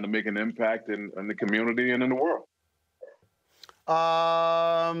 I'm trying to make an impact in the community and in the world.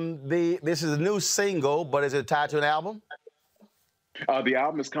 This is a new single, but is it tied to an album? The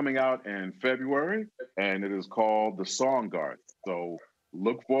album is coming out in February, and it is called The Song Garden. So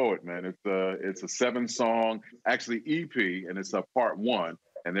look forward, man. It's a 7-song, actually EP, and it's a part 1,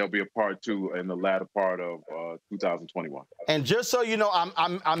 and there'll be a part 2 in the latter part of 2021. And just so you know,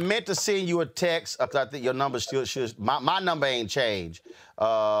 I meant to send you a text because I think your number still should. My number ain't changed.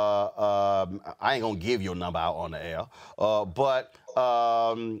 I ain't gonna give your number out on the air,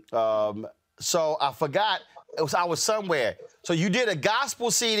 so I forgot. I was somewhere. So you did a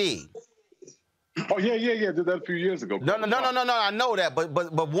gospel CD. Oh, yeah. Did that a few years ago. No. I know that.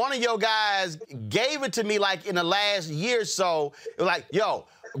 But one of your guys gave it to me like in the last year or so. It was like, yo,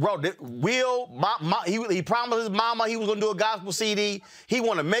 bro, he promised his mama he was going to do a gospel CD. He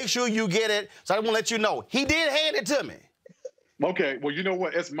want to make sure you get it. So I want to let you know. He did hand it to me. Okay, well, you know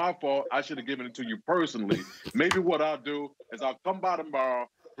what? It's my fault. I should have given it to you personally. Maybe what I'll do is I'll come by tomorrow,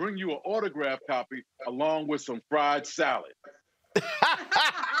 bring you an autograph copy along with some fried salad.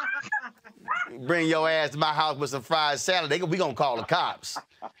 Bring your ass to my house with some fried salad. We gonna call the cops.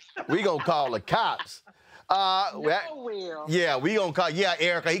 We gonna call the cops. Yeah, we gonna call. Yeah,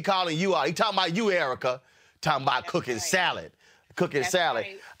 Erica, he calling you out. He talking about you, Erica. Talking about cooking salad. Cooking salad.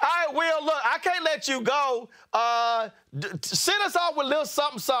 Right. All right, Will, look, I can't let you go. Send us off with a little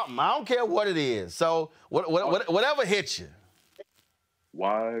something. I don't care what it is. So whatever hits you.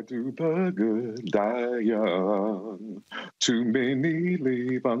 Why do the good die young? Too many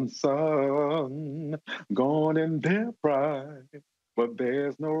live unsung, gone in their pride, but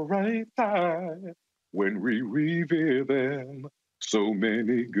there's no right time when we revere them. So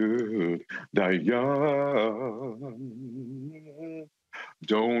many good die young.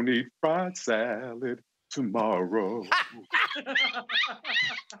 Don't eat fried salad tomorrow.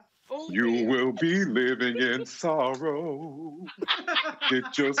 You will be living in sorrow.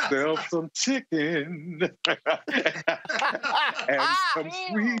 Get yourself some chicken and some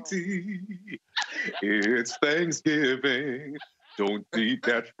sweetie. It's Thanksgiving. Don't eat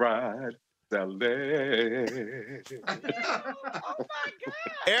that fried salad. Oh my God.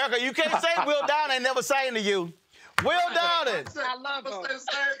 Erica, you can't say Will Downing ain't never sang to you. Will Downing. I love him.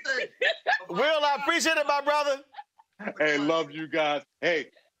 Will, I appreciate it, my brother. Hey, love you guys. Hey.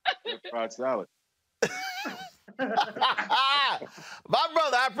 Fried salad. My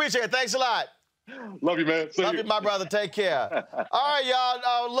brother, I appreciate it. Thanks a lot. Love you, man. Love you, my brother. Take care. All right,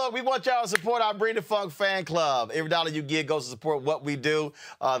 y'all. Look, we want y'all to support our Bring the Funk fan club. Every dollar you give goes to support what we do,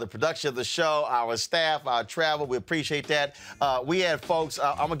 the production of the show, our staff, our travel. We appreciate that. We had folks.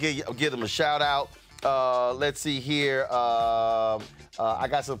 I'm gonna give them a shout out. Let's see here. I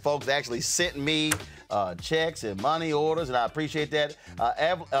got some folks that actually sent me checks and money orders, and I appreciate that.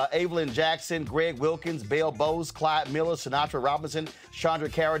 Evelyn Jackson, Greg Wilkins, Bale Bowes, Clyde Miller, Sinatra Robinson, Chandra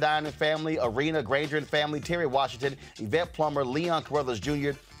Carradine and family, Arena Granger and family, Terry Washington, Yvette Plummer, Leon Carruthers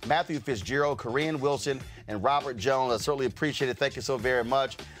Jr., Matthew Fitzgerald, Corinne Wilson, and Robert Jones. I certainly appreciate it. Thank you so very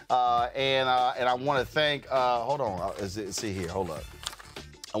much. And I want to thank, hold on, see here, hold up.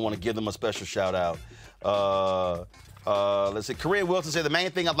 I want to give them a special shout out. Let's see. Corinne Wilson said, the main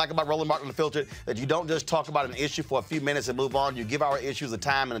thing I like about Roland Martin Unfiltered that you don't just talk about an issue for a few minutes and move on. You give our issues the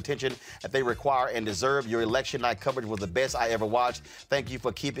time and attention that they require and deserve. Your election night coverage was the best I ever watched. Thank you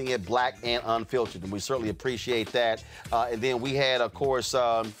for keeping it black and unfiltered, and we certainly appreciate that. And then we had, of course,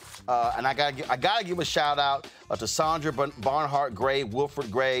 and I gotta give a shout out to Sandra Barnhart Gray, Wilfred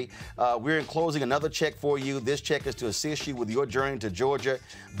Gray. We're enclosing another check for you. This check is to assist you with your journey to Georgia.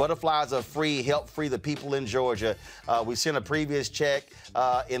 Butterflies are free. Help free the people in Georgia. We sent a previous check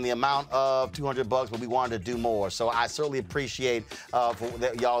in the amount of $200, but we wanted to do more. So I certainly appreciate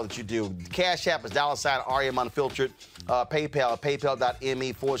y'all that you do. Cash App is $RM Unfiltered. PayPal,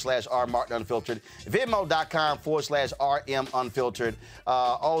 paypal.me/R Martin Unfiltered. Venmo.com/RM Unfiltered.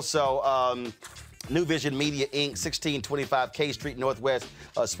 Also, New Vision Media, Inc., 1625 K Street Northwest,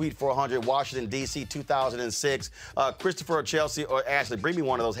 Suite 400, Washington, D.C., 2006. Christopher, Chelsea, or Ashley, bring me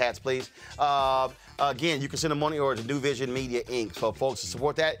one of those hats, please. Again, you can send a money order to New Vision Media, Inc. So, folks, to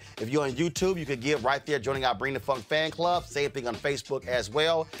support that, if you're on YouTube, you can give right there, joining our Bring the Funk fan club. Same thing on Facebook as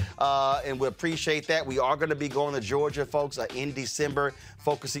well. And we appreciate that. We are going to be going to Georgia, folks, in December,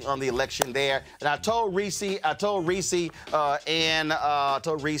 focusing on the election there. And I told Reese as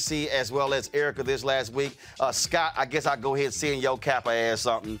well as Erica this last week, Scott, I guess I'll go ahead and send your Kappa ass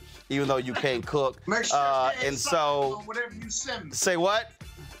something, even though you can't cook. Make sure and so, on whatever you send me. Say what?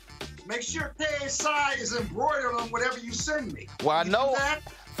 Make sure KSI is embroidered on whatever you send me. Well, I know.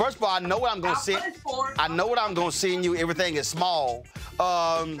 First of all, I know what I'm going to send. I know what I'm going to send you. Everything is small.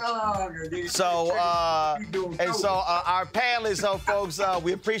 Our panelists, so folks,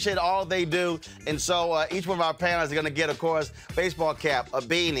 we appreciate all they do. And so each one of our panelists are going to get, of course, baseball cap, a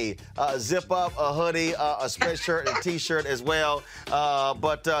beanie, a zip up, a hoodie, a sweatshirt, and a T-shirt as well.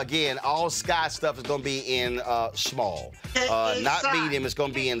 But again, all Sky stuff is going to be in small, not medium. It's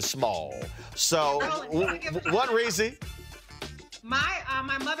going to be in small. So, what, Reese? My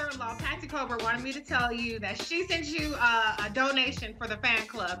mother-in-law, Patsy Cobra, wanted me to tell you that she sent you a donation for the fan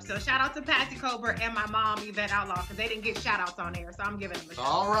club. So shout out to Patsy Cobra and my mom, Yvette Outlaw, because they didn't get shout-outs on air, so I'm giving them a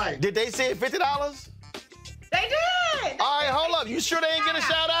shout-out. All right. Did they say $50? They did! All right, hold up. You sure they ain't get a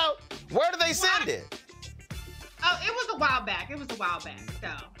shout-out? Where did they send it? Oh, it was a while back. So.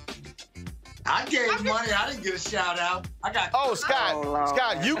 I gave money. I didn't get a shout-out. I got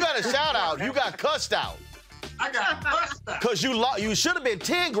Scott, you got a shout-out. You got cussed out. I got cussed out. Because you should have been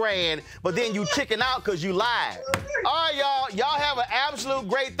 10 grand, but then you chicken out because you lied. All right, y'all. Y'all have an absolute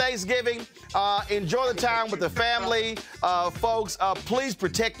great Thanksgiving. Enjoy the time with the family. Folks, please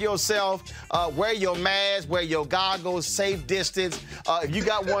protect yourself. Wear your mask, wear your goggles, safe distance. If you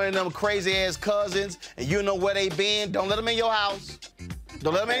got one of them crazy-ass cousins and you know where they been, don't let them in your house.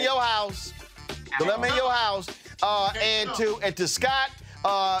 Don't let them in your house. Don't let them in your house. And to Scott,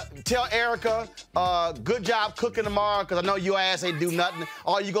 tell Erica, good job cooking tomorrow, because I know your ass ain't do nothing.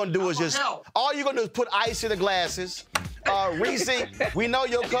 All you're gonna do is put ice in the glasses. Reese, we know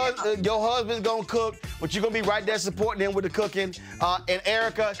your husband's gonna cook, but you're gonna be right there supporting him with the cooking. And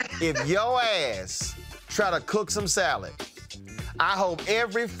Erica, if your ass try to cook some salad, I hope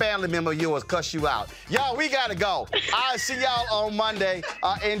every family member of yours cuss you out. Y'all, we gotta go. I'll see y'all on Monday.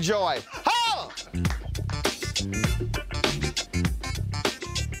 Enjoy. Huh!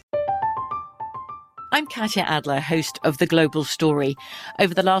 I'm Katya Adler, host of The Global Story.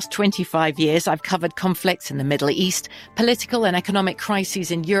 Over the last 25 years, I've covered conflicts in the Middle East, political and economic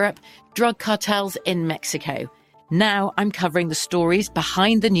crises in Europe, drug cartels in Mexico. Now I'm covering the stories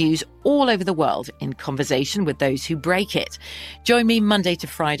behind the news all over the world in conversation with those who break it. Join me Monday to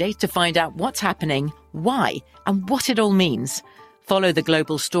Friday to find out what's happening, why, and what it all means. Follow The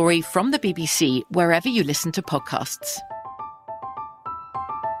Global Story from the BBC wherever you listen to podcasts.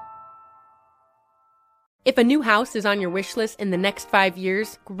 If a new house is on your wish list in the next 5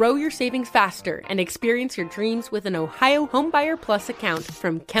 years, grow your savings faster and experience your dreams with an Ohio Homebuyer Plus account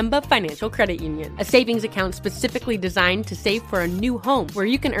from Kemba Financial Credit Union. A savings account specifically designed to save for a new home, where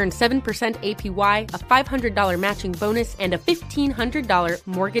you can earn 7% APY, a $500 matching bonus, and a $1,500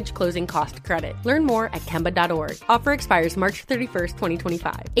 mortgage closing cost credit. Learn more at Kemba.org. Offer expires March 31st,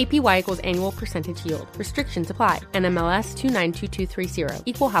 2025. APY equals annual percentage yield. Restrictions apply. NMLS 292230.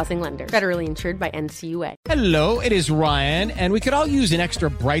 Equal housing lender. Federally insured by NCUA. Hello, it is Ryan, and we could all use an extra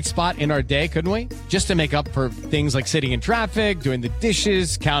bright spot in our day, couldn't we? Just to make up for things like sitting in traffic, doing the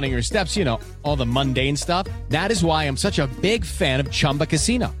dishes, counting your steps, all the mundane stuff. That is why I'm such a big fan of Chumba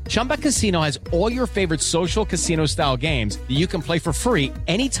Casino. Chumba Casino has all your favorite social casino-style games that you can play for free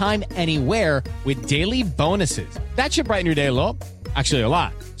anytime, anywhere with daily bonuses. That should brighten your day a little. Actually, a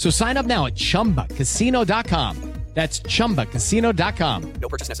lot. So sign up now at ChumbaCasino.com. That's ChumbaCasino.com. No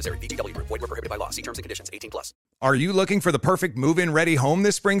purchase necessary. VGW Group. Void where prohibited by law. See terms and conditions. 18+. Are you looking for the perfect move-in ready home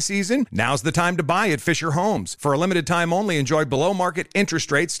this spring season? Now's the time to buy at Fisher Homes. For a limited time only, enjoy below-market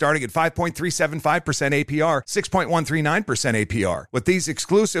interest rates starting at 5.375% APR, 6.139% APR. With these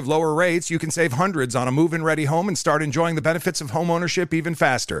exclusive lower rates, you can save hundreds on a move-in ready home and start enjoying the benefits of homeownership even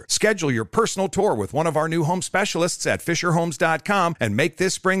faster. Schedule your personal tour with one of our new home specialists at FisherHomes.com and make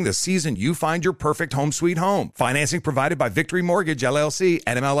this spring the season you find your perfect home sweet home. Financing provided by Victory Mortgage, LLC,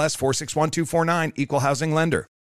 NMLS 461249, Equal Housing Lender.